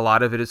a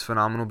lot of it is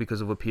phenomenal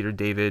because of what Peter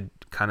David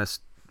kind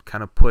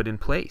of put in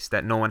place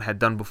that no one had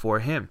done before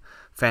him.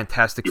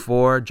 Fantastic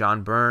Four,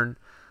 John Byrne.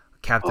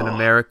 Captain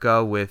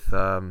America with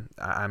I'm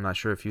not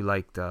sure if you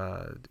liked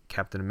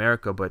Captain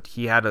America, but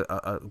he had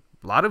a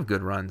lot of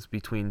good runs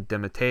between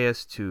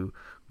DeMatteis to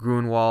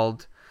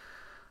Grunwald.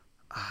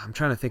 I'm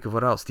trying to think of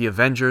what else. The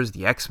Avengers,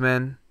 the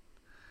X-Men.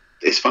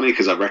 It's funny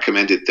because I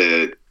recommended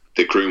the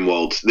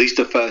Grunwald, at least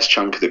the first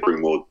chunk of the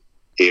Grunwald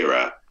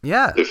era.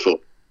 Yeah. Before,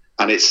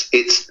 and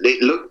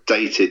it looked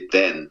dated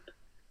then,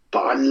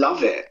 but I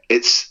love it.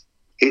 It's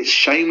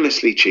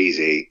shamelessly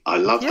cheesy. I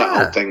love that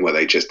whole thing where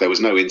there was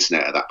no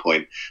internet at that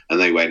point, and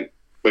they went,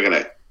 we're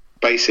going to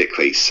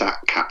basically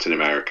sack Captain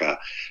America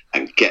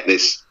and get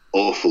this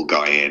awful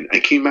guy in.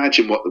 And can you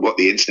imagine what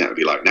the internet would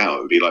be like now? It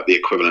would be like the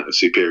equivalent of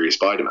Superior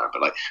Spider-Man.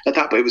 But like at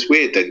that, but it was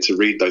weird then to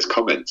read those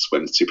comments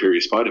when Superior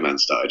Spider-Man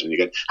started, and you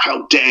go,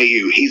 how dare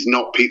you? He's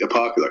not Peter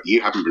Parker. Like,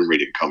 you haven't been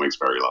reading comics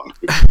very long.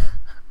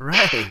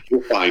 Right.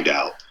 You'll find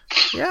out.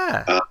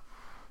 Yeah.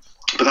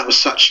 but that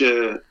was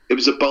it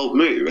was a bold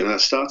move, and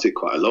that started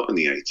quite a lot in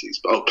the 80s.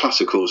 But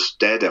plus of course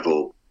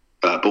Daredevil,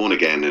 Born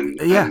Again,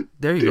 Yeah, and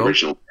there you the go.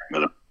 original.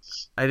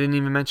 I didn't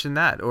even mention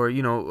that, or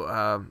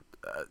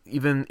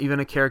even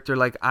a character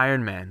like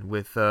Iron Man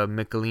with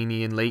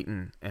Michelini and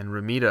Layton and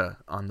Ramita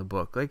on the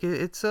book. Like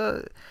it's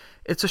a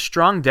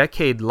strong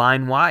decade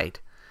line wide.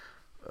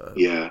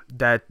 Yeah,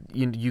 That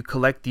you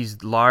collect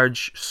these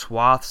large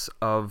swaths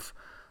of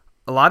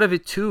a lot of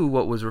it too.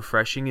 What was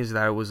refreshing is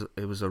that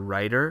it was a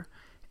writer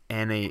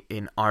and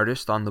an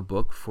artist on the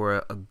book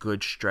for a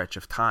good stretch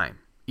of time.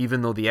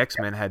 Even though the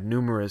X-Men had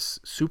numerous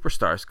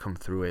superstars come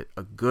through it,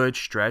 a good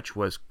stretch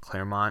was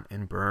Claremont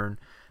and Byrne,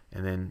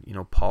 and then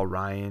Paul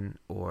Ryan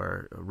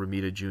or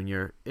Romita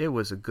Jr. It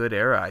was a good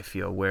era, I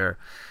feel, where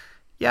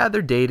yeah,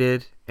 they're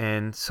dated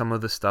and some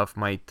of the stuff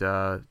might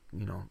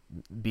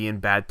be in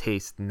bad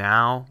taste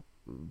now,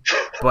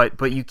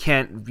 but you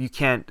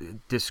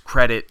can't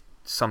discredit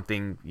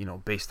something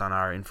based on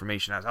our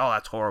information as, oh,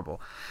 that's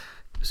horrible.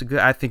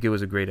 I think it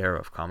was a great era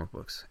of comic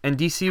books, and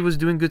DC was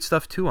doing good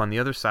stuff too. On the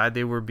other side,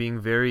 they were being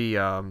very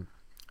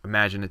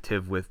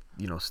imaginative with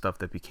stuff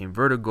that became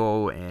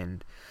Vertigo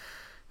and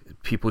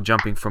people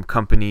jumping from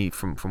company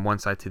from one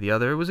side to the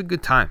other. It was a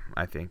good time,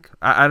 I think.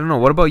 I don't know.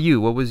 What about you?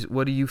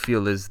 What do you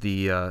feel is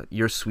the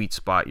your sweet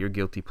spot, your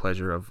guilty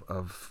pleasure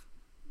of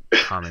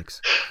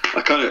comics?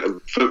 I kind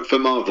of for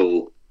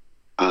Marvel,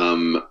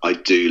 I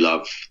do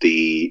love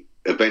the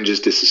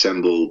Avengers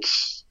Disassembled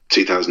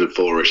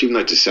 2004ish, even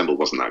though Disassembled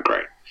wasn't that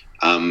great.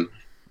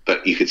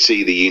 But you could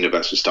see the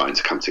universe was starting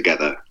to come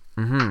together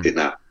in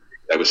that.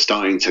 They were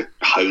starting to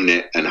hone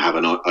it and have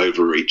an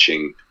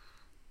overreaching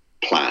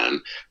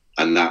plan.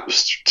 And that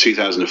was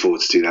 2004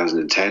 to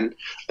 2010.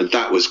 And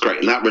that was great.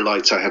 And that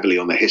relied so heavily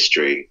on the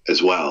history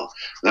as well.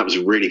 And that was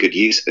really good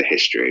use of the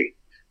history.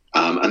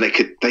 And they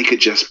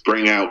could just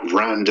bring out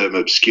random,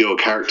 obscure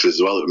characters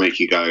as well that would make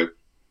you go,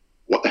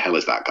 what the hell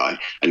is that guy?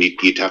 And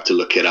you'd have to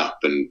look it up.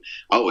 And,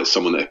 oh, it's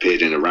someone that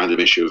appeared in a random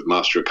issue of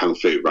Master of Kung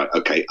Fu. Right,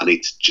 okay, I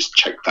need to just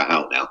check that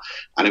out now.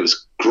 And it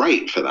was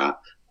great for that.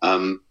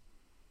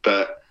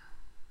 But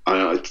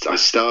I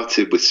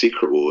started with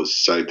Secret Wars,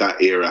 so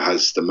that era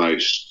has the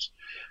most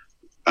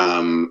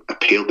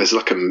appeal. There's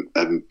like a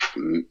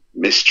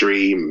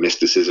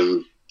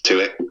mysticism to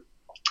it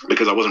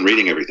because I wasn't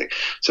reading everything.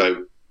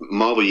 So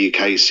Marvel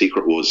UK's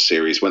Secret Wars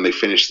series, when they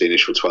finished the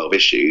initial 12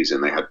 issues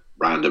and they had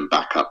random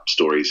backup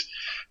stories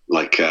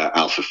like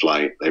Alpha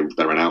Flight, they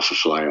ran Alpha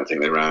Flight, I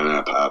think they ran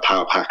a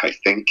Power Pack, I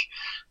think.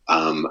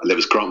 There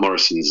was Grant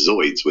Morrison's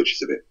Zoids, which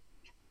is a bit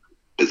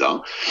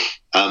bizarre.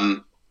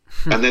 And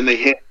then they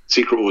hit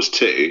Secret Wars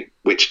 2,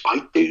 which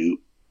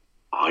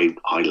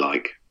I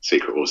like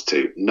Secret Wars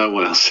 2. No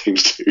one else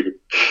seems to.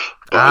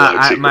 But I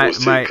like Secret Wars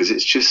 2 because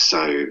it's just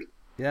so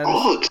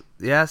odd.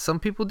 Yeah, some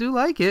people do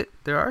like it.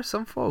 There are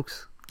some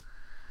folks.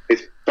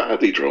 It's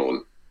badly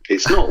drawn.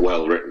 It's not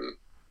well written.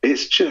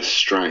 It's just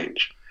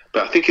strange.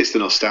 But I think it's the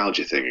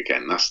nostalgia thing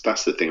again. That's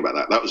the thing about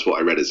that. That was what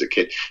I read as a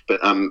kid.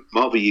 But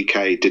Marvel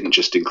UK didn't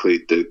just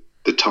include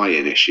the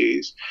tie-in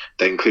issues.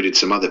 They included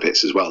some other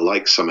bits as well,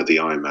 like some of the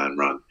Iron Man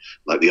run,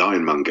 like the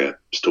Ironmonger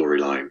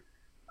storyline,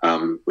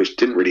 which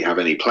didn't really have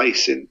any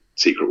place in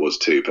Secret Wars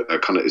 2. But they're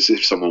kind of as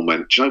if someone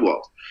went, do you know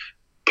what?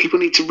 People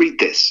need to read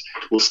this.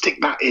 We'll stick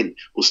that in.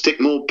 We'll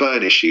stick more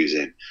Byrne issues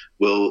in.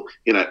 We'll,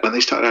 when they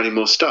started adding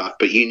more stuff,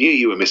 but you knew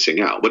you were missing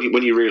out.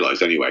 When you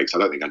realised anyway, because I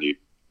don't think I knew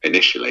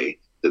initially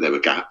that there were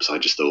gaps. I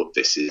just thought,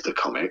 this is the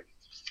comic.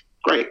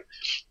 Great.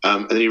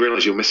 And then you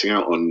realise you're missing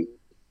out on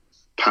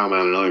Power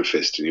Man and Iron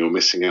Fist, and you're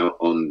missing out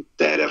on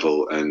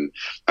Daredevil. And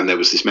there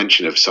was this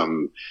mention of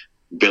some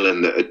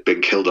villain that had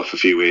been killed off a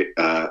few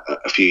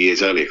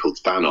years earlier called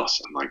Thanos.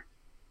 I'm like,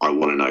 I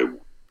want to know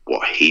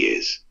what he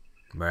is.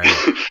 Right.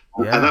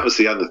 Yeah. And that was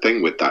the other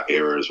thing with that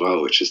era as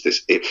well, which is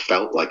this, it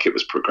felt like it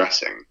was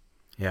progressing.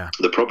 Yeah.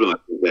 The problem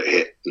that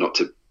hit, not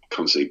to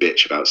constantly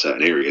bitch about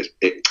certain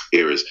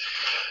eras,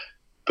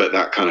 but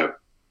that kind of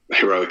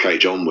heroic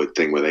age onward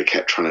thing where they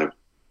kept trying to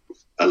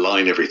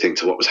align everything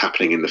to what was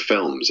happening in the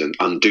films and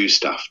undo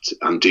stuff,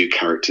 undo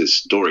characters'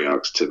 story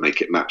arcs to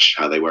make it match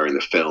how they were in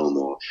the film,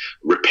 or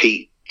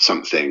repeat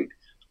something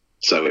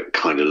so it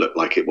kind of looked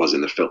like it was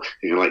in the film.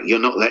 And you're like, you're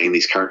not letting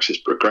these characters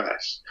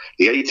progress.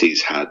 The 80s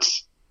had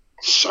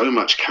so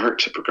much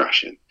character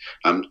progression.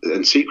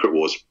 And Secret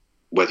Wars,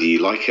 whether you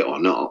like it or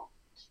not,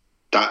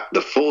 that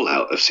the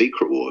fallout of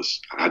Secret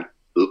Wars had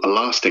a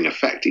lasting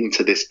effect. Even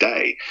to this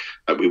day,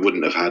 we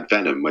wouldn't have had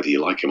Venom, whether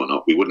you like him or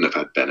not. We wouldn't have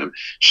had Venom.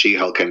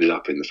 She-Hulk ended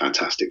up in the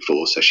Fantastic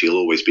Four, so she'll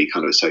always be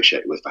kind of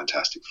associated with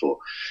Fantastic Four.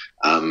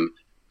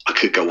 I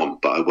could go on,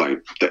 but I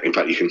won't. In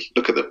fact, you can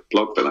look at the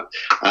blog for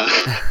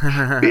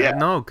that. Yeah,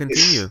 no,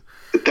 continue.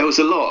 There was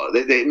a lot.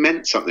 It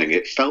meant something.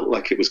 It felt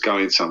like it was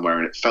going somewhere,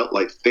 and it felt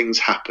like things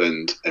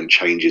happened and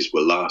changes were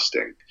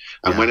lasting.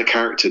 And when a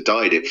character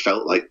died, it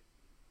felt like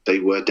they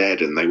were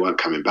dead and they weren't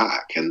coming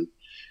back. And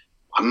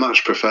I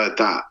much preferred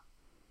that.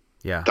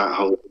 Yeah. That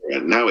whole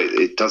now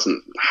it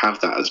doesn't have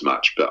that as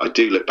much. But I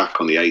do look back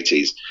on the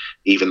 80s,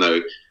 even though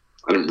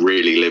I didn't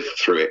really live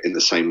through it in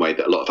the same way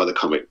that a lot of other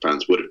comic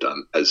fans would have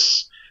done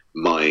as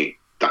my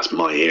that's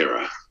my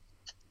era.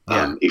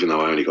 Yeah. Even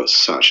though I only got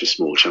such a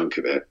small chunk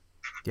of it.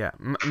 Yeah,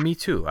 me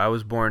too. I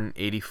was born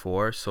in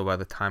 '84, so by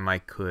the time I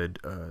could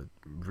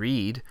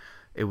read,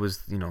 it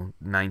was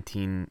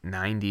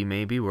 1990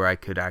 maybe, where I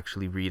could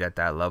actually read at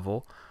that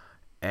level,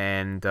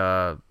 and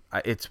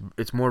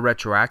it's more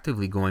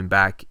retroactively going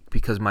back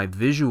because my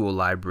visual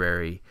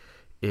library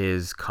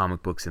is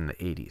comic books in the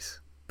 '80s.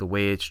 The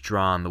way it's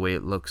drawn, the way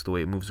it looks, the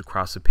way it moves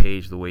across the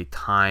page, the way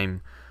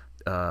time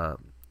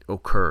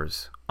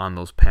occurs on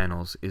those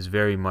panels is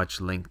very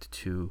much linked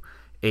to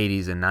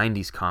 '80s and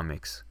 '90s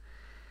comics.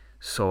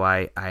 So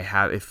I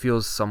have, it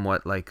feels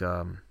somewhat like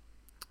a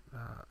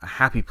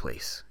happy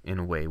place in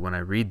a way when I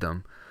read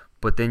them.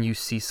 But then you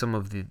see some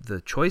of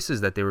the choices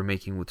that they were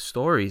making with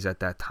stories at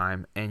that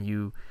time, and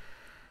you,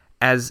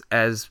 as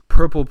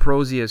purple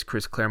prosy as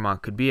Chris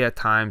Claremont could be at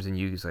times, and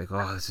you was like,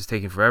 oh, this is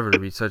taking forever to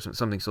read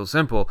something so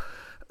simple.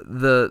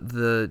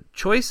 The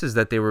choices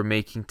that they were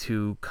making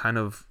to kind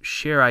of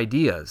share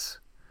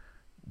ideas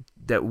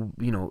that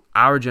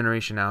our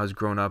generation now has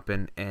grown up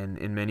and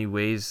in many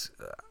ways.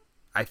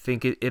 I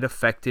think it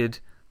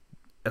affected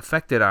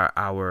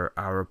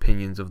our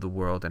opinions of the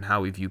world and how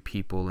we view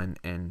people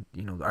and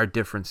our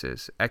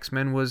differences.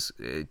 X-Men was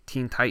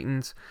Teen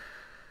Titans.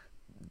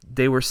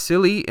 They were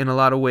silly in a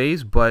lot of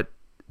ways, but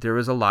there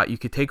is a lot you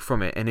could take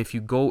from it. And if you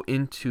go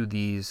into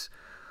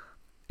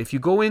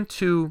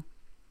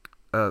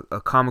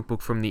a comic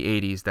book from the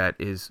 80s that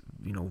is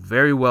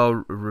very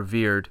well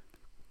revered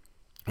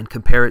and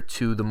compare it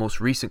to the most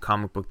recent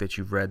comic book that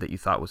you've read that you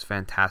thought was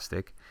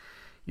fantastic,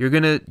 you're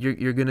gonna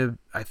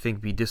I think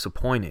be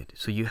disappointed.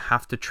 So you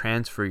have to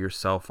transfer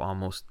yourself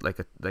almost like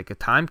a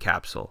time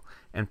capsule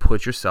and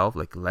put yourself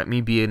like, let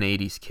me be an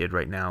 80s kid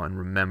right now and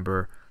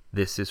remember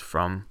this is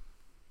from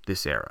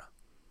this era,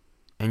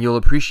 and you'll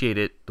appreciate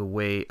it the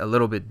way a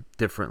little bit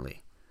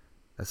differently.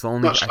 That's the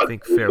only I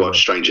think fair way. Watch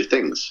Stranger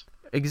Things.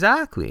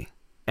 Exactly.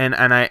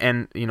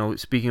 And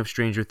speaking of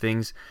Stranger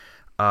Things,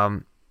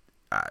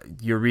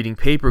 you're reading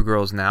Paper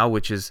Girls now,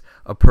 which is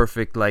a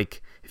perfect,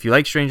 like, if you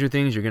like Stranger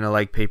Things, you're gonna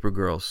like Paper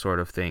Girls sort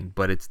of thing,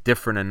 but it's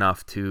different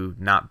enough to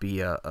not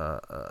be a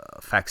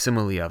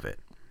facsimile of it.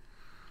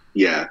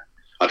 Yeah,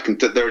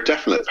 there are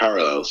definite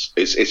parallels.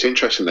 It's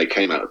interesting they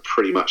came out at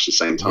pretty much the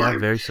same time. Yeah,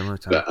 very similar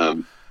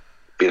time.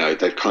 But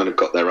they've kind of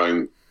got their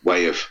own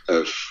way of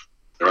their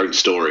own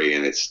story,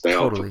 and they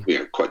totally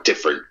are quite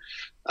different.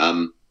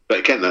 But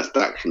again,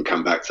 that can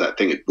come back to that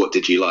thing. What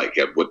did you like?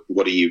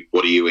 What are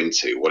you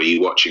into? What are you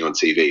watching on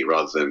TV?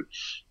 Rather than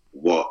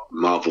what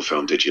Marvel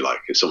film did you like?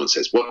 If someone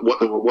says,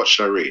 what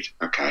should I read?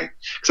 Okay,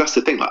 because that's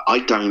the thing. Like, I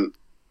don't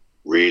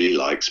really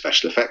like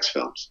special effects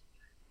films.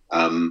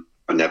 I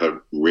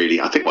never really.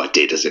 I think I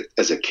did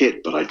as a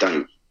kid, but I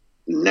don't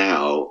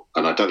now,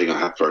 and I don't think I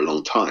have for a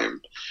long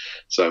time.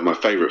 So my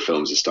favourite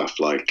films are stuff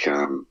like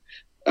A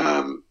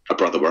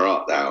Brother, Where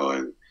Art Thou?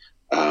 And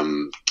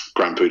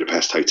Grand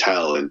Budapest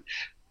Hotel, and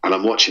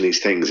I'm watching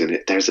these things, and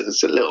there's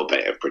a little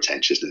bit of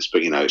pretentiousness,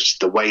 but it's just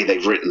the way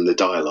they've written the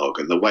dialogue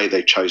and the way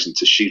they've chosen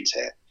to shoot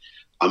it.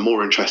 I'm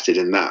more interested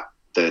in that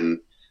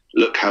than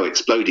look how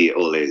explodey it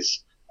all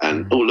is,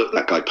 and oh, look,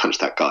 that guy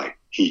punched that guy.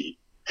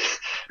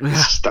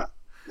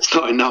 It's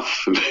not enough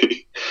for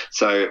me.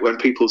 So when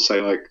people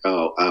say like,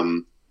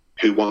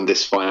 who won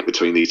this fight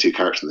between these two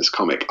characters in this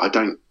comic,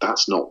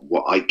 that's not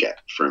what I get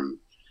from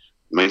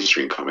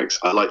mainstream comics.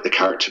 I like the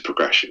character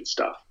progression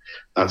stuff.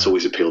 That's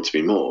always appealed to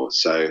me more.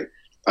 So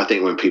I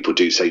think when people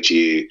do say to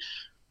you,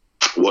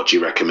 what do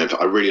you recommend?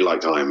 I really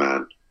liked Iron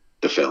Man,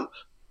 the film.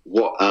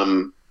 What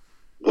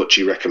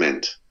do you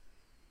recommend?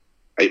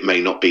 It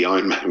may not be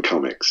Iron Man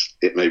comics.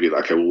 It may be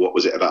like, okay, well, what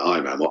was it about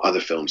Iron Man? What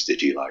other films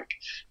did you like?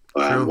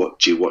 What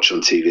do you watch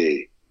on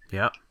TV?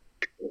 Yeah.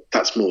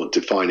 That's more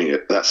defining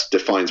it. That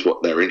defines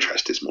what their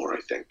interest is more, I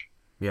think.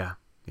 Yeah.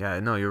 Yeah,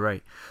 no, you're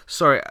right.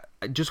 Sorry,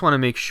 I just want to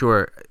make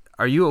sure.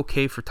 Are you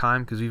okay for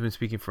time? Because we've been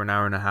speaking for an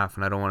hour and a half,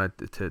 and I don't want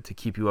to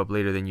keep you up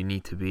later than you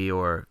need to be,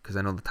 or because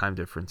I know the time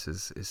difference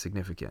is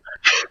significant.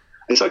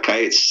 It's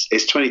okay.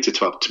 It's 20 to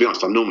 12. To be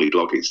honest, I'm normally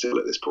blogging still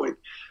at this point.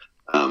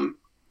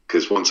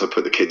 Because once I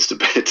put the kids to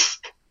bed,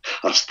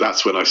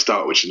 that's when I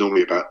start, which is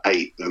normally about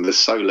 8, and there's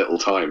so little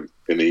time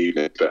in the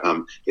evening. But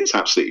it's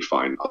absolutely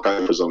fine. I'll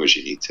go for as long as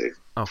you need to.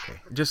 Okay,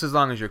 just as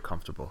long as you're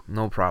comfortable,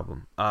 no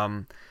problem.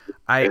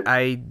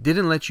 I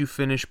didn't let you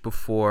finish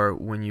before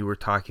when you were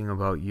talking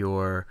about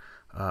your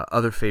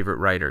other favorite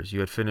writers.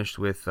 You had finished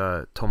with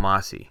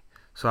Tomasi,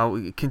 so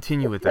I'll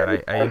continue with that.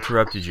 I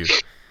interrupted you.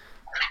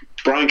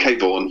 Brian K.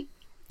 Vaughan.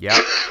 Yeah.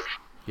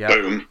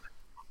 Boom.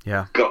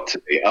 Yeah. Got to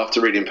be.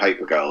 After reading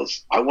Paper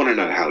Girls, I want to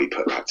know how he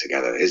put that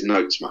together. His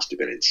notes must have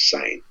been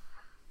insane.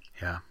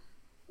 Yeah.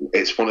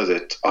 It's one of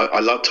the... I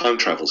love time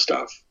travel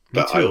stuff,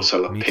 but I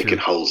also love picking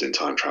holes in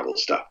time travel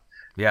stuff.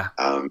 Yeah.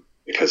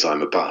 Because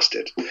I'm a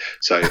bastard.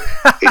 So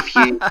if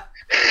you...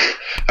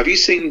 Have you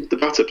seen The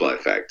Butterfly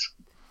Effect?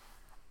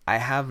 I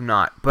have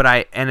not, but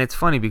and it's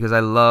funny because I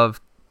love...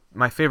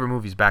 My favorite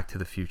movie is Back to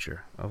the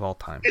Future of all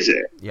time. Is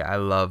it? Yeah, I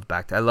love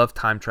I love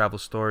time travel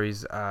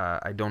stories.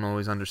 I don't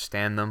always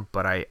understand them,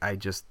 but I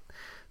just...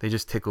 They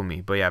just tickle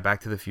me. But yeah,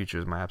 Back to the Future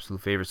is my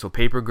absolute favorite. So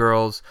Paper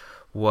Girls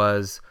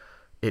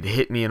it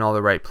hit me in all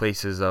the right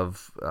places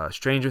of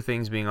Stranger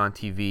Things being on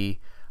TV.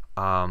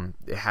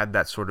 It had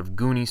that sort of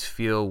Goonies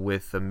feel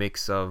with a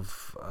mix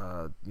of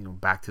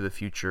Back to the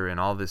Future and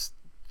all this,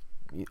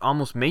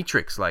 almost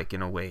Matrix-like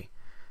in a way.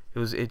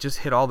 It just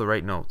hit all the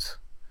right notes.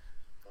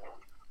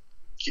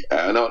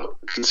 Yeah, and I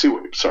can see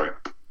sorry,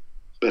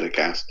 bit of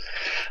gas.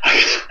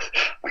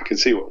 I can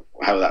see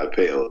how that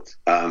appealed.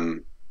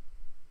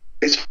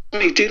 It's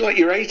funny, you do like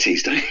your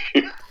 80s, don't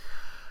you?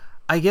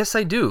 I guess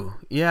I do.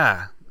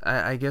 Yeah,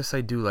 I guess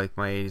I do like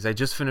my 80s. I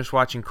just finished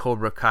watching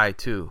Cobra Kai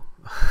too.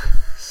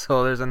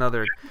 So there's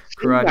another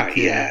Karate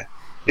Kid. Yeah.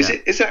 Is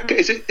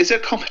it a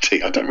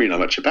comedy? I don't really know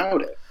much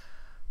about it.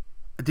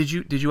 Did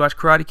you watch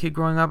Karate Kid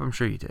growing up? I'm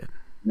sure you did.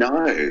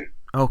 No.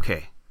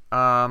 Okay.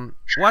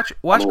 Watch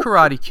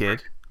Karate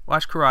Kid.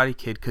 Watch Karate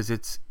Kid because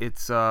it's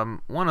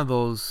one of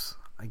those,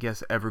 I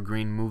guess,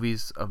 evergreen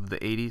movies of the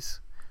 80s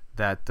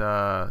that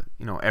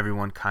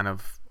everyone kind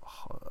of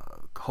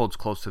holds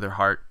close to their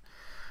heart.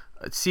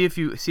 See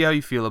how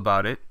you feel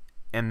about it,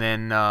 and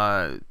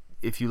then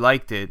if you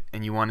liked it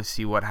and you want to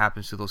see what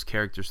happens to those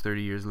characters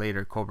 30 years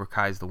later, Cobra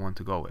Kai is the one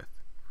to go with.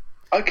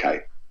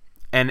 Okay.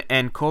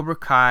 And Cobra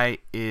Kai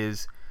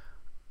is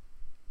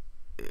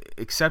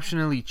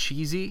exceptionally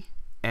cheesy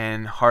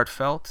and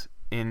heartfelt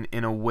in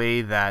a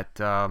way that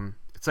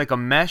it's like a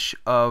mesh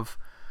of,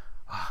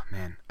 oh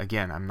man,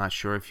 again, I'm not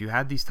sure if you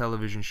had these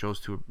television shows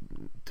to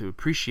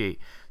appreciate.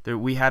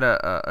 We had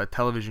a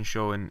television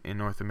show in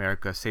North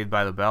America, Saved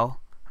by the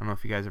Bell. I don't know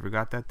if you guys ever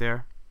got that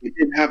there. We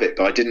didn't have it,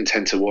 but I didn't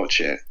tend to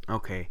watch it.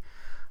 Okay.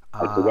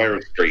 Like the Where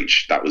of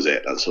Screech, that was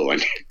it. That's all I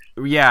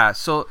knew. Yeah,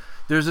 so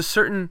there's a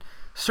certain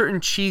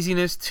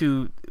cheesiness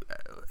to.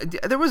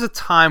 There was a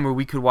time where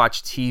we could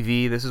watch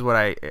TV. This is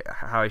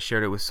how I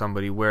shared it with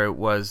somebody, where it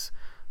was,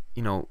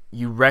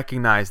 you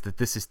recognize that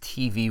this is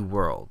TV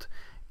world,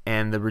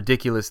 and the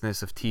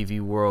ridiculousness of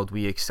TV world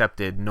we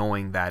accepted,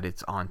 knowing that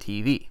it's on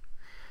TV.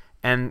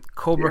 And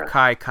Cobra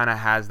Kai kind of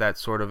has that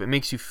sort of. It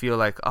makes you feel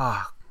like,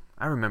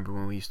 I remember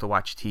when we used to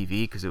watch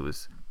TV because it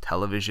was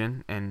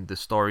television and the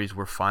stories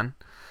were fun.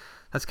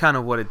 That's kind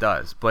of what it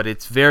does, but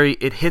it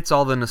hits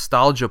all the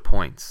nostalgia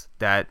points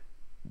that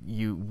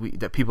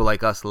that people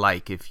like us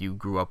like if you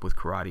grew up with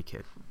Karate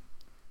Kid.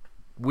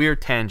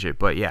 Weird tangent,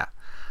 but yeah,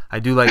 I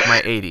do like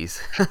my 80s.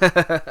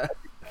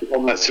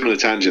 On that similar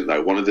tangent,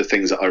 though, one of the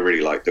things that I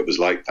really liked that was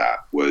like that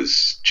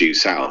was Due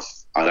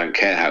South. I don't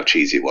care how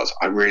cheesy it was.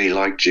 I really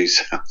liked Due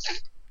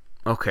South.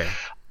 Okay.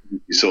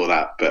 You saw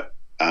that, but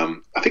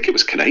I think it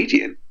was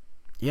Canadian.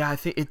 Yeah, I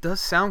think it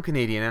does sound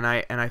Canadian,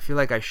 and I feel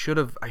like I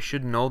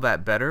should know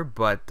that better,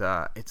 but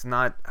it's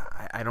not.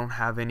 I don't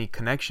have any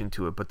connection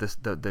to it. But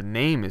the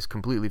name is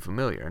completely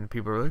familiar, and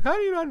people are like, "How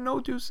do you not know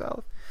Due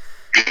South?"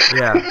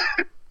 Yeah.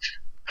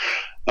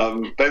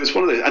 But it was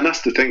one of the, and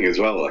that's the thing as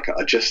well. Like,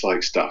 I just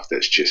like stuff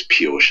that's just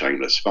pure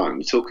shameless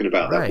fun. You're talking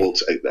about that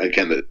Walt,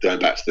 again, going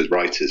back to the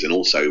writers, and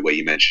also where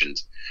you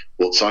mentioned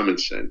Walt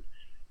Simonson.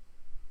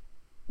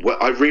 Well,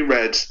 I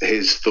reread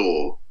his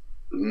Thor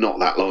not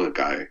that long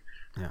ago.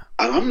 Yeah.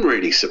 And I'm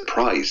really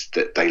surprised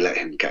that they let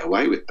him get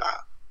away with that.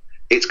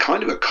 It's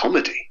kind of a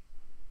comedy.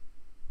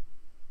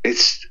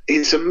 It's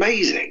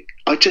amazing.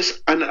 I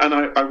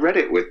read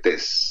it with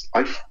this.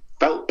 I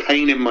felt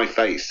pain in my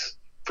face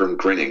from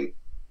grinning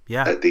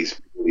at these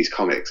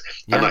comics.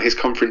 Yeah. And like his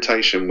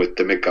confrontation with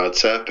the Midgard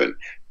Serpent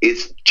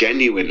is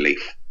genuinely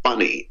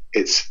funny.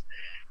 It's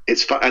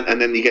fun.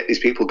 And then you get these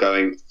people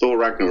going, Thor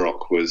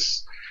Ragnarok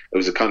was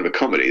a kind of a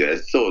comedy.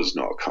 Thor's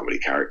not a comedy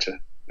character.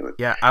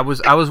 Yeah, I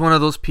was one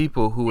of those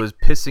people who was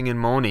pissing and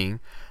moaning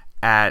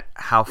at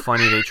how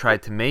funny they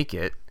tried to make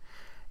it,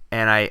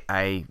 and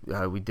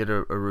we did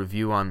a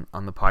review on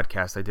the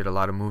podcast. I did a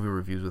lot of movie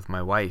reviews with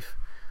my wife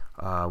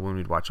when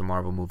we'd watch a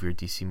Marvel movie or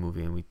DC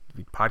movie, and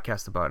we'd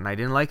podcast about it. And I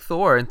didn't like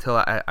Thor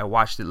until I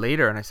watched it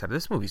later, and I said,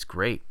 this movie's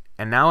great.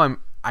 And now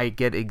I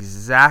get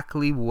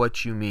exactly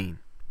what you mean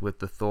with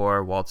the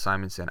Thor, Walt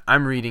Simonson.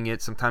 I'm reading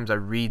it. Sometimes I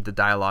read the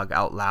dialogue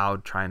out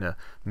loud, trying to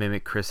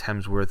mimic Chris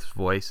Hemsworth's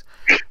voice.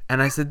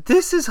 And I said,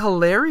 this is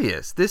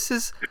hilarious. This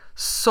is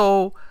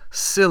so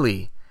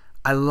silly.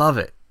 I love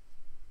it.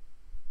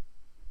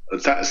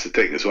 That's the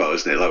thing as well,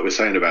 isn't it? Like we're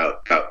saying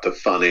about the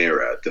fun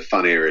era, the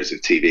fun eras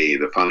of TV,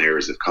 the fun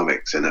eras of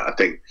comics. And I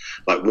think,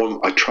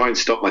 I try and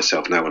stop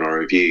myself now when I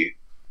review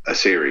a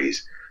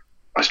series.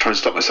 I was trying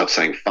to stop myself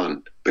saying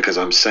fun because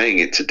I'm saying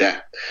it to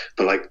death.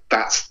 But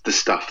that's the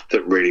stuff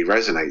that really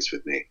resonates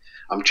with me.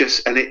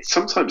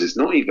 Sometimes it's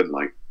not even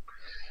like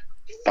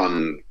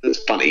fun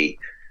that's funny,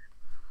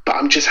 but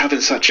I'm just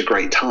having such a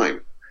great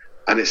time.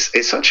 And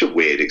it's such a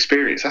weird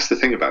experience. That's the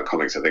thing about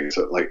comics, I think. It's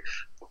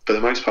for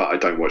the most part, I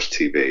don't watch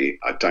TV.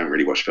 I don't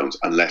really watch films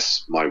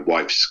unless my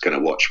wife's going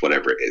to watch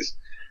whatever it is.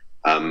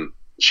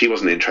 She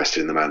wasn't interested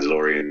in The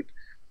Mandalorian.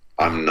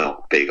 I'm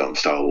not big on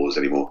Star Wars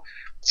anymore.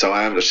 So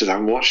I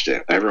haven't watched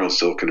it. Everyone's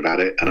talking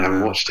about it, and I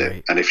haven't watched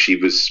it. And if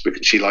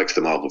she likes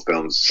the Marvel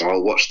films, so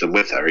I'll watch them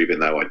with her, even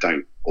though I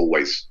don't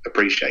always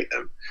appreciate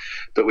them.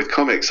 But with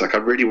comics, I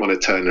really want to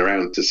turn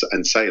around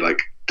and say,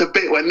 the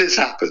bit when this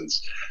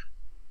happens.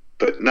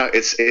 But no,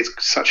 it's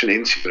such an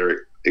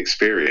insular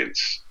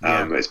experience.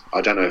 Yeah.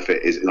 I don't know if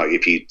it is like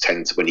if you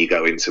tend to, when you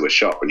go into a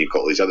shop and you've got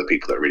all these other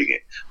people that are reading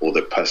it, or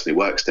the person who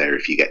works there,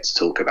 if you get to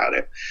talk about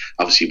it.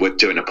 Obviously, we're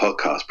doing a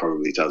podcast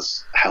probably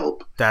does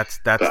help. That's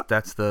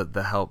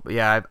the help.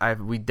 Yeah,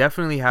 we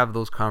definitely have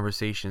those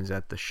conversations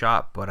at the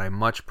shop, but I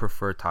much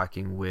prefer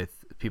talking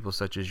with people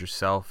such as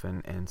yourself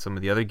and some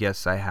of the other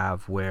guests I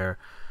have, where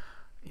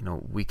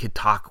we could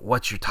talk,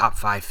 what's your top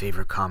 5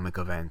 favorite comic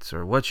events,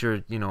 or what's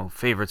your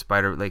favorite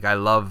Spider. Like, I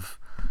love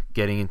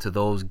getting into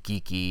those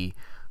geeky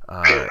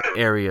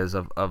areas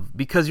of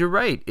because you're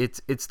right,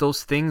 it's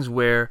those things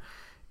where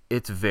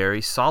it's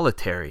very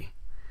solitary,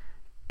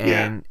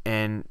 and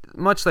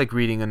much like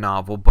reading a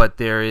novel, but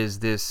there is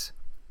this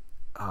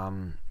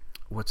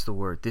what's the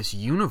word, this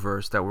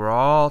universe that we're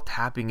all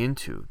tapping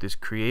into, this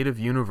creative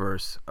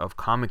universe of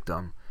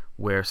comicdom,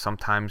 where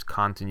sometimes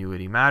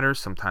continuity matters,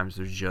 sometimes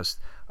there's just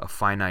a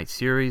finite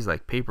series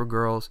like Paper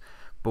Girls,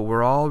 but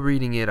we're all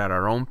reading it at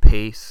our own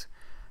pace,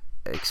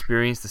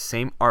 experience the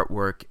same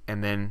artwork,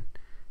 and then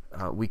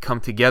we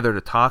come together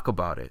to talk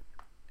about it.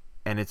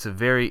 And it's a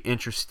very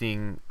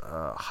interesting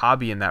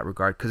hobby in that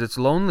regard, because it's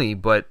lonely,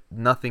 but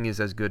nothing is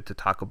as good to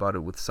talk about it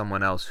with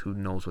someone else who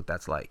knows what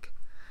that's like.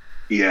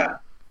 Yeah.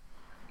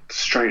 The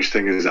strange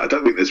thing is, I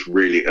don't think there's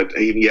really,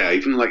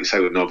 even like you say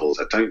with novels,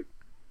 I don't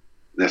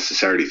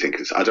necessarily think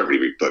I don't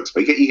really read books,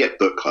 but you get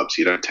book clubs.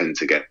 You don't tend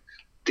to get,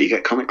 do you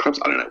get comic clubs?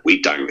 I don't know.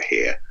 We don't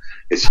here.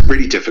 It's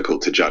really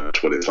difficult to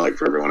judge what it's like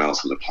for everyone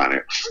else on the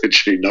planet.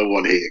 Literally, no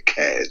one here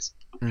cares.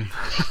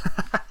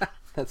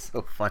 That's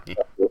so funny.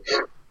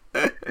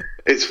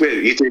 It's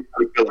weird. You do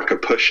feel like a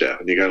pusher,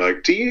 and you go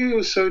like, "Do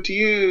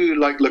you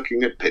like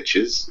looking at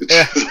pictures?" It's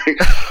just like,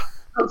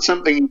 that's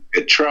something you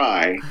could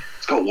try.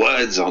 It's got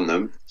words on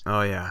them.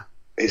 Oh yeah.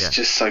 It's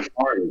just so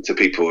foreign to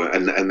people,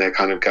 and they're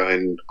kind of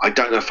going, "I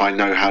don't know if I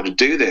know how to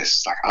do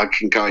this. Like, I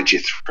can guide you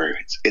through.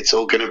 It's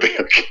all going to be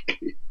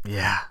okay."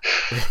 Yeah,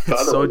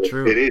 it's so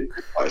true. It is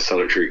quite a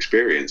solitary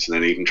experience, and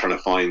then even trying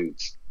to find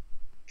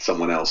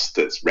someone else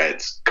that's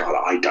read, God,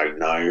 I don't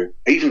know.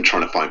 Even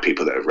trying to find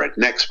people that have read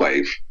Next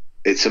Wave.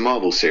 It's a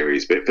Marvel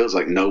series, but it feels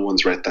like no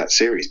one's read that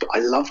series. But I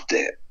loved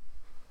it.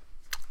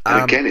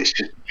 And again, it's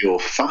just pure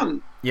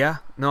fun. Yeah,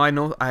 no, I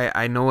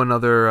know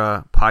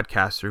another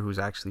podcaster who's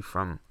actually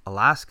from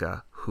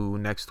Alaska, who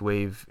Next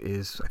Wave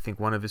is, I think,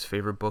 one of his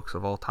favorite books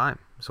of all time.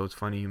 So it's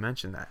funny you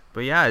mentioned that.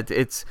 But yeah,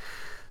 it's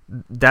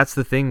that's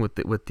the thing with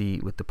the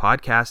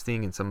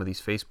podcasting and some of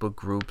these Facebook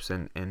groups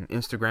and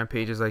Instagram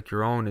pages like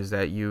your own, is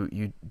that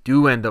you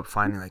do end up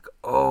finding like,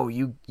 oh,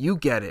 you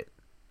get it.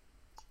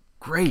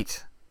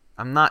 Great.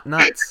 I'm not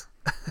nuts.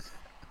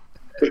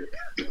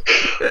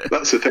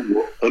 That's the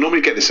thing. I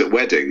normally get this at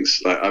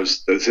weddings. Like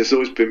it's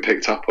always been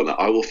picked up on that.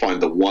 I will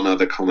find the one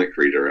other comic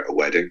reader at a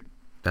wedding.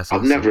 That's I've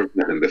awesome. never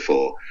met him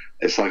before.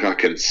 It's like I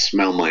can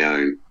smell my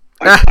own.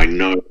 I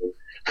know.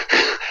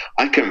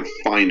 I can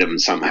find them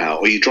somehow,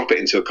 or you drop it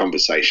into a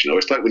conversation, or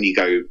it's like when you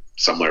go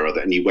somewhere or other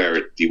and you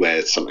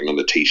wear something on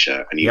the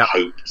t-shirt and you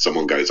hope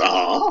someone goes,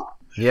 ah.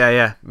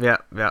 Yeah.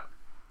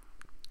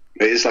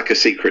 It's like a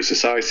secret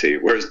society.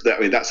 Whereas,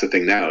 that's the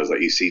thing now, is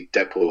like you see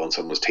Deadpool on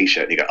someone's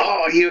t-shirt and you go,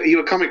 oh, are you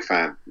a comic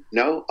fan?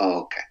 No?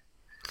 Oh, okay.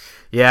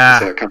 Yeah.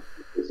 So that kind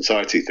of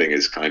society thing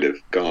is kind of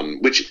gone,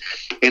 which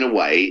in a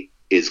way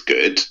is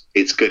good.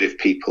 It's good if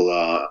people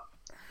are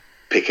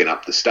picking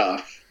up the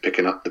stuff,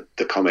 picking up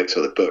the comics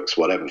or the books,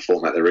 whatever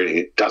format they're reading.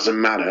 It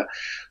doesn't matter.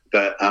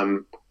 But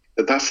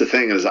that's the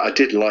thing, is part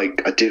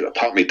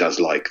of me does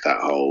like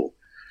that whole,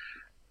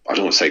 I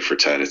don't want to say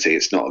fraternity.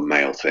 It's not a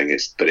male thing.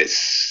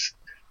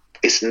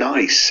 It's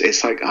nice.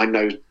 It's like, I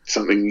know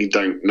something you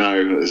don't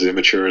know, as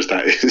immature as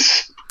that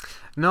is.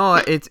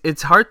 No,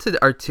 it's hard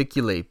to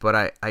articulate,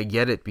 but I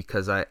get it,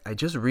 because I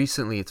just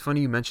recently, it's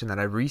funny you mentioned that,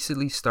 I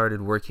recently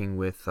started working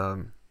with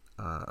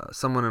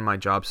someone on my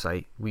job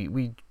site.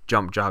 We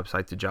jump job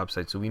site to job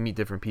site, so we meet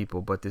different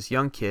people. But this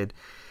young kid,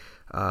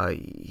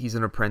 he's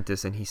an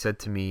apprentice, and he said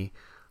to me,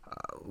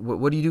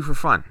 what do you do for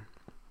fun?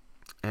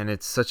 And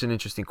it's such an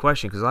interesting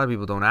question, because a lot of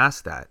people don't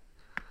ask that.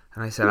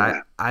 And I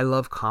said, I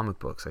love comic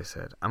books. I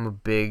said, I'm a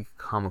big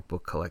comic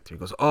book collector. He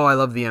goes, oh, I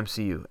love the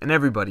MCU. And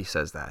everybody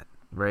says that,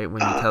 right?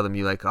 When you tell them,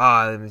 you like, the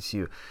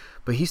MCU.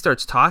 But he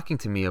starts talking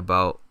to me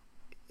about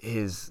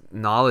his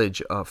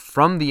knowledge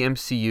from the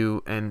MCU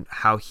and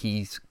how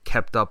he's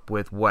kept up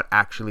with what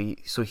actually...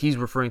 So he's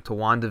referring to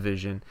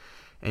WandaVision,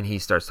 and he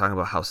starts talking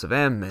about House of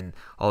M and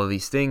all of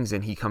these things.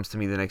 And he comes to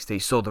me the next day,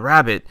 so the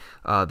rabbit,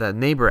 that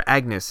neighbor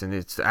Agnes, and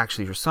it's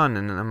actually her son.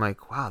 And I'm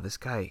like, wow, this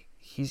guy...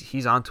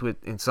 He's onto it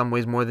in some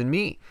ways more than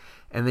me.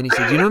 And then he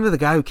said, you remember the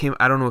guy who came...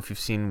 I don't know if you've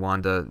seen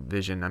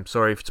WandaVision. I'm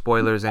sorry for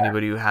spoilers,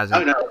 anybody who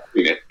hasn't. Oh, no, I've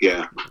seen it.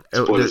 Yeah.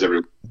 Spoilers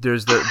everywhere.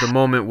 There's the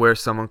moment where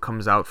someone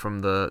comes out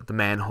from the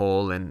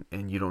manhole and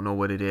you don't know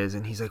what it is.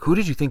 And he's like, who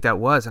did you think that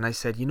was? And I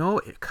said,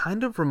 it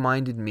kind of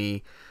reminded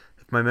me,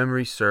 if my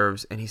memory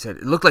serves. And he said,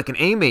 it looked like an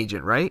AIM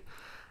agent, right?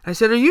 And I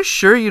said, are you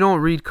sure you don't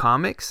read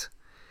comics?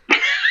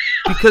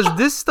 Because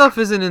this stuff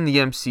isn't in the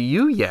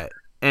MCU yet.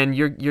 And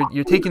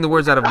you're taking the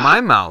words out of my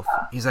mouth.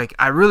 He's like,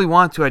 I really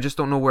want to, I just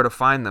don't know where to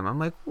find them. I'm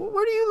like, well,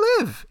 where do you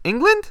live?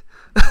 England?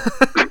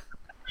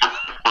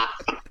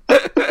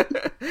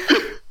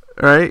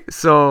 Right?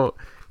 So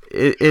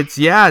it's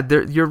yeah,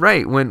 you're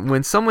right.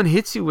 When someone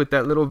hits you with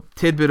that little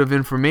tidbit of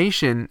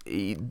information,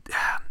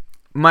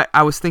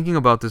 I was thinking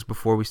about this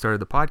before we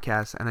started the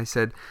podcast, and I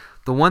said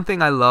the one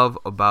thing I love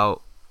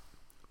about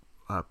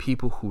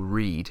people who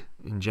read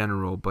in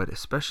general, but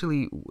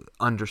especially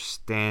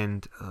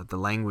understand the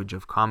language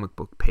of comic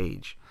book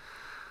page,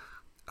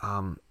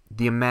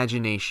 the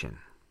imagination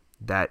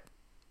that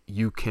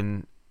you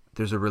can.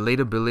 There's a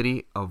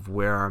relatability of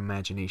where our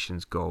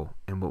imaginations go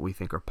and what we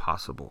think are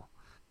possible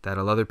that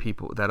other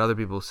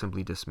people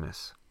simply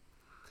dismiss.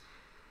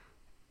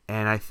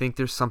 And I think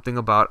there's something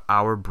about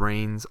our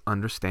brains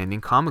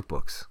understanding comic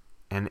books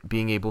and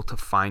being able to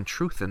find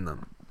truth in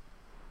them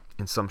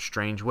in some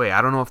strange way.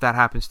 I don't know if that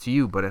happens to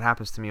you, but it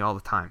happens to me all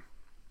the time.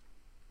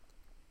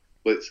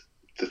 Well,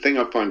 the thing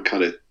I find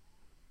kind of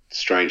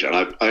strange, and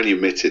I only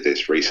admitted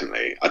this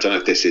recently. I don't know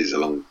if this is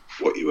along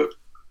what you're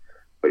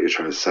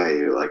trying to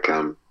say. Like,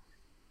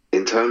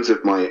 in terms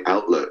of my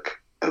outlook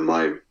and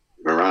my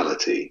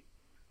morality,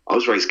 I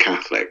was raised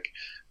Catholic,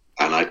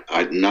 and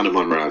I none of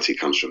my morality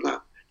comes from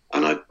that.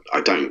 And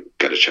I don't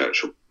go to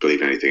church or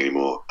believe anything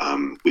anymore.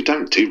 We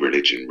don't do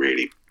religion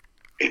really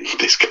in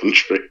this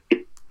country.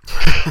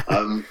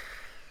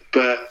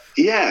 But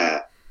yeah,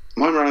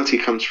 my morality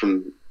comes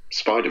from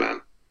Spider-Man.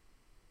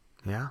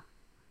 Yeah,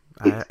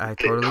 I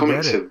totally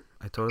get it.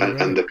 I totally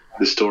get it. And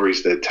the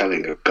stories they're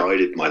telling have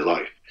guided my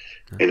life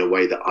in a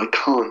way that I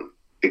can't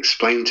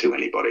explain to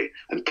anybody,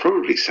 and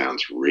probably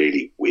sounds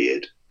really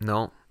weird.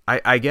 No,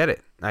 I get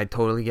it. I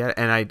totally get it.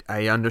 And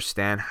I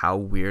understand how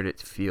weird it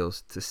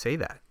feels to say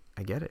that.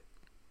 I get it.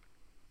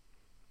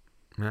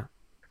 Yeah.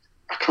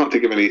 I can't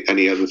think of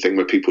any other thing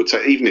where people would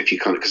say, even if you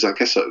can't, because I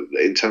guess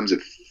in terms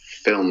of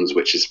films,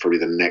 which is probably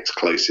the next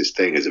closest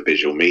thing as a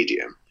visual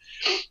medium,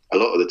 a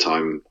lot of the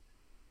time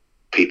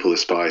people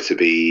aspire to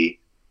be,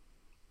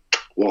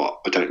 what?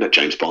 I don't know,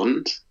 James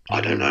Bond? Mm-hmm.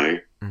 I don't know.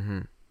 Mm-hmm.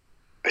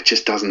 It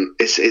just doesn't,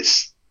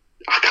 it's,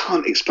 I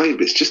can't explain,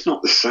 but it's just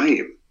not the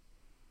same.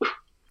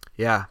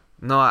 Yeah.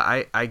 No,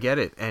 I get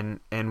it. And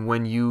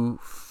when you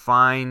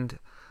find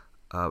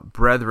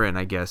brethren,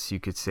 I guess you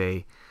could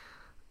say,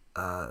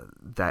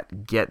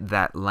 that get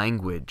that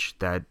language,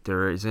 that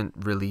there isn't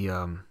really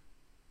a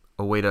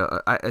way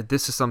to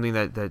this is something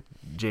that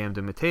J.M.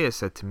 DeMatteis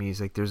said to me.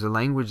 He's like, there's a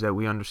language that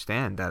we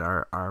understand, that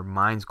our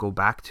minds go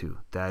back to,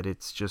 that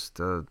it's just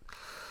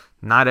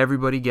not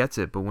everybody gets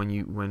it, but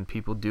when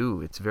people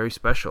do, it's very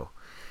special.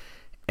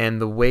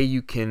 And the way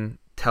you can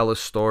tell a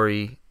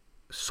story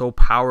so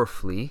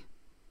powerfully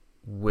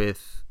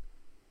with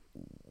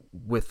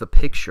a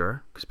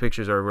picture, because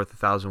pictures are worth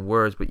 1,000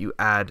 words, but you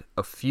add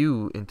a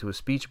few into a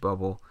speech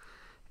bubble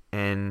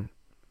and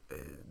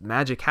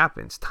magic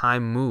happens.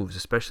 Time moves,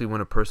 especially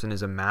when a person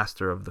is a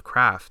master of the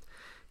craft.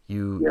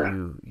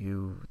 You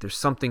there's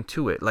something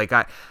to it. Like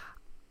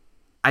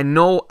I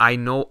know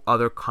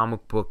other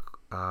comic book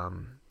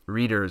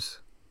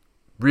readers,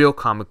 real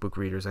comic book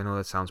readers, I know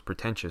that sounds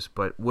pretentious,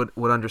 but would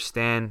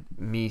understand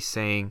me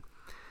saying,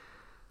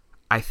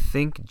 I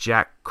think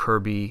Jack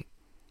Kirby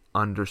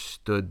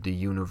understood the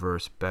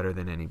universe better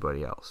than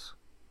anybody else.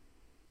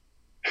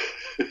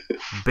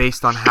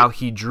 Based on how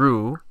he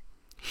drew,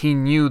 he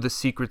knew the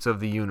secrets of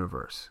the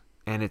universe,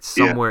 and it's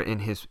somewhere in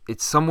his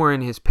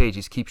page.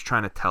 He keeps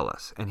trying to tell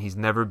us, and he's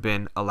never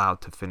been allowed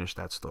to finish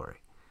that story.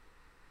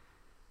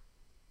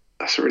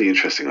 That's a really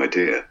interesting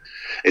idea.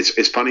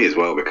 It's funny as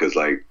well, because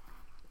like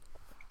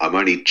I'm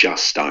only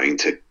just starting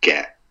to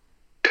get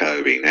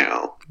Kirby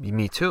now.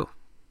 Me too.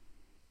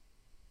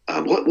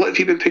 What have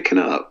you been picking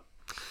up?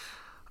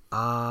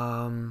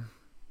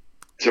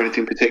 Is there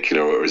anything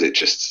particular, or is it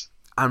just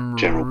I'm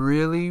general?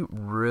 really,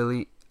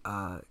 really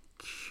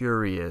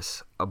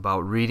curious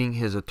about reading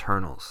his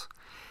Eternals,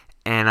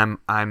 and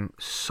I'm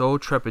so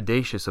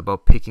trepidatious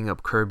about picking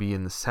up Kirby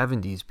in the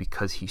 70s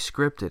because he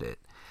scripted it,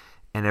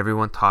 and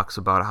everyone talks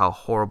about how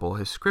horrible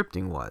his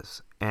scripting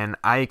was. And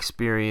I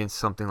experienced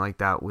something like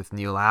that with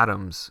Neil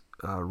Adams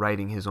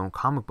writing his own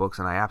comic books,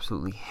 and I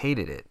absolutely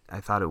hated it. I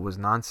thought it was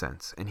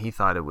nonsense, and he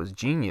thought it was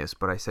genius.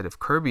 But I said, if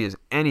Kirby is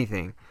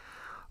anything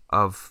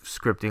of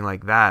scripting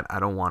like that, I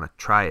don't want to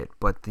try it.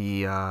 But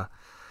the,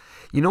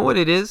 you know what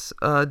it is,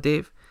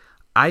 Dave?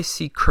 I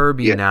see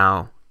Kirby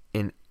now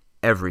in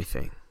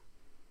everything.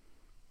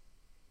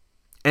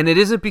 And it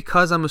isn't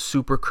because I'm a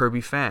super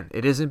Kirby fan.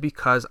 It isn't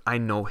because I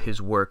know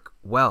his work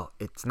well.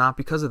 It's not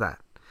because of that.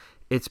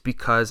 It's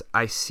because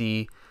I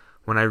see,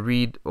 when I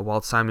read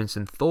Walt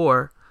Simonson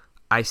Thor,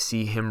 I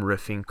see him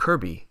riffing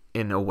Kirby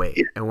in a way.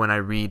 Yeah. And when I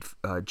read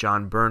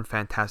John Byrne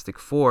Fantastic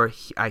Four,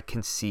 I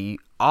can see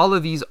all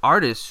of these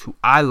artists who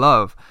I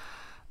love.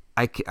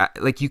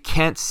 Like, you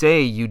can't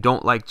say you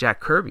don't like Jack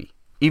Kirby.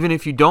 Even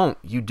if you don't,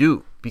 you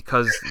do.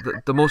 Because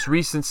the most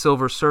recent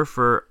Silver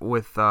Surfer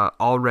with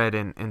Allred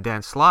and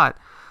Dan Slott,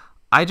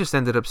 I just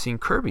ended up seeing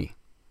Kirby.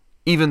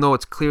 Even though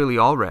it's clearly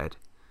Allred.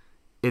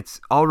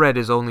 it's all red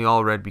is only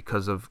all red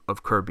because of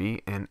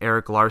Kirby, and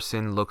Eric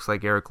Larson looks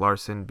like Eric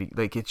Larson.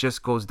 Like it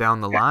just goes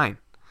down the line.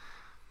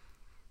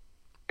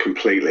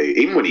 Completely.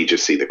 Even when you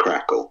just see the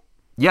crackle,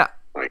 Yeah,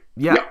 like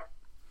yeah,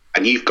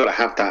 and you've got to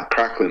have that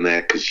crackle in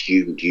there because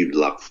you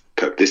love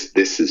Kirby.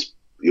 This is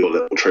your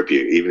little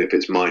tribute, even if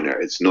it's minor.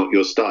 It's not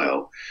your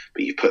style,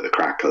 but you put the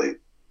crackle in.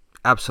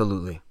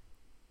 absolutely.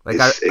 Like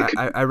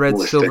I read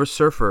Silver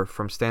Surfer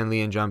from Stan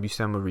Lee and John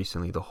Buscema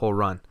recently, the whole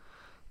run,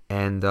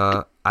 and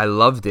I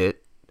loved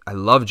it. I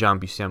love John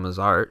Buscema's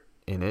art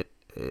in it.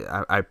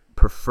 I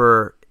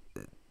prefer.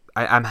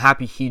 I'm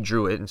happy he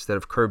drew it instead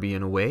of Kirby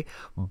in a way,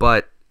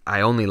 but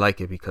I only like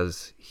it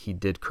because he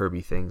did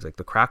Kirby things like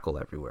the crackle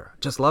everywhere.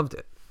 Just loved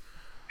it.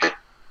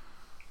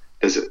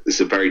 It's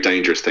a very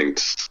dangerous thing.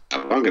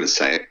 I'm going to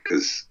say it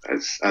because,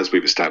 as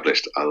we've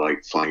established, I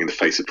like flying in the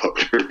face of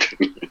popular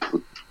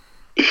opinion.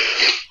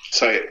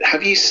 So,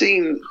 have you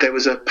seen? There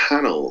was a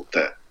panel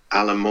that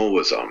Alan Moore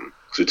was on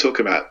because we're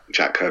talking about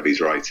Jack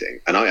Kirby's writing,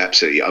 and I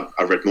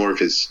read more of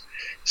his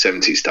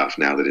 70s stuff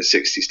now than his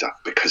 60s stuff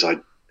because I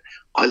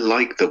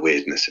like the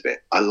weirdness of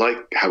it. I like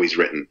how he's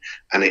written,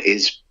 and it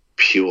is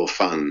pure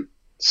fun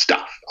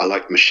stuff. I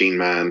like Machine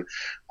Man.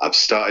 I've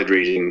started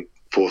reading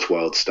Fourth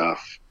World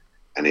stuff,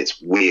 and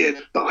it's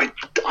weird, but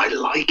I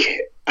like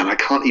it, and I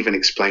can't even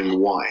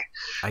explain why.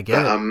 I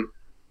get it.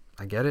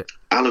 I get it.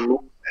 Alan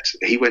Moore,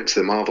 he went to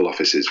the Marvel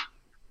offices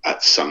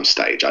at some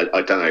stage. I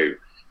don't know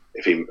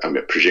if he,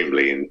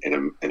 presumably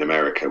in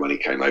America when he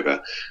came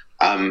over,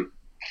 and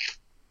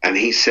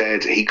he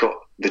said he got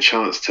the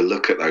chance to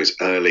look at those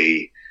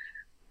early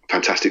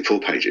Fantastic Four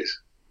pages,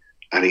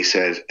 and he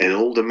said in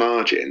all the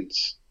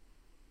margins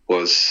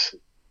was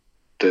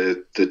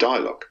the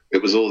dialogue.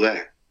 It was all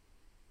there.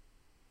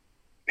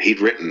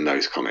 He'd written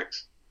those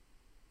comics.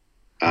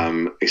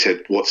 He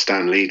said what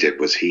Stan Lee did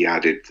was he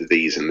added the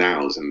these and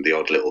nows and the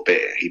odd little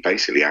bit. He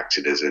basically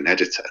acted as an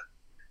editor.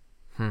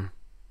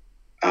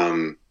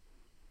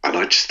 And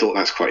I just thought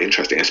that's quite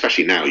interesting,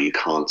 especially now you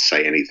can't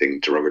say anything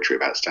derogatory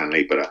about Stan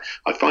Lee, but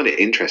I find it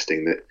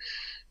interesting that,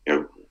 you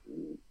know,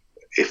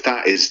 if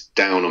that is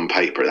down on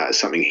paper, that is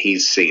something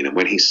he's seen, and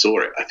when he saw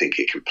it, I think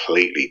it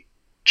completely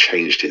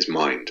changed his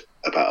mind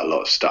about a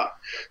lot of stuff.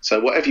 So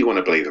whatever you want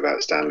to believe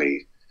about Stan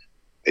Lee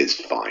is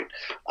fine.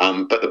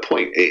 But the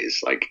point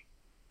is, like,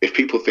 if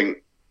people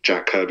think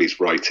Jack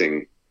Kirby's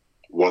writing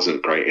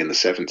wasn't great in the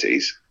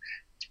 70s,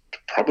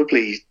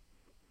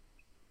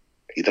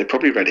 they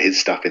probably read his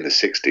stuff in the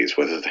 60s,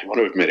 whether they want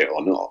to admit it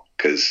or not,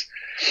 because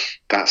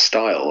that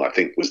style, I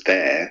think, was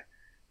there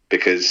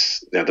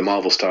because, you know, the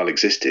Marvel style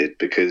existed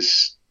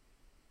because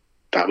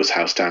that was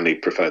how Stan Lee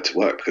preferred to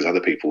work, because other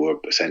people were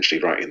essentially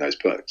writing those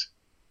books.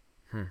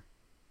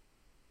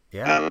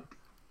 Yeah.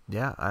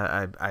 Yeah,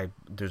 I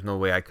there's no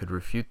way I could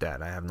refute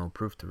that. I have no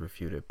proof to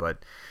refute it,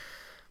 but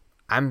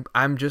I'm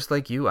just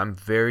like you. I'm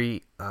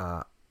very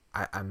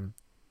I'm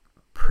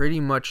pretty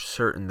much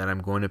certain that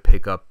I'm going to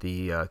pick up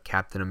the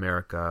Captain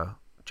America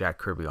Jack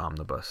Kirby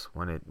omnibus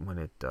when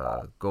it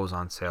goes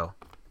on sale,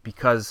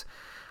 because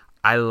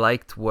I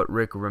liked what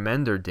Rick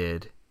Remender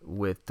did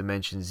with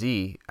Dimension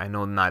Z. I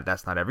know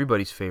that's not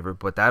everybody's favorite,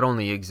 but that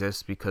only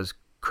exists because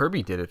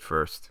Kirby did it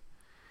first,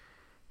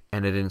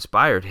 and it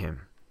inspired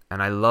him.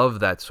 And I love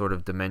that sort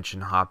of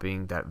dimension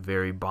hopping, that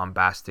very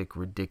bombastic,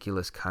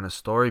 ridiculous kind of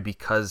story,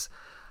 because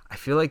I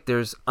feel like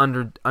there's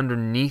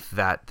underneath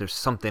that there's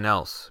something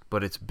else,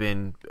 but it's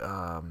been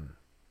kind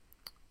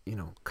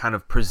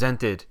of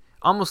presented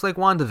almost like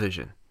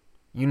WandaVision.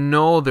 You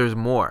know there's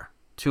more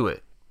to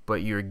it,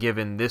 but you're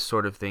given this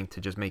sort of thing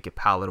to just make it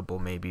palatable,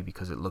 maybe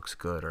because it looks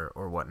good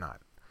or whatnot.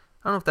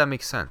 I don't know if that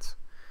makes sense.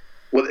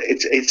 Well,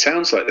 it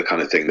sounds like the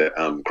kind of thing that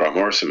Grant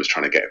Morrison was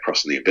trying to get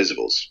across in The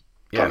Invisibles,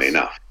 funny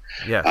enough.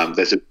 Yeah.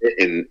 There's a bit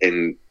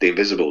in The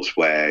Invisibles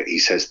where he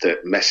says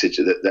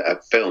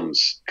that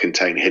films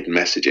contain hidden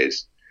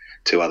messages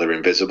to other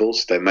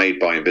Invisibles. They're made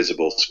by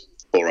Invisibles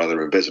for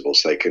other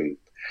Invisibles, so they can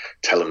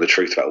tell them the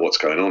truth about what's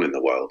going on in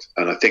the world.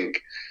 And I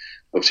think,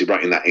 obviously,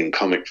 writing that in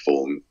comic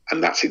form,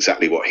 and that's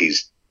exactly what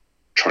he's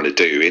trying to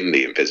do in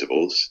The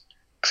Invisibles,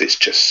 because it's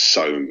just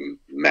so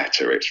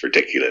meta, it's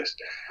ridiculous.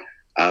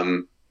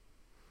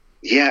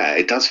 Yeah,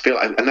 it does feel,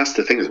 and that's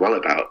the thing as well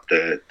about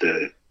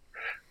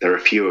there are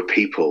fewer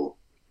people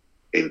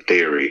in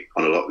theory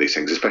on a lot of these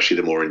things, especially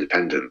the more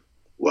independent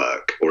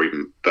work, or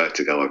even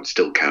Vertigo, I would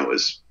still count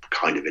as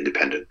kind of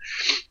independent,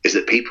 is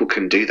that people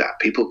can do that.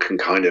 People can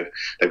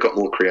they've got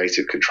more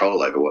creative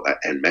control over what that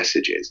end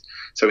message is.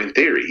 So in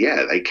theory,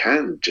 yeah, they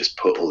can just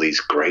put all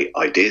these great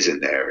ideas in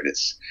there, and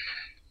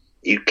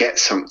you get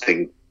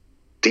something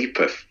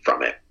deeper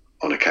from it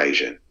on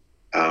occasion.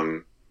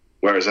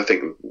 Whereas I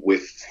think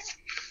with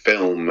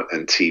film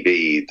and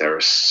TV, there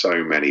are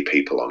so many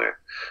people on it,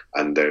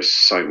 and there's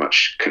so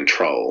much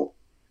control,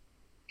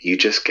 you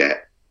just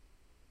get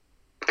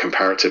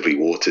comparatively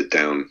watered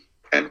down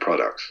end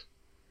products.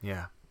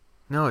 Yeah.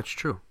 No, it's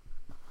true.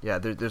 Yeah,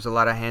 there's a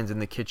lot of hands in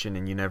the kitchen,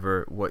 and you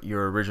never what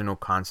your original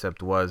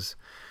concept was.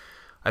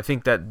 I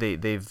think that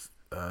they've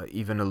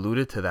even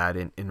alluded to that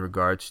in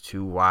regards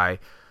to why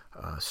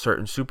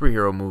certain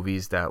superhero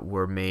movies that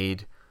were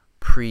made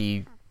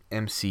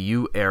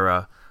pre-MCU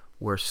era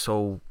were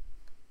so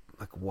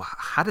like,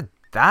 how did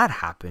that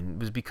happen? It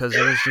was because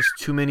there was just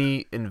too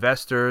many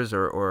investors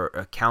or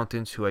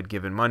accountants who had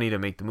given money to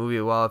make the movie.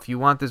 Well, if you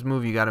want this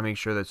movie, you got to make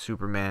sure that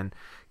Superman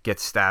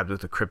gets stabbed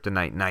with a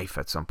kryptonite knife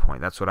at some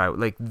point. That's what I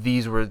like.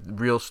 These were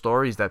real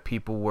stories that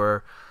people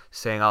were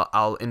saying,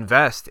 I'll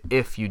invest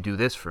if you do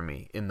this for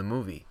me in the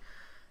movie.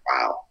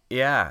 Wow.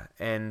 Yeah,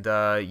 and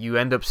you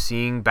end up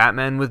seeing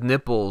Batman with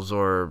nipples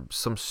or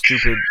some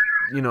stupid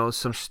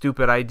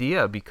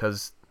idea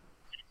because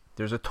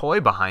there's a toy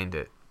behind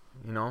it,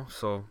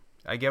 So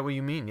I get what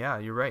you mean. Yeah,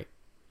 you're right.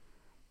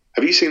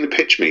 Have you seen the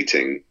pitch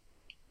meeting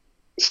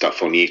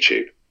stuff on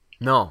YouTube?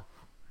 No,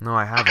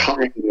 I haven't. I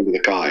can't remember the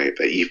guy,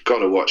 but you've got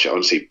to watch it.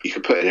 Honestly, you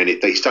can put in any.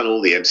 He's done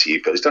all the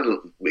MCU, but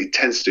he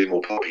tends to do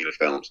more popular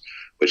films,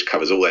 which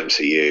covers all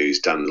MCU. He's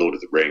done Lord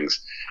of the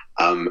Rings.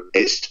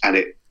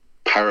 It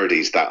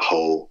parodies that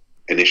whole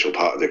initial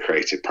part of the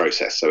creative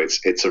process. So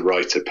it's a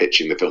writer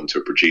pitching the film to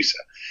a producer,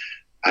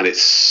 and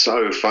it's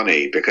so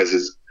funny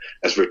because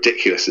as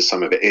ridiculous as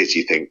some of it is,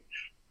 you think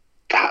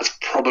that's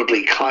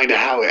probably kind of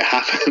how it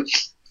happened.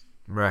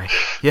 Right.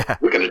 Yeah.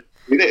 We're going to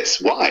do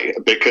this. Why?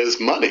 Because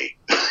money.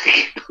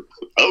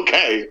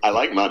 Okay, I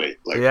like money.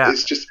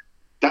 It's just,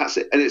 that's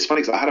it. And it's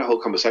funny because I had a whole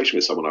conversation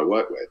with someone I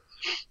work with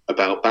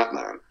about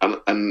Batman,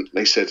 and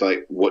they said,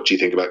 like, what do you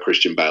think about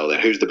Christian Bale then?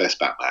 Who's the best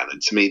Batman?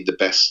 And to me, the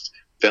best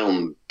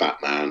film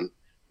Batman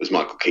was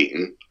Michael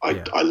Keaton.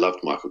 I loved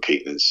Michael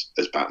Keaton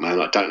as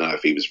Batman. I don't know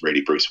if he was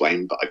really Bruce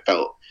Wayne, but I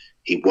felt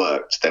he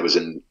worked. There was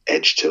an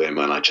edge to him,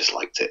 and I just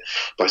liked it.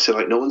 But I said,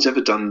 like, no one's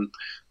ever done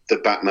the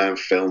Batman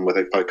film where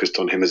they focused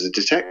on him as a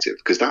detective,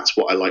 because that's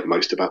what I like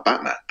most about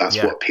Batman. That's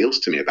what appeals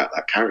to me about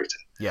that character.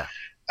 Yeah.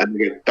 And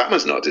you go,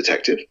 Batman's not a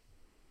detective.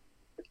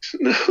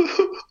 No.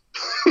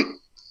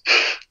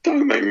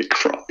 Don't make me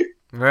cry.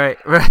 Right.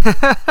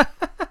 That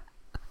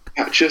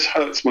just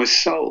hurts my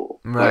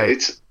soul.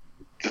 Right.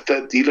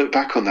 You look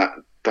back on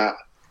that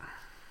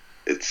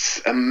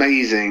it's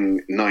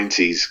amazing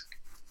 90s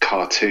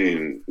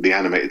cartoon, the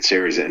animated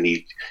series, and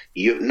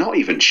you're not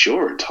even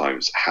sure at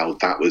times how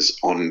that was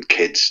on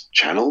kids'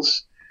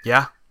 channels.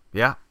 Yeah.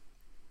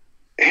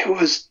 It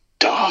was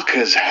dark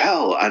as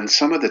hell, and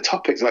some of the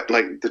topics, like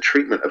the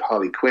treatment of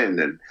Harley Quinn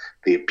and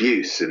the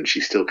abuse, and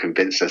she still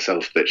convinced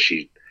herself that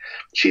she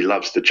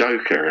loves the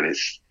Joker, and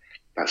it's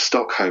that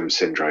Stockholm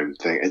syndrome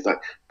thing. It's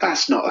like,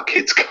 that's not a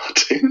kid's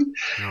cartoon.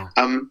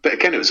 No. But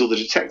again, it was all the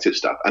detective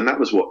stuff, and that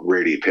was what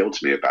really appealed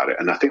to me about it.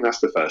 And I think that's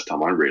the first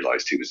time I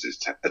realised he was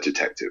a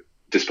detective,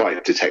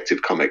 despite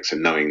Detective Comics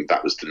and knowing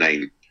that was the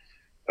name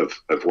of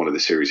one of the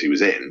series he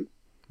was in.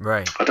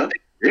 Right. I don't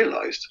think I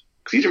realised,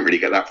 because you didn't really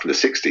get that from the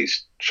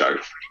 60s show.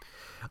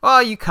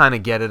 Well, you kind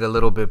of get it a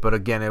little bit, but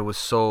again, it was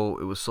so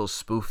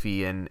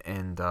spoofy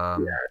and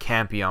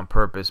campy on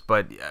purpose.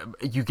 But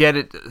you get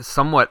it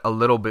somewhat a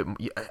little bit.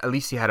 At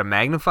least he had a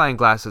magnifying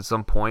glass at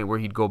some point where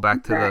he'd go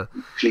back to the.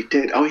 He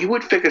did. Oh, he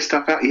would figure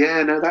stuff out.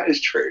 Yeah, no, that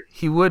is true.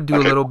 He would do a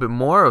little bit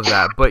more of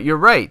that. But you're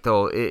right,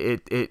 though.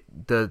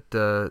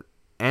 The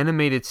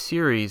animated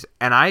series,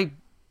 and I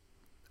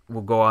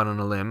will go out on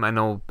a limb. I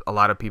know a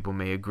lot of people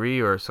may agree,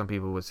 or some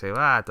people would say,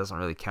 it doesn't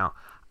really count.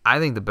 I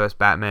think the best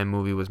Batman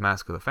movie was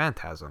Mask of the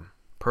Phantasm,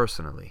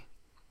 personally.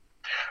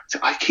 So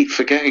I keep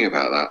forgetting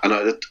about that,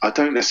 and I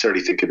don't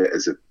necessarily think of it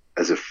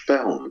as a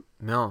film.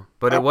 No,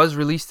 but it was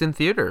released in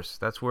theaters.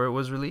 That's where it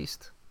was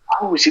released.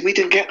 Oh, see, we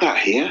didn't get that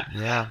here.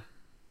 Yeah,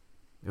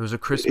 it was a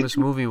Christmas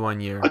movie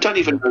one year. I don't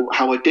even know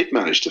how I did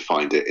manage to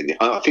find it.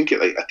 I think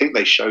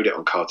they showed it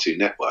on Cartoon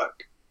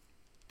Network.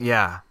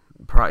 Yeah,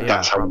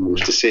 that's how I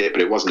managed to see it,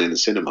 but it wasn't in the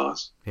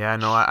cinemas. Yeah,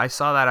 no, I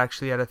saw that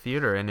actually at a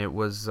theater, and it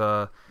was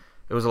a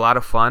lot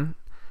of fun.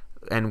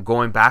 And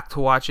going back to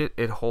watch it,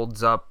 it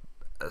holds up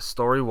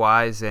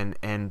story-wise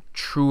and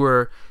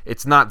truer.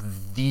 It's not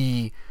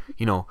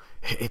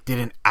it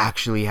didn't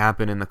actually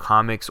happen in the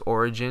comics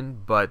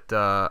origin, but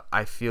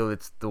I feel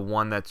it's the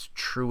one that's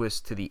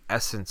truest to the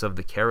essence of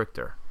the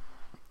character.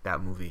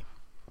 That movie.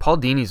 Paul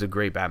Dini's a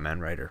great Batman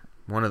writer,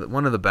 one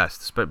of the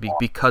best, but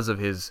because of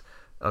his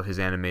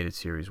animated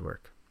series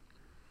work.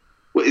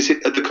 Well, is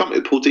it the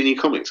Paul Dini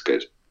comics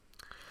good?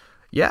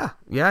 Yeah,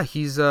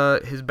 he's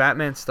his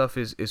Batman stuff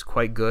is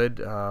quite good.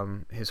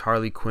 His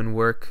Harley Quinn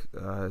work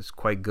is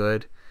quite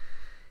good.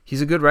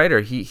 He's a good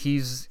writer.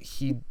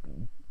 He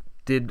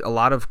did a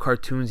lot of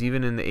cartoons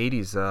even in the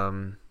 80s.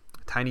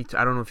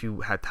 I don't know if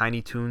you had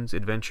Tiny Toons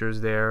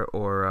Adventures there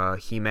or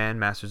He-Man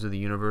Masters of the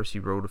Universe. He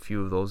wrote a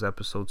few of those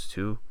episodes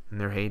too in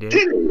their heyday.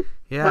 Did he?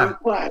 Yeah.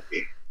 Why?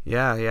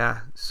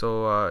 Yeah.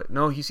 So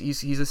no, he's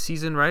a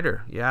seasoned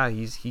writer. Yeah,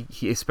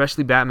 he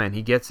especially Batman.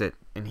 He gets it,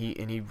 and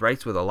he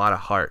writes with a lot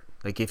of heart.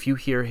 Like if you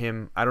hear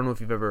him, I don't know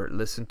if you've ever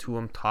listened to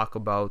him talk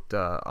about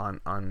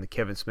on the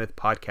Kevin Smith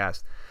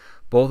podcast.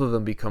 Both of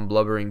them become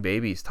blubbering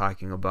babies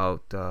talking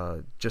about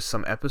just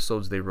some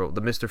episodes they wrote.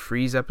 The Mr.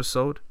 Freeze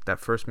episode, that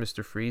first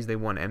Mr. Freeze, they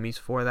won Emmys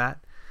for that,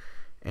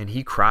 and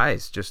he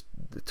cries just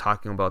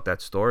talking about that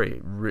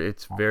story.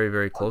 It's very,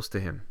 very close to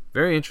him.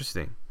 Very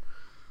interesting.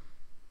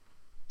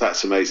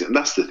 That's amazing. And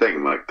that's the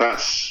thing. Like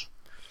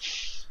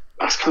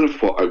that's kind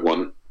of what I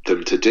want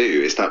them to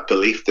do. Is that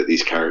belief that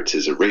these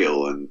characters are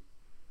real, and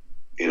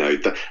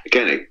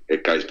again,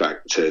 it goes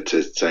back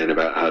to saying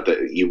about how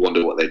that you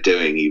wonder what they're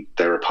doing.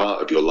 They're a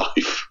part of your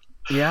life.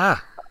 Yeah.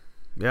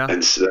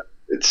 And so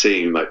it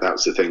seemed like that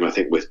was the thing I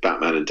think with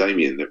Batman and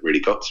Damian that really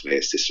got to me.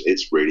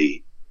 It's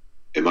really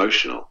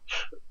emotional.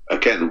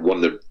 Again, one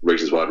of the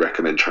reasons why I'd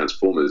recommend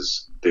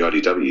Transformers, the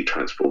IDW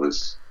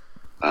Transformers,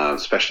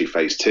 especially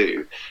Phase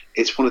 2,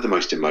 it's one of the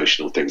most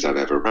emotional things I've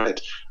ever read.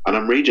 And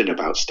I'm reading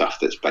about stuff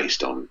that's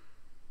based on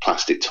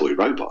plastic toy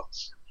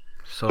robots.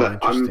 So but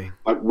interesting.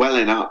 I'm like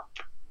welling up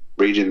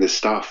reading this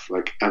stuff.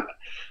 Like,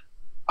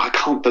 I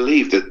can't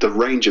believe that the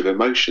range of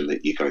emotion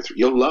that you go through.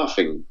 You're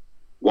laughing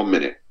 1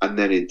 minute and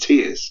then in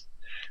tears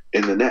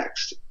in the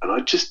next. And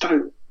I just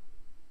don't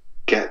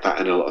get that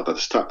in a lot of other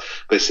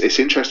stuff. But it's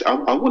interesting. I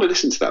want to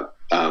listen to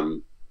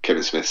that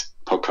Kevin Smith's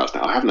podcast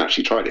now. I haven't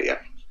actually tried it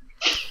yet.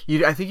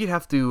 I think you'd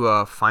have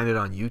to find it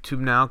on YouTube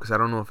now, because I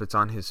don't know if it's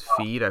on his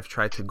feed. I've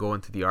tried to go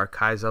into the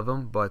archives of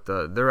them, but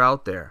they're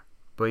out there.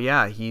 But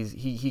yeah,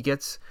 he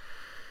gets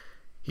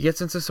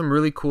into some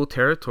really cool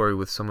territory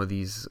with some of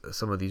these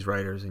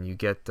writers, and you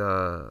get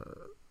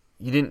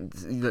you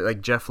didn't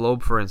like Jeff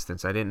Loeb, for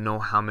instance. I didn't know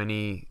how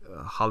many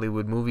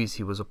Hollywood movies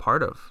he was a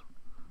part of.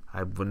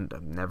 I've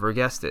never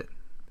guessed it.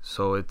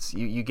 So it's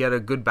you get a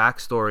good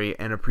backstory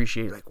and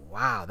appreciate, like,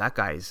 wow, that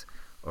guy's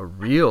a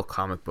real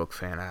comic book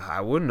fan. I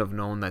wouldn't have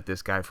known that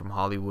this guy from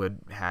Hollywood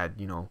had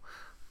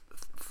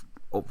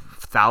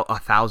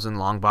 1,000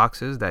 long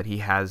boxes, that he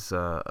has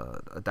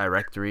a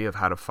directory of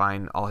how to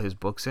find all his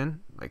books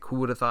in. Like, who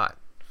would have thought?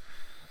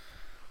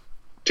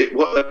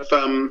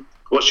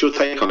 What's your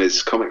take on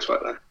his comics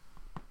like that?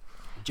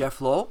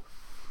 Jeff Loeb?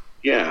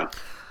 Yeah.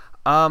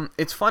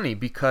 It's funny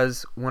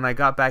because when I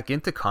got back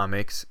into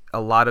comics,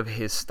 a lot of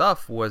his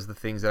stuff was the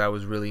things that I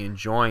was really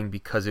enjoying,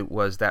 because it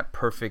was that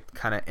perfect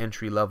kind of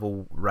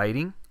entry-level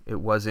writing.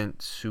 It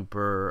wasn't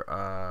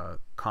super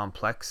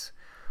complex,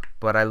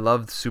 but I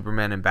loved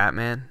Superman and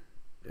Batman,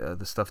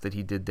 the stuff that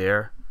he did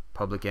there,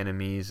 Public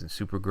Enemies and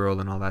Supergirl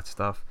and all that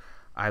stuff.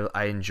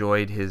 I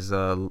enjoyed his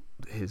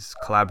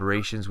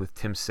collaborations with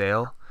Tim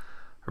Sale.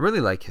 I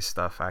really like his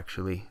stuff,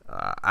 actually.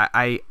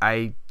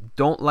 I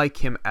don't like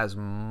him as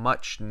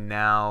much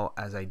now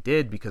as I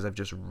did, because I've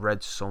just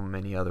read so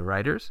many other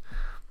writers.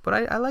 But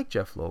I like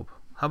Jeff Loeb.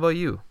 How about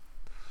you?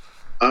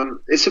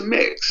 It's a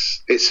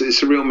mix.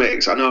 It's a real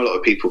mix. I know a lot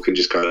of people can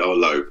just go, oh,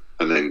 Loeb,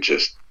 and then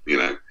just,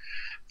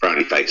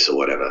 frowny face or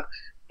whatever.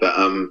 But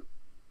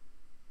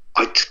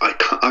I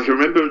can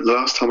remember the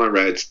last time I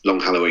read Long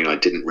Halloween, I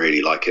didn't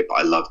really like it, but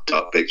I loved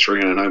Dark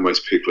Victory, and I know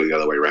most people are the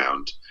other way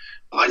around.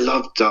 I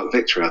loved Dark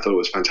Victory. I thought it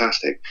was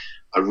fantastic.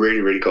 I really,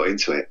 really got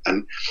into it.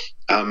 And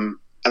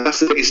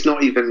that's the thing. It's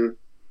not even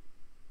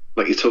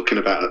like you're talking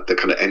about the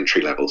kind of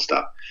entry-level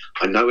stuff.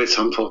 I know it's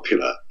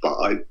unpopular, but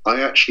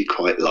I actually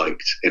quite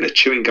liked, in a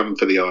chewing gum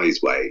for the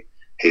eyes way,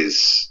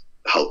 his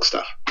Hulk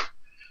stuff.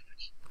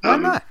 Why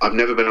not? I've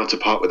never been able to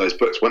part with those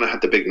books. When I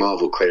had the big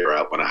Marvel clear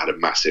out, when I had a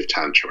massive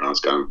tantrum, and I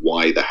was going,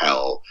 why the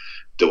hell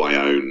do I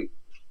own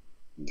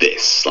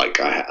this? Like,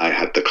 I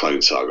had the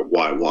Clone Saga.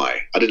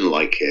 Why? I didn't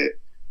like it.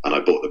 And I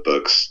bought the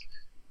books.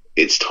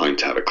 It's time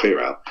to have a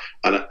clear out.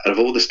 And of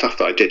all the stuff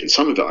that I did, and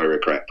some of it I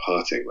regret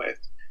parting with,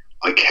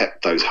 I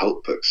kept those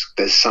Hulk books.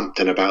 There's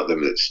something about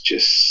them that's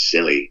just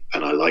silly,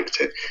 and I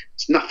liked it.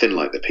 It's nothing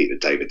like the Peter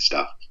David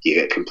stuff. You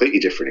get a completely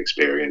different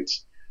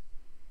experience.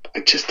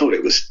 I just thought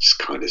it was just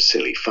kind of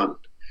silly fun.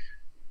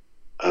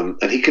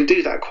 And he can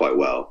do that quite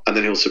well. And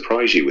then he'll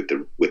surprise you with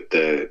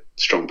the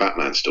strong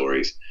Batman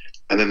stories.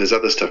 And then there's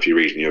other stuff you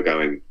read and you're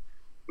going,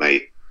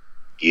 mate,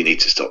 you need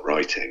to stop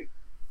writing.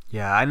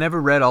 Yeah, I never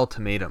read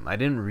Ultimatum. I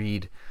didn't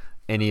read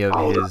any of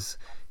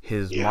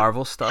his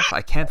Marvel stuff.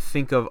 I can't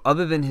think of,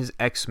 other than his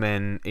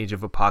X-Men Age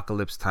of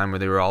Apocalypse time where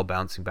they were all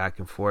bouncing back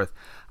and forth,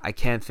 I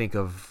can't think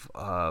of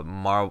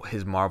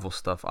his Marvel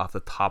stuff off the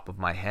top of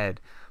my head.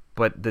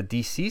 But the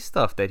DC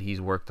stuff that he's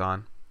worked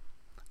on,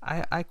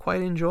 I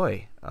quite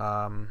enjoy.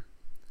 I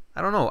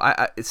don't know.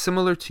 It's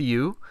similar to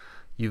you.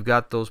 You've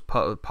got those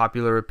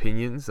popular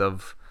opinions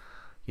of,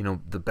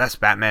 the best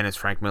Batman is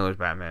Frank Miller's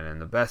Batman, and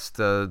the best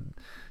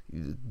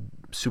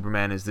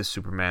Superman is this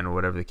Superman, or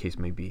whatever the case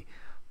may be.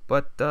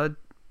 But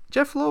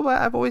Jeff Loeb,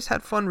 I've always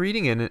had fun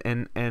reading it,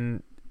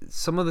 and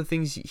some of the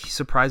things,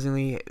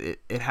 surprisingly,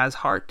 it has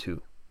heart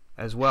to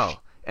as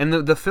well. And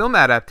the film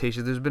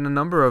adaptation, there's been a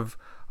number of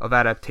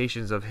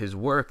adaptations of his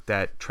work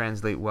that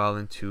translate well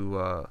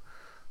into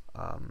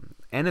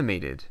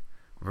animated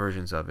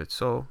versions of it.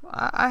 So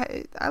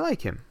I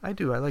like him. I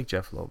do. I like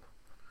Jeff Loeb.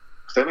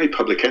 They made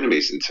Public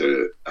Enemies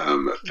into a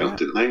film,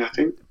 didn't they? I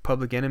think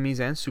Public Enemies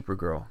and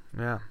Supergirl.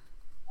 Yeah.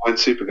 And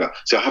Supergirl.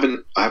 So I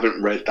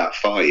haven't read that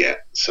far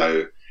yet.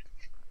 So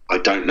I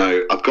don't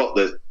know. I've got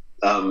the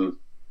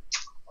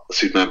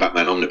Superman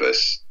Batman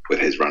Omnibus with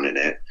his run in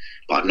it,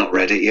 but I've not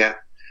read it yet.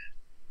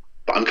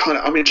 But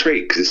I'm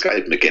intrigued because it's got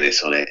Ed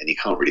McGuinness on it, and you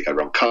can't really go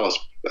wrong. Carlos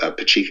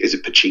Pacheco, is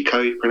it Pacheco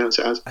you pronounce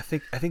it as? I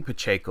think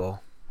Pacheco.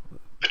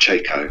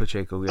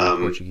 Pacheco, yeah,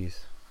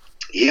 Portuguese.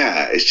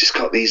 yeah, it's just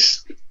got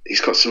these.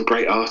 He's got some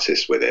great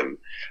artists with him,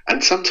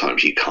 and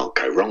sometimes you can't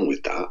go wrong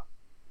with that.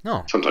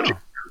 No, Sometimes no.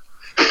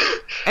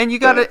 And you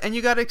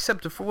gotta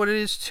accept it for what it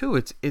is too.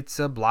 It's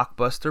a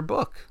blockbuster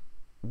book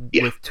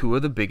yeah, with two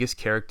of the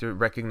biggest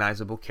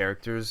recognizable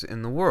characters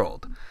in the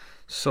world.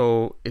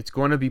 So it's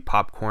going to be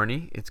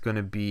popcorny. It's going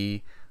to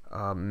be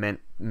meant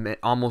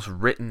almost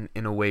written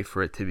in a way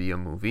for it to be a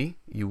movie.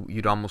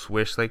 You'd almost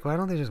wish like, why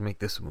don't they just make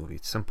this a movie?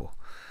 It's simple.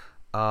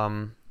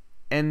 And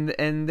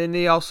then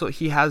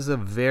he has a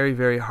very,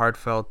 very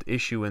heartfelt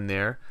issue in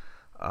there,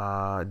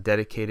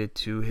 dedicated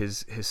to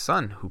his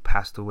son who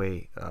passed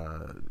away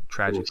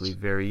tragically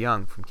very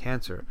young from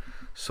cancer.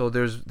 So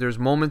there's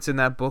moments in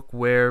that book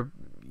where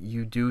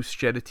you do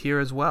shed a tear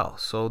as well.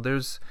 So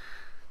there's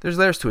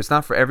layers to it. It's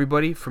not for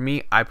everybody. For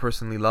me, I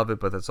personally love it,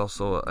 but there's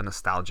also a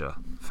nostalgia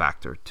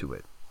factor to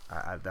it.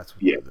 That's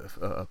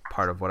a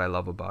part of what I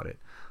love about it.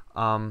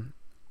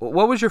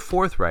 What was your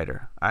fourth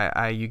writer?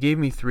 You gave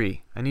me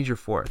three. I need your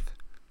fourth.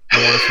 I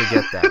don't want to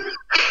forget that.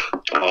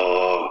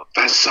 Oh,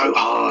 that's so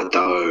hard,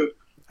 though.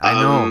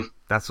 I know.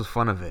 That's the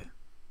fun of it.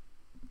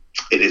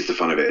 It is the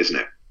fun of it, isn't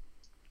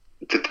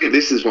it?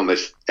 This is one of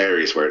those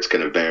areas where it's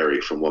going to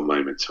vary from one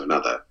moment to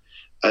another.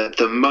 At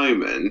the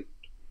moment,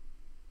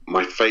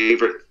 my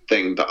favourite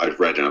thing that I've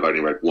read, and I've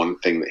only read one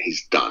thing that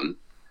he's done,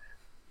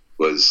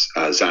 was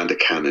Xander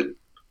Cannon.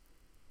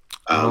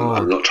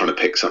 I'm not trying to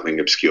pick something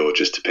obscure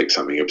just to pick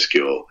something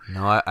obscure.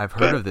 No, I've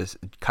heard of this.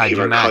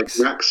 Kaiju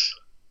Max.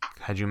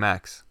 Kaiju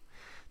Max.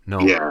 No.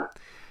 Yeah.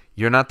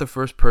 You're not the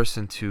first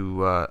person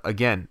to.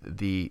 Again,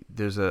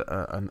 there's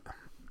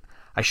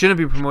I shouldn't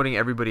be promoting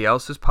everybody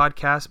else's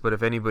podcast, but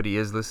if anybody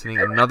is listening,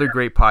 another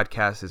great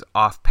podcast is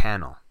Off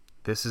Panel.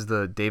 This is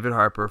the David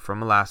Harper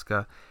from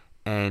Alaska,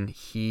 and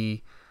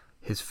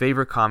his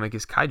favorite comic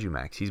is Kaiju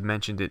Max. He's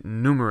mentioned it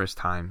numerous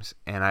times,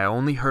 and I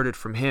only heard it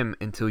from him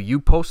until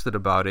you posted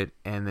about it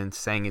and then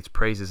sang its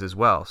praises as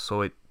well.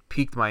 So it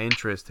piqued my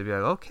interest to be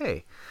like,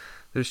 okay,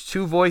 there's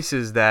two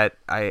voices that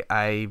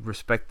I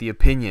respect the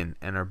opinion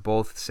and are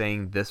both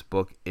saying this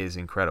book is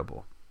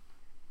incredible.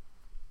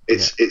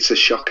 It's a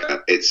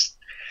shocker. It's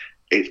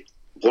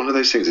one of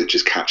those things that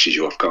just catches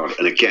you off guard.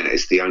 And again,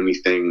 it's the only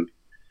thing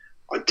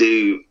I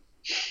do.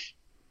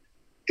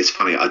 It's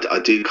funny. I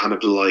do kind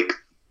of like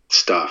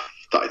stuff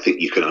that I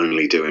think you can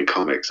only do in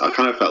comics. I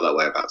kind of felt that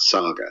way about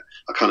Saga.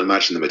 I can't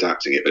imagine them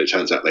adapting it, but it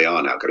turns out they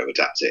are now going to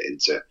adapt it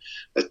into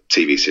a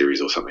TV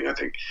series or something, I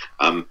think.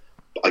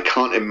 I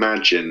can't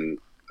imagine.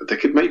 They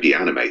could maybe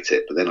animate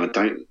it, but then I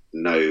don't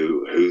know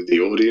who the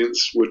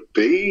audience would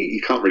be.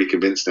 You can't really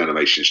convince an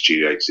animation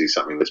studio to do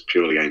something that's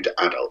purely aimed at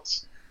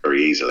adults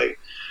very easily,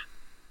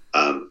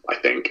 I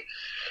think.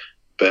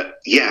 But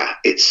yeah,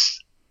 it's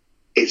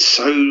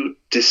so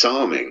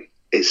disarming.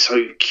 It's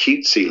so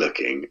cutesy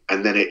looking,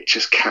 and then it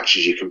just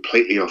catches you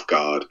completely off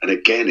guard. And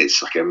again,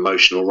 it's like an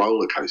emotional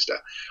roller coaster,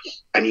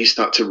 and you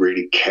start to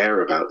really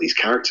care about these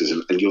characters.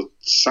 And you're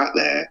sat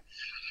there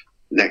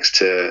next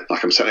to,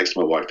 like, I'm sat next to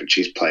my wife, and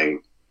she's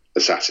playing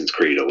Assassin's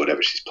Creed or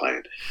whatever she's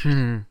playing.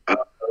 And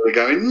we're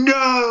going,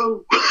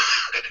 no,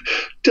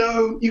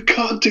 don't, you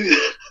can't do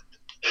that.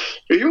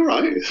 Are you all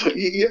right? It's like,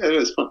 yeah,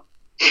 it's fine.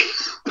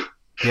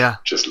 Yeah,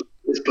 just look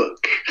at this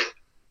book.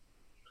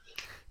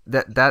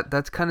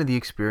 That's kind of the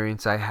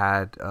experience I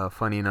had,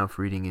 funny enough,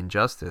 reading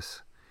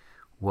Injustice.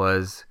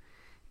 Was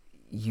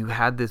you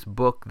had this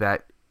book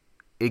that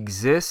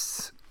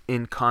exists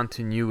in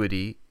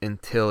continuity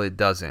until it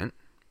doesn't,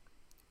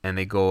 and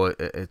they go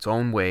its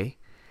own way,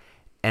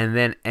 and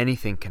then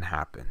anything can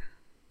happen.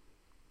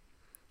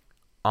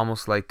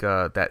 Almost like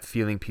that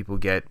feeling people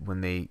get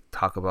when they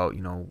talk about,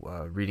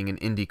 reading an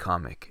indie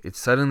comic. It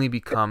suddenly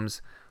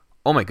becomes,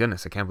 oh my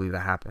goodness, I can't believe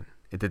that happened.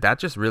 Did that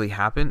just really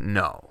happen?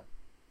 No.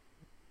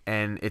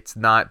 And it's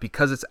not,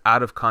 because it's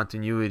out of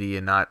continuity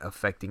and not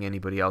affecting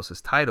anybody else's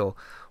title.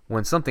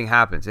 When something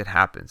happens, it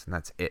happens, and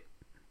that's it.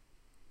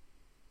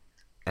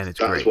 And it's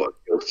great. That's what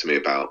appeals to me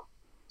about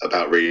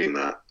reading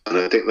that. And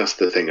I think that's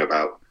the thing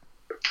about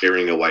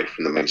veering away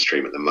from the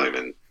mainstream at the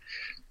moment.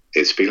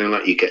 It's feeling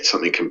like you get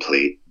something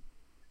complete.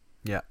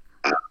 Yeah.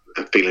 And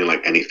feeling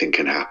like anything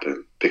can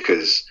happen.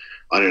 Because,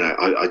 I don't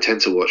know, I tend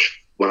to watch,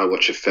 when I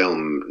watch a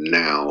film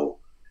now,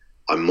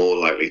 I'm more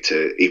likely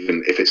to,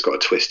 even if it's got a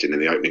twist in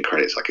the opening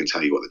credits, I can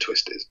tell you what the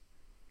twist is.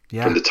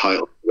 Yeah. From the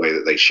title, the way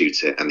that they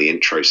shoot it, and the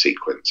intro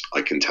sequence,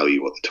 I can tell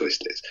you what the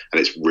twist is. And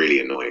it's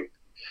really annoying.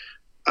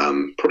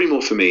 Probably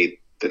more for me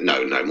than,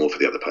 no, more for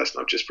the other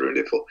person I've just ruined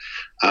it for.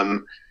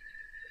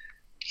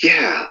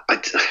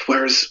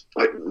 Whereas,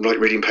 like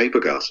reading Paper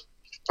Girls,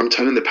 I'm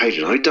turning the page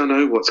and I don't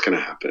know what's going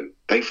to happen.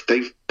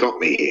 They've got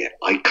me here.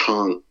 I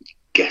can't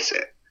guess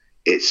it.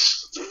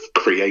 It's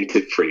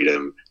creative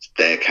freedom. It's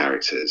their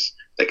characters.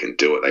 They can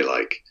do what they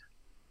like.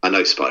 I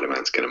know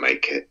Spider-Man's going to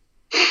make it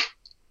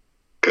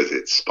because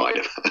it's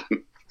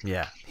Spider-Man.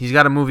 Yeah, he's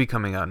got a movie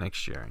coming out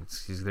next year.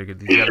 He's got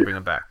to bring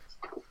him back.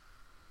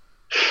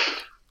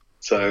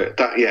 So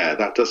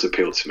that does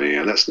appeal to me,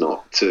 and that's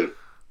not to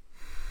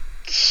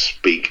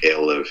speak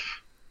ill of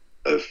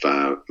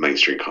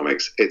mainstream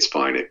comics. It's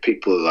fine if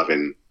people are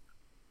loving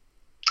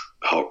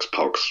Hox,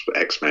 Pox,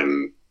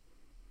 X-Men,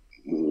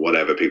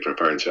 whatever people are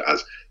referring to it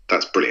as.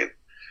 That's brilliant.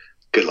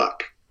 Good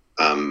luck.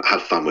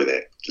 Have fun with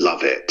it.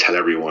 Love it. Tell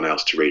everyone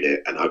else to read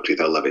it, and hopefully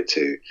they'll love it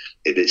too.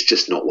 It's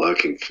just not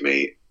working for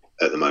me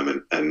at the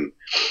moment, and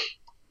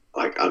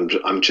like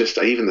I'm just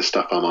even the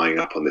stuff I'm eyeing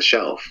up on the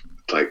shelf,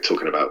 like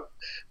talking about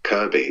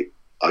Kirby.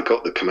 I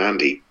got the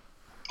Commandy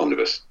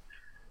omnibus,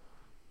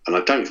 and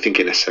I don't think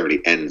it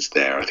necessarily ends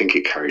there. I think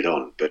it carried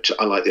on, but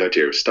I like the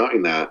idea of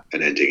starting that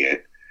and ending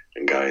it,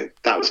 and going,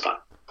 that was fun.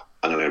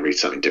 And I'm going to read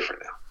something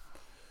different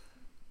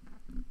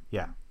now.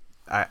 Yeah,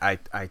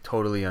 I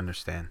totally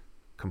understand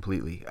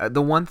completely.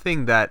 The one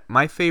thing that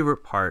my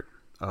favorite part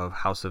of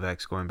House of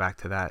X, going back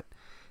to that,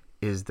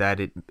 is that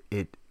it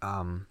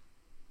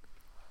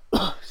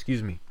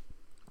excuse me,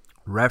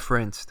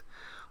 referenced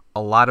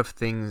a lot of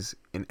things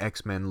in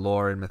X-Men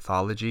lore and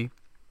mythology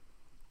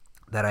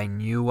that I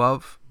knew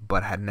of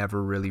but had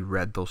never really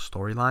read those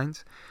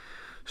storylines.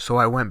 So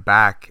I went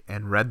back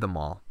and read them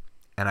all,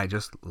 and I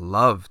just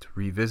loved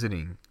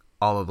revisiting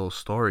all of those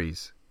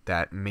stories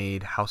that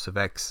made House of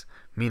X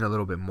mean a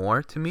little bit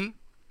more to me.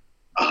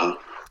 Uh-huh.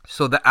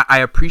 So that I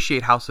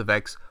appreciate House of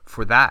X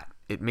for that.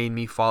 It made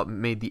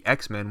made the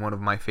X-Men one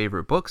of my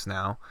favorite books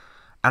now,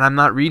 and I'm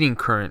not reading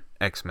current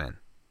X-Men.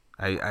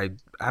 I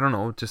don't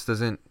know, it just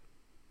doesn't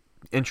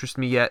interest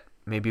me yet.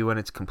 Maybe when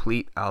it's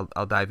complete,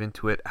 I'll dive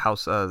into it.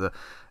 The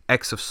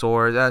X of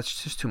Swords,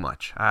 that's just too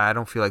much. I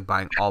don't feel like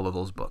buying all of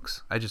those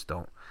books. I just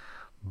don't.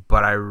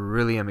 But I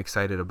really am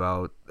excited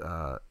about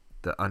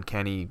the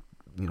Uncanny,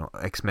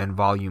 X-Men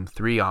Volume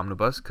 3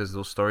 omnibus, because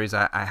those stories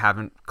I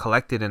haven't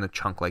collected in a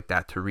chunk like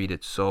that to read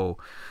it so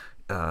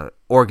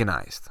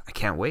organized. I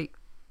can't wait.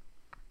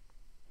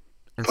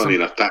 And Funny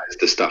enough, that is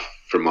the stuff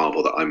from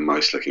Marvel that I'm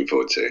most looking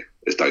forward to.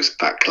 Is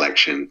that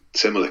collection,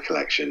 similar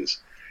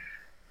collections.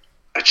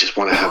 I just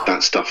want to have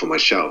that stuff on my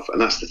shelf,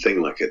 and that's the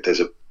thing. Like, there's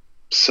a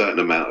certain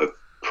amount of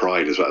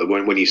pride as well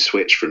when you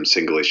switch from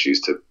single issues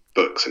to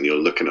books, and you're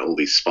looking at all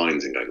these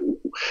spines and going,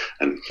 ooh,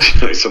 and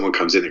someone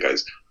comes in and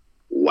goes,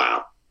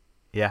 "Wow,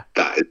 yeah,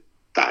 that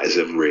is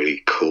a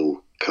really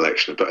cool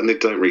collection." But and they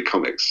don't read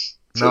comics.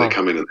 So no. They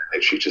come in and they're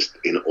actually just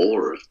in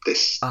awe of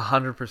this.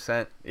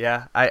 100%.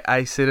 Yeah,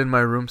 I sit in my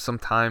room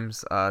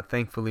sometimes.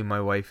 Thankfully, my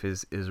wife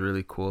is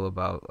really cool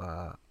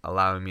about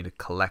allowing me to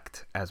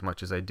collect as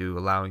much as I do.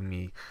 Allowing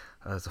me,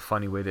 it's a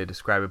funny way to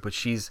describe it, but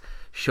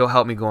she'll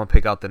help me go and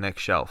pick out the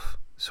next shelf,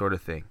 sort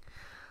of thing.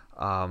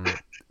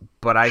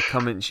 But I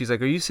come in. She's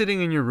like, "Are you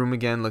sitting in your room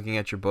again, looking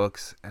at your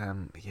books?"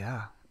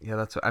 Yeah.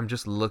 That's what I'm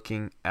just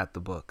looking at the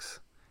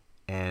books,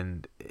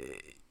 and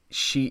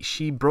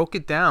she broke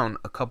it down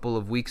a couple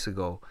of weeks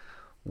ago,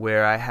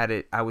 where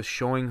I was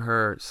showing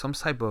her some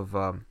type of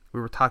we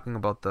were talking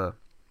about the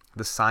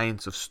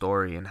science of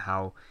story, and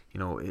how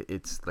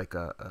it's like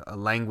a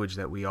language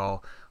that we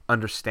all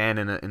understand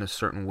in a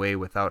certain way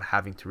without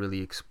having to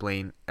really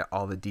explain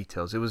all the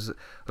details. It was a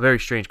very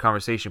strange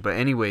conversation, but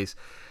anyways,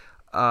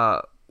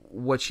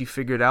 what she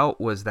figured out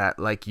was that,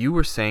 like you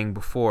were saying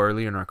before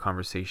earlier in our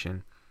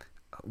conversation,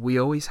 we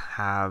always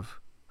have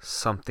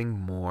something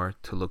more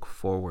to look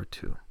forward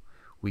to.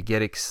 We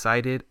get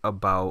excited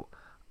about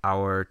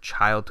our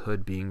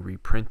childhood being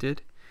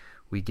reprinted.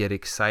 We get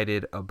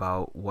excited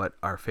about what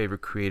our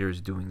favorite creator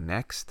is doing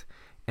next.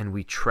 And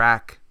we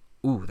track,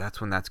 that's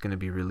when that's going to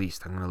be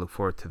released. I'm going to look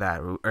forward to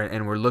that.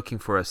 And we're looking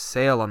for a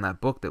sale on that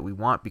book that we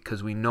want,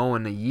 because we know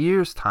in a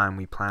year's time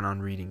we plan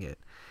on reading it.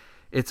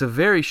 It's a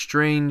very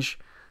strange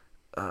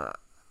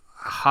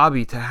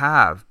hobby to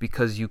have,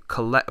 because you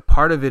collect.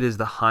 Part of it is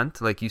the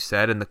hunt, like you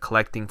said, and the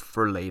collecting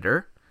for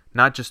later.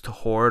 Not just to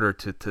hoard or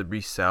to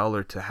resell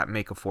or to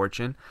make a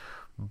fortune,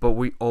 but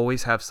we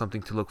always have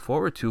something to look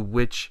forward to,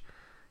 which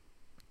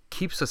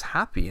keeps us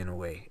happy in a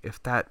way,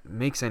 if that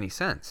makes any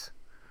sense.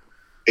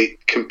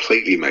 It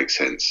completely makes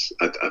sense.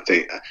 I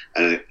think,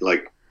 and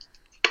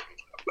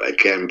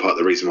again, part of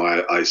the reason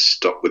why I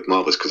stopped with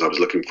Marvel is because I was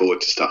looking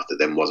forward to stuff that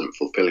then wasn't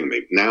fulfilling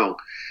me. Now,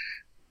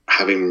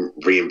 having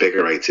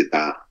reinvigorated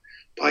that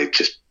by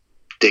just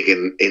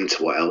digging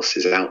into what else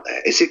is out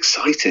there, it's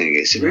exciting.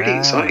 It's really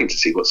exciting to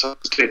see what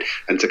someone's doing,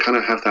 and to kind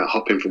of have that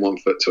hopping from one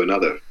foot to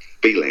another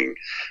feeling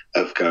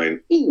of going,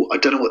 "Ooh, I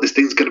don't know what this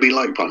thing's going to be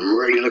like, but I'm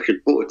really looking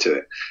forward to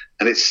it."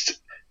 And it's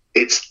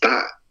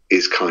that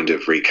is kind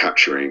of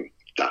recapturing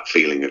that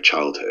feeling of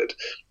childhood.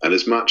 And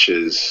as much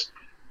as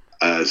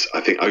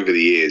I think over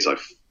the years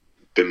I've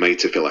been made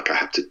to feel like I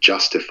have to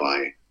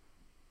justify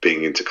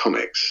being into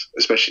comics,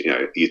 especially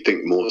you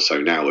think more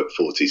so now at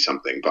 40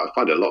 something, but I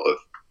find a lot of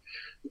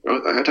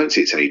I don't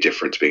see it's any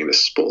different to being in a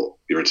sport.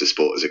 You're into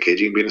sport as a kid,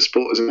 you can be in a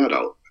sport as an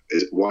adult.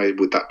 Why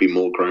would that be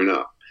more grown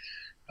up?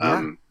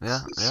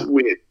 It's a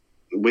weird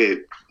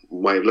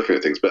way of looking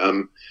at things, but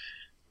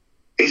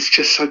it's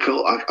just so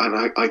cool.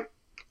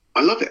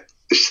 I love it.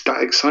 It's just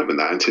that excitement,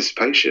 that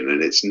anticipation,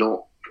 and it's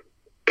not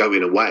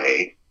going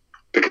away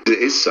because it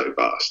is so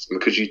vast, and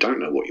because you don't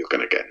know what you're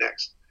going to get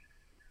next.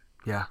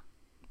 Yeah,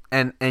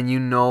 and you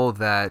know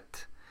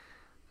that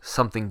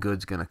something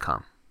good's going to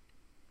come.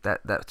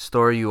 that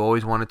story you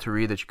always wanted to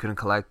read that you couldn't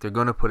collect. They're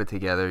going to put it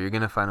together. You're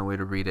going to find a way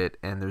to read it,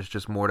 and there's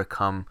just more to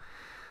come.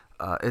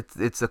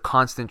 It's a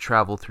constant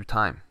travel through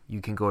time. You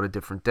can go to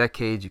different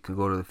decades. You can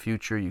go to the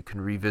future. You can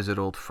revisit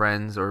old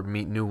friends or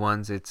meet new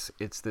ones. It's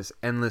this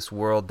endless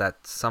world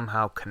that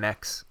somehow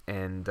connects,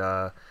 and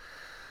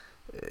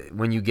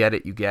when you get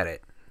it, you get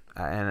it.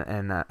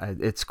 And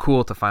it's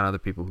cool to find other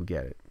people who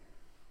get it.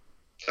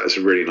 That's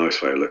a really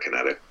nice way of looking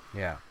at it.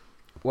 Yeah.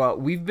 Well,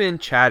 we've been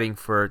chatting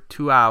for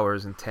 2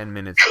 hours and 10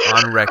 minutes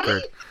on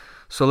record.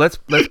 So let's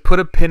put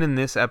a pin in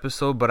this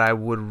episode, but I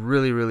would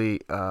really,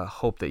 really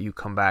hope that you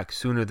come back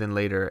sooner than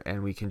later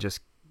and we can just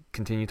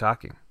continue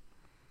talking.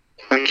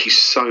 Thank you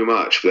so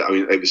much. I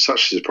mean, it was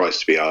such a surprise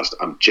to be asked.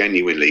 I'm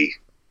genuinely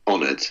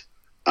honoured.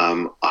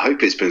 I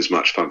hope it's been as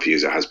much fun for you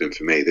as it has been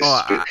for me.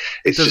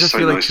 It's just so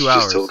nice to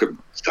just talk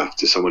about stuff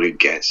to someone who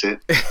gets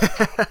it.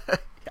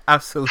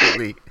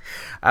 Absolutely.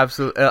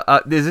 Absolutely.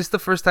 Is this the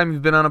first time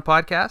you've been on a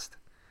podcast?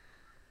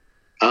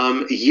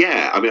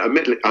 Yeah, I mean,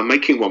 I'm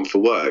making one for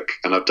work,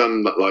 and I've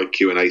done like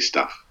Q&A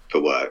stuff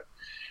for work,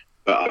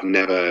 but I've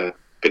never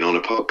been on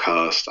a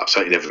podcast. I've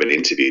certainly never been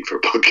interviewed for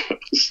a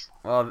podcast.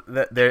 Well,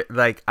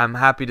 I'm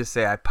happy to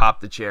say I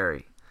popped the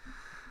cherry.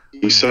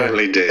 You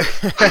certainly did.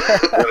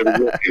 I'm going to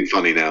be walking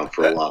funny now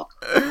for a while.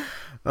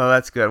 Oh,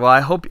 that's good. Well,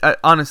 I hope,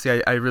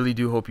 honestly, I really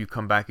do hope you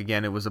come back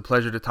again. It was a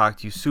pleasure to talk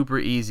to you. Super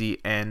easy,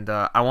 and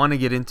I want to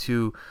get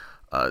into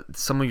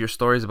some of your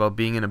stories about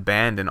being in a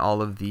band and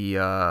all of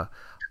the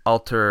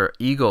alter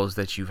egos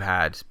that you've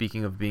had.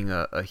 Speaking of being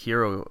a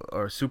hero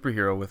or a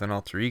superhero with an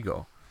alter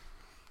ego.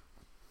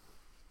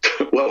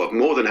 Well, I'm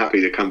more than happy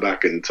to come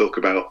back and talk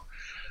about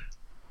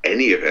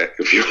any of it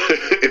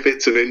if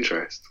it's of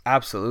interest.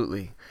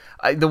 Absolutely.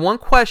 The one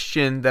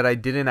question that I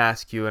didn't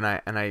ask you, and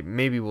I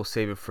maybe will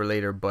save it for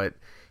later, but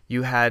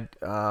you had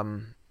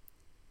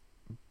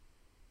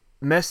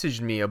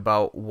messaged me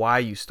about why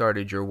you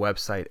started your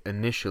website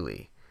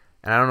initially.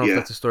 And I don't know if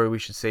that's a story we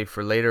should save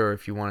for later or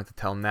if you wanted to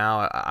tell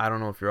now. I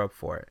don't know if you're up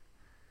for it.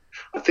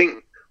 I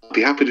think I'd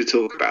be happy to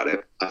talk about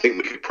it. I think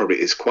we could probably,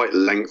 it's quite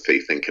lengthy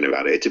thinking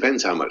about it. It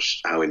depends how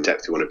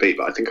in-depth you want to be,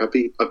 but I think I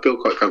feel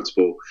quite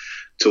comfortable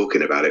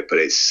talking about it, but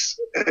it's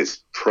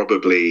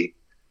probably,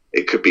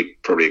 it could be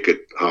probably a good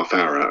half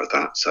hour out of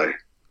that. So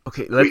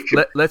okay,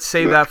 let's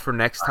save that for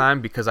next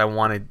time because I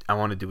want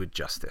to do it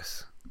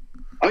justice.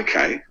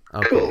 Okay.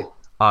 Cool.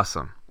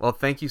 Awesome. Well,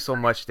 thank you so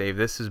much, Dave.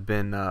 this has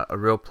been a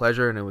real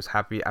pleasure, and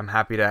I'm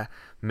happy to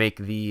make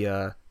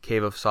the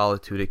Cave of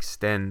Solitude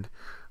extend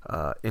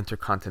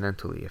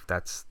intercontinentally, if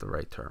that's the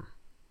right term.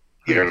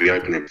 You're going to be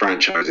opening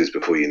franchises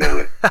before you know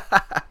it.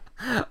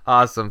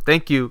 Awesome.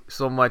 Thank you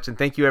so much. And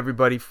thank you,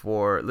 everybody,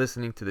 for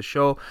listening to the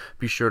show.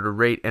 Be sure to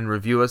rate and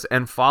review us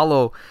and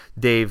follow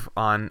Dave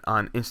on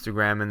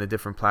Instagram and the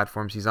different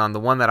platforms he's on. The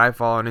one that I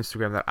follow on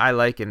Instagram that I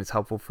like and it's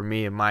helpful for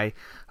me and my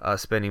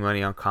spending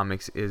money on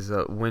comics is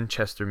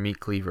Winchester Meat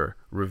Cleaver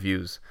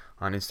Reviews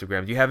on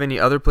Instagram. Do you have any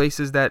other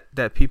places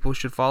that people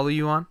should follow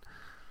you on?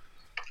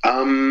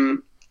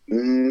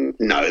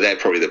 No, they're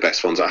probably the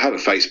best ones. I have a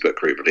Facebook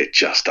group, but it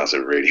just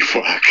doesn't really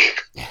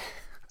work.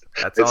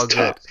 It's all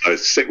tough. good. So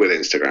stick with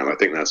Instagram. I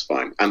think that's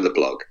fine. And the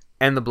blog.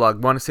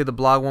 Want to say the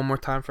blog one more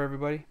time for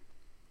everybody?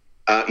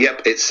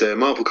 Yep, it's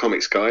Marvel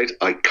Comics Guide.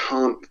 I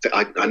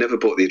never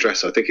bought the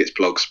address. I think it's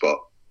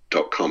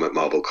blogspot.com at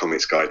Marvel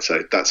Comics Guide.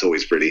 So that's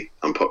always really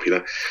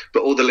unpopular.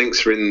 But all the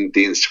links are in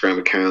the Instagram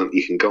account.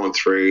 You can go on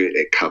through.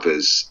 It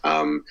covers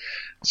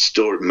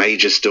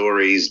major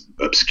stories,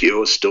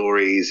 obscure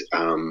stories,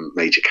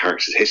 major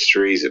characters'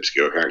 histories,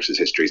 obscure characters'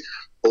 histories,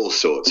 all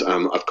sorts.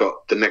 I've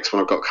got the next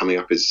one I've got coming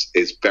up is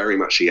very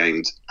much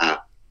aimed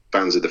at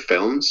fans of the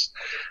films.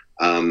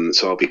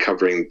 So I'll be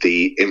covering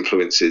the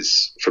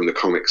influences from the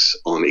comics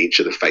on each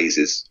of the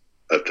phases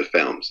of the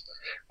films.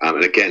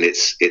 And again,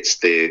 it's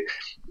the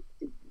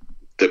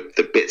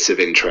bits of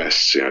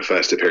interest,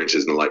 first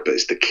appearances and the like, but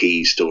it's the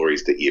key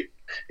stories that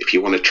if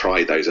you want to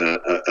try those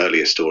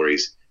earlier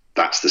stories,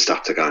 that's the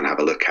stuff to go and have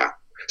a look at.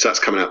 So that's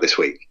coming out this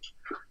week.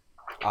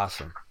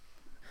 Awesome.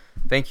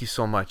 Thank you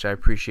so much. I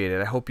appreciate it.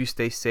 I hope you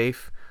stay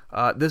safe.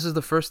 This is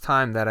the first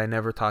time that I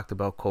never talked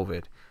about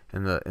COVID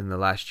in the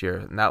last year,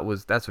 and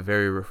that's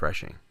very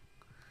refreshing.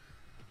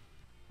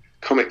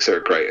 Comics are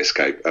a great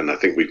escape, and I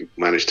think we've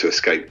managed to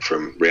escape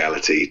from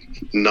reality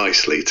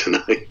nicely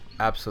tonight.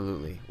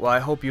 Absolutely. Well, I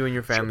hope you and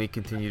your family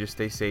continue to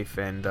stay safe,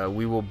 and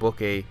we will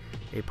book a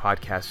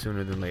podcast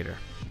sooner than later.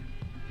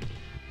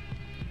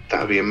 That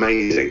would be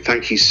amazing.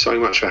 Thank you so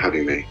much for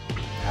having me.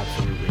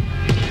 Absolutely.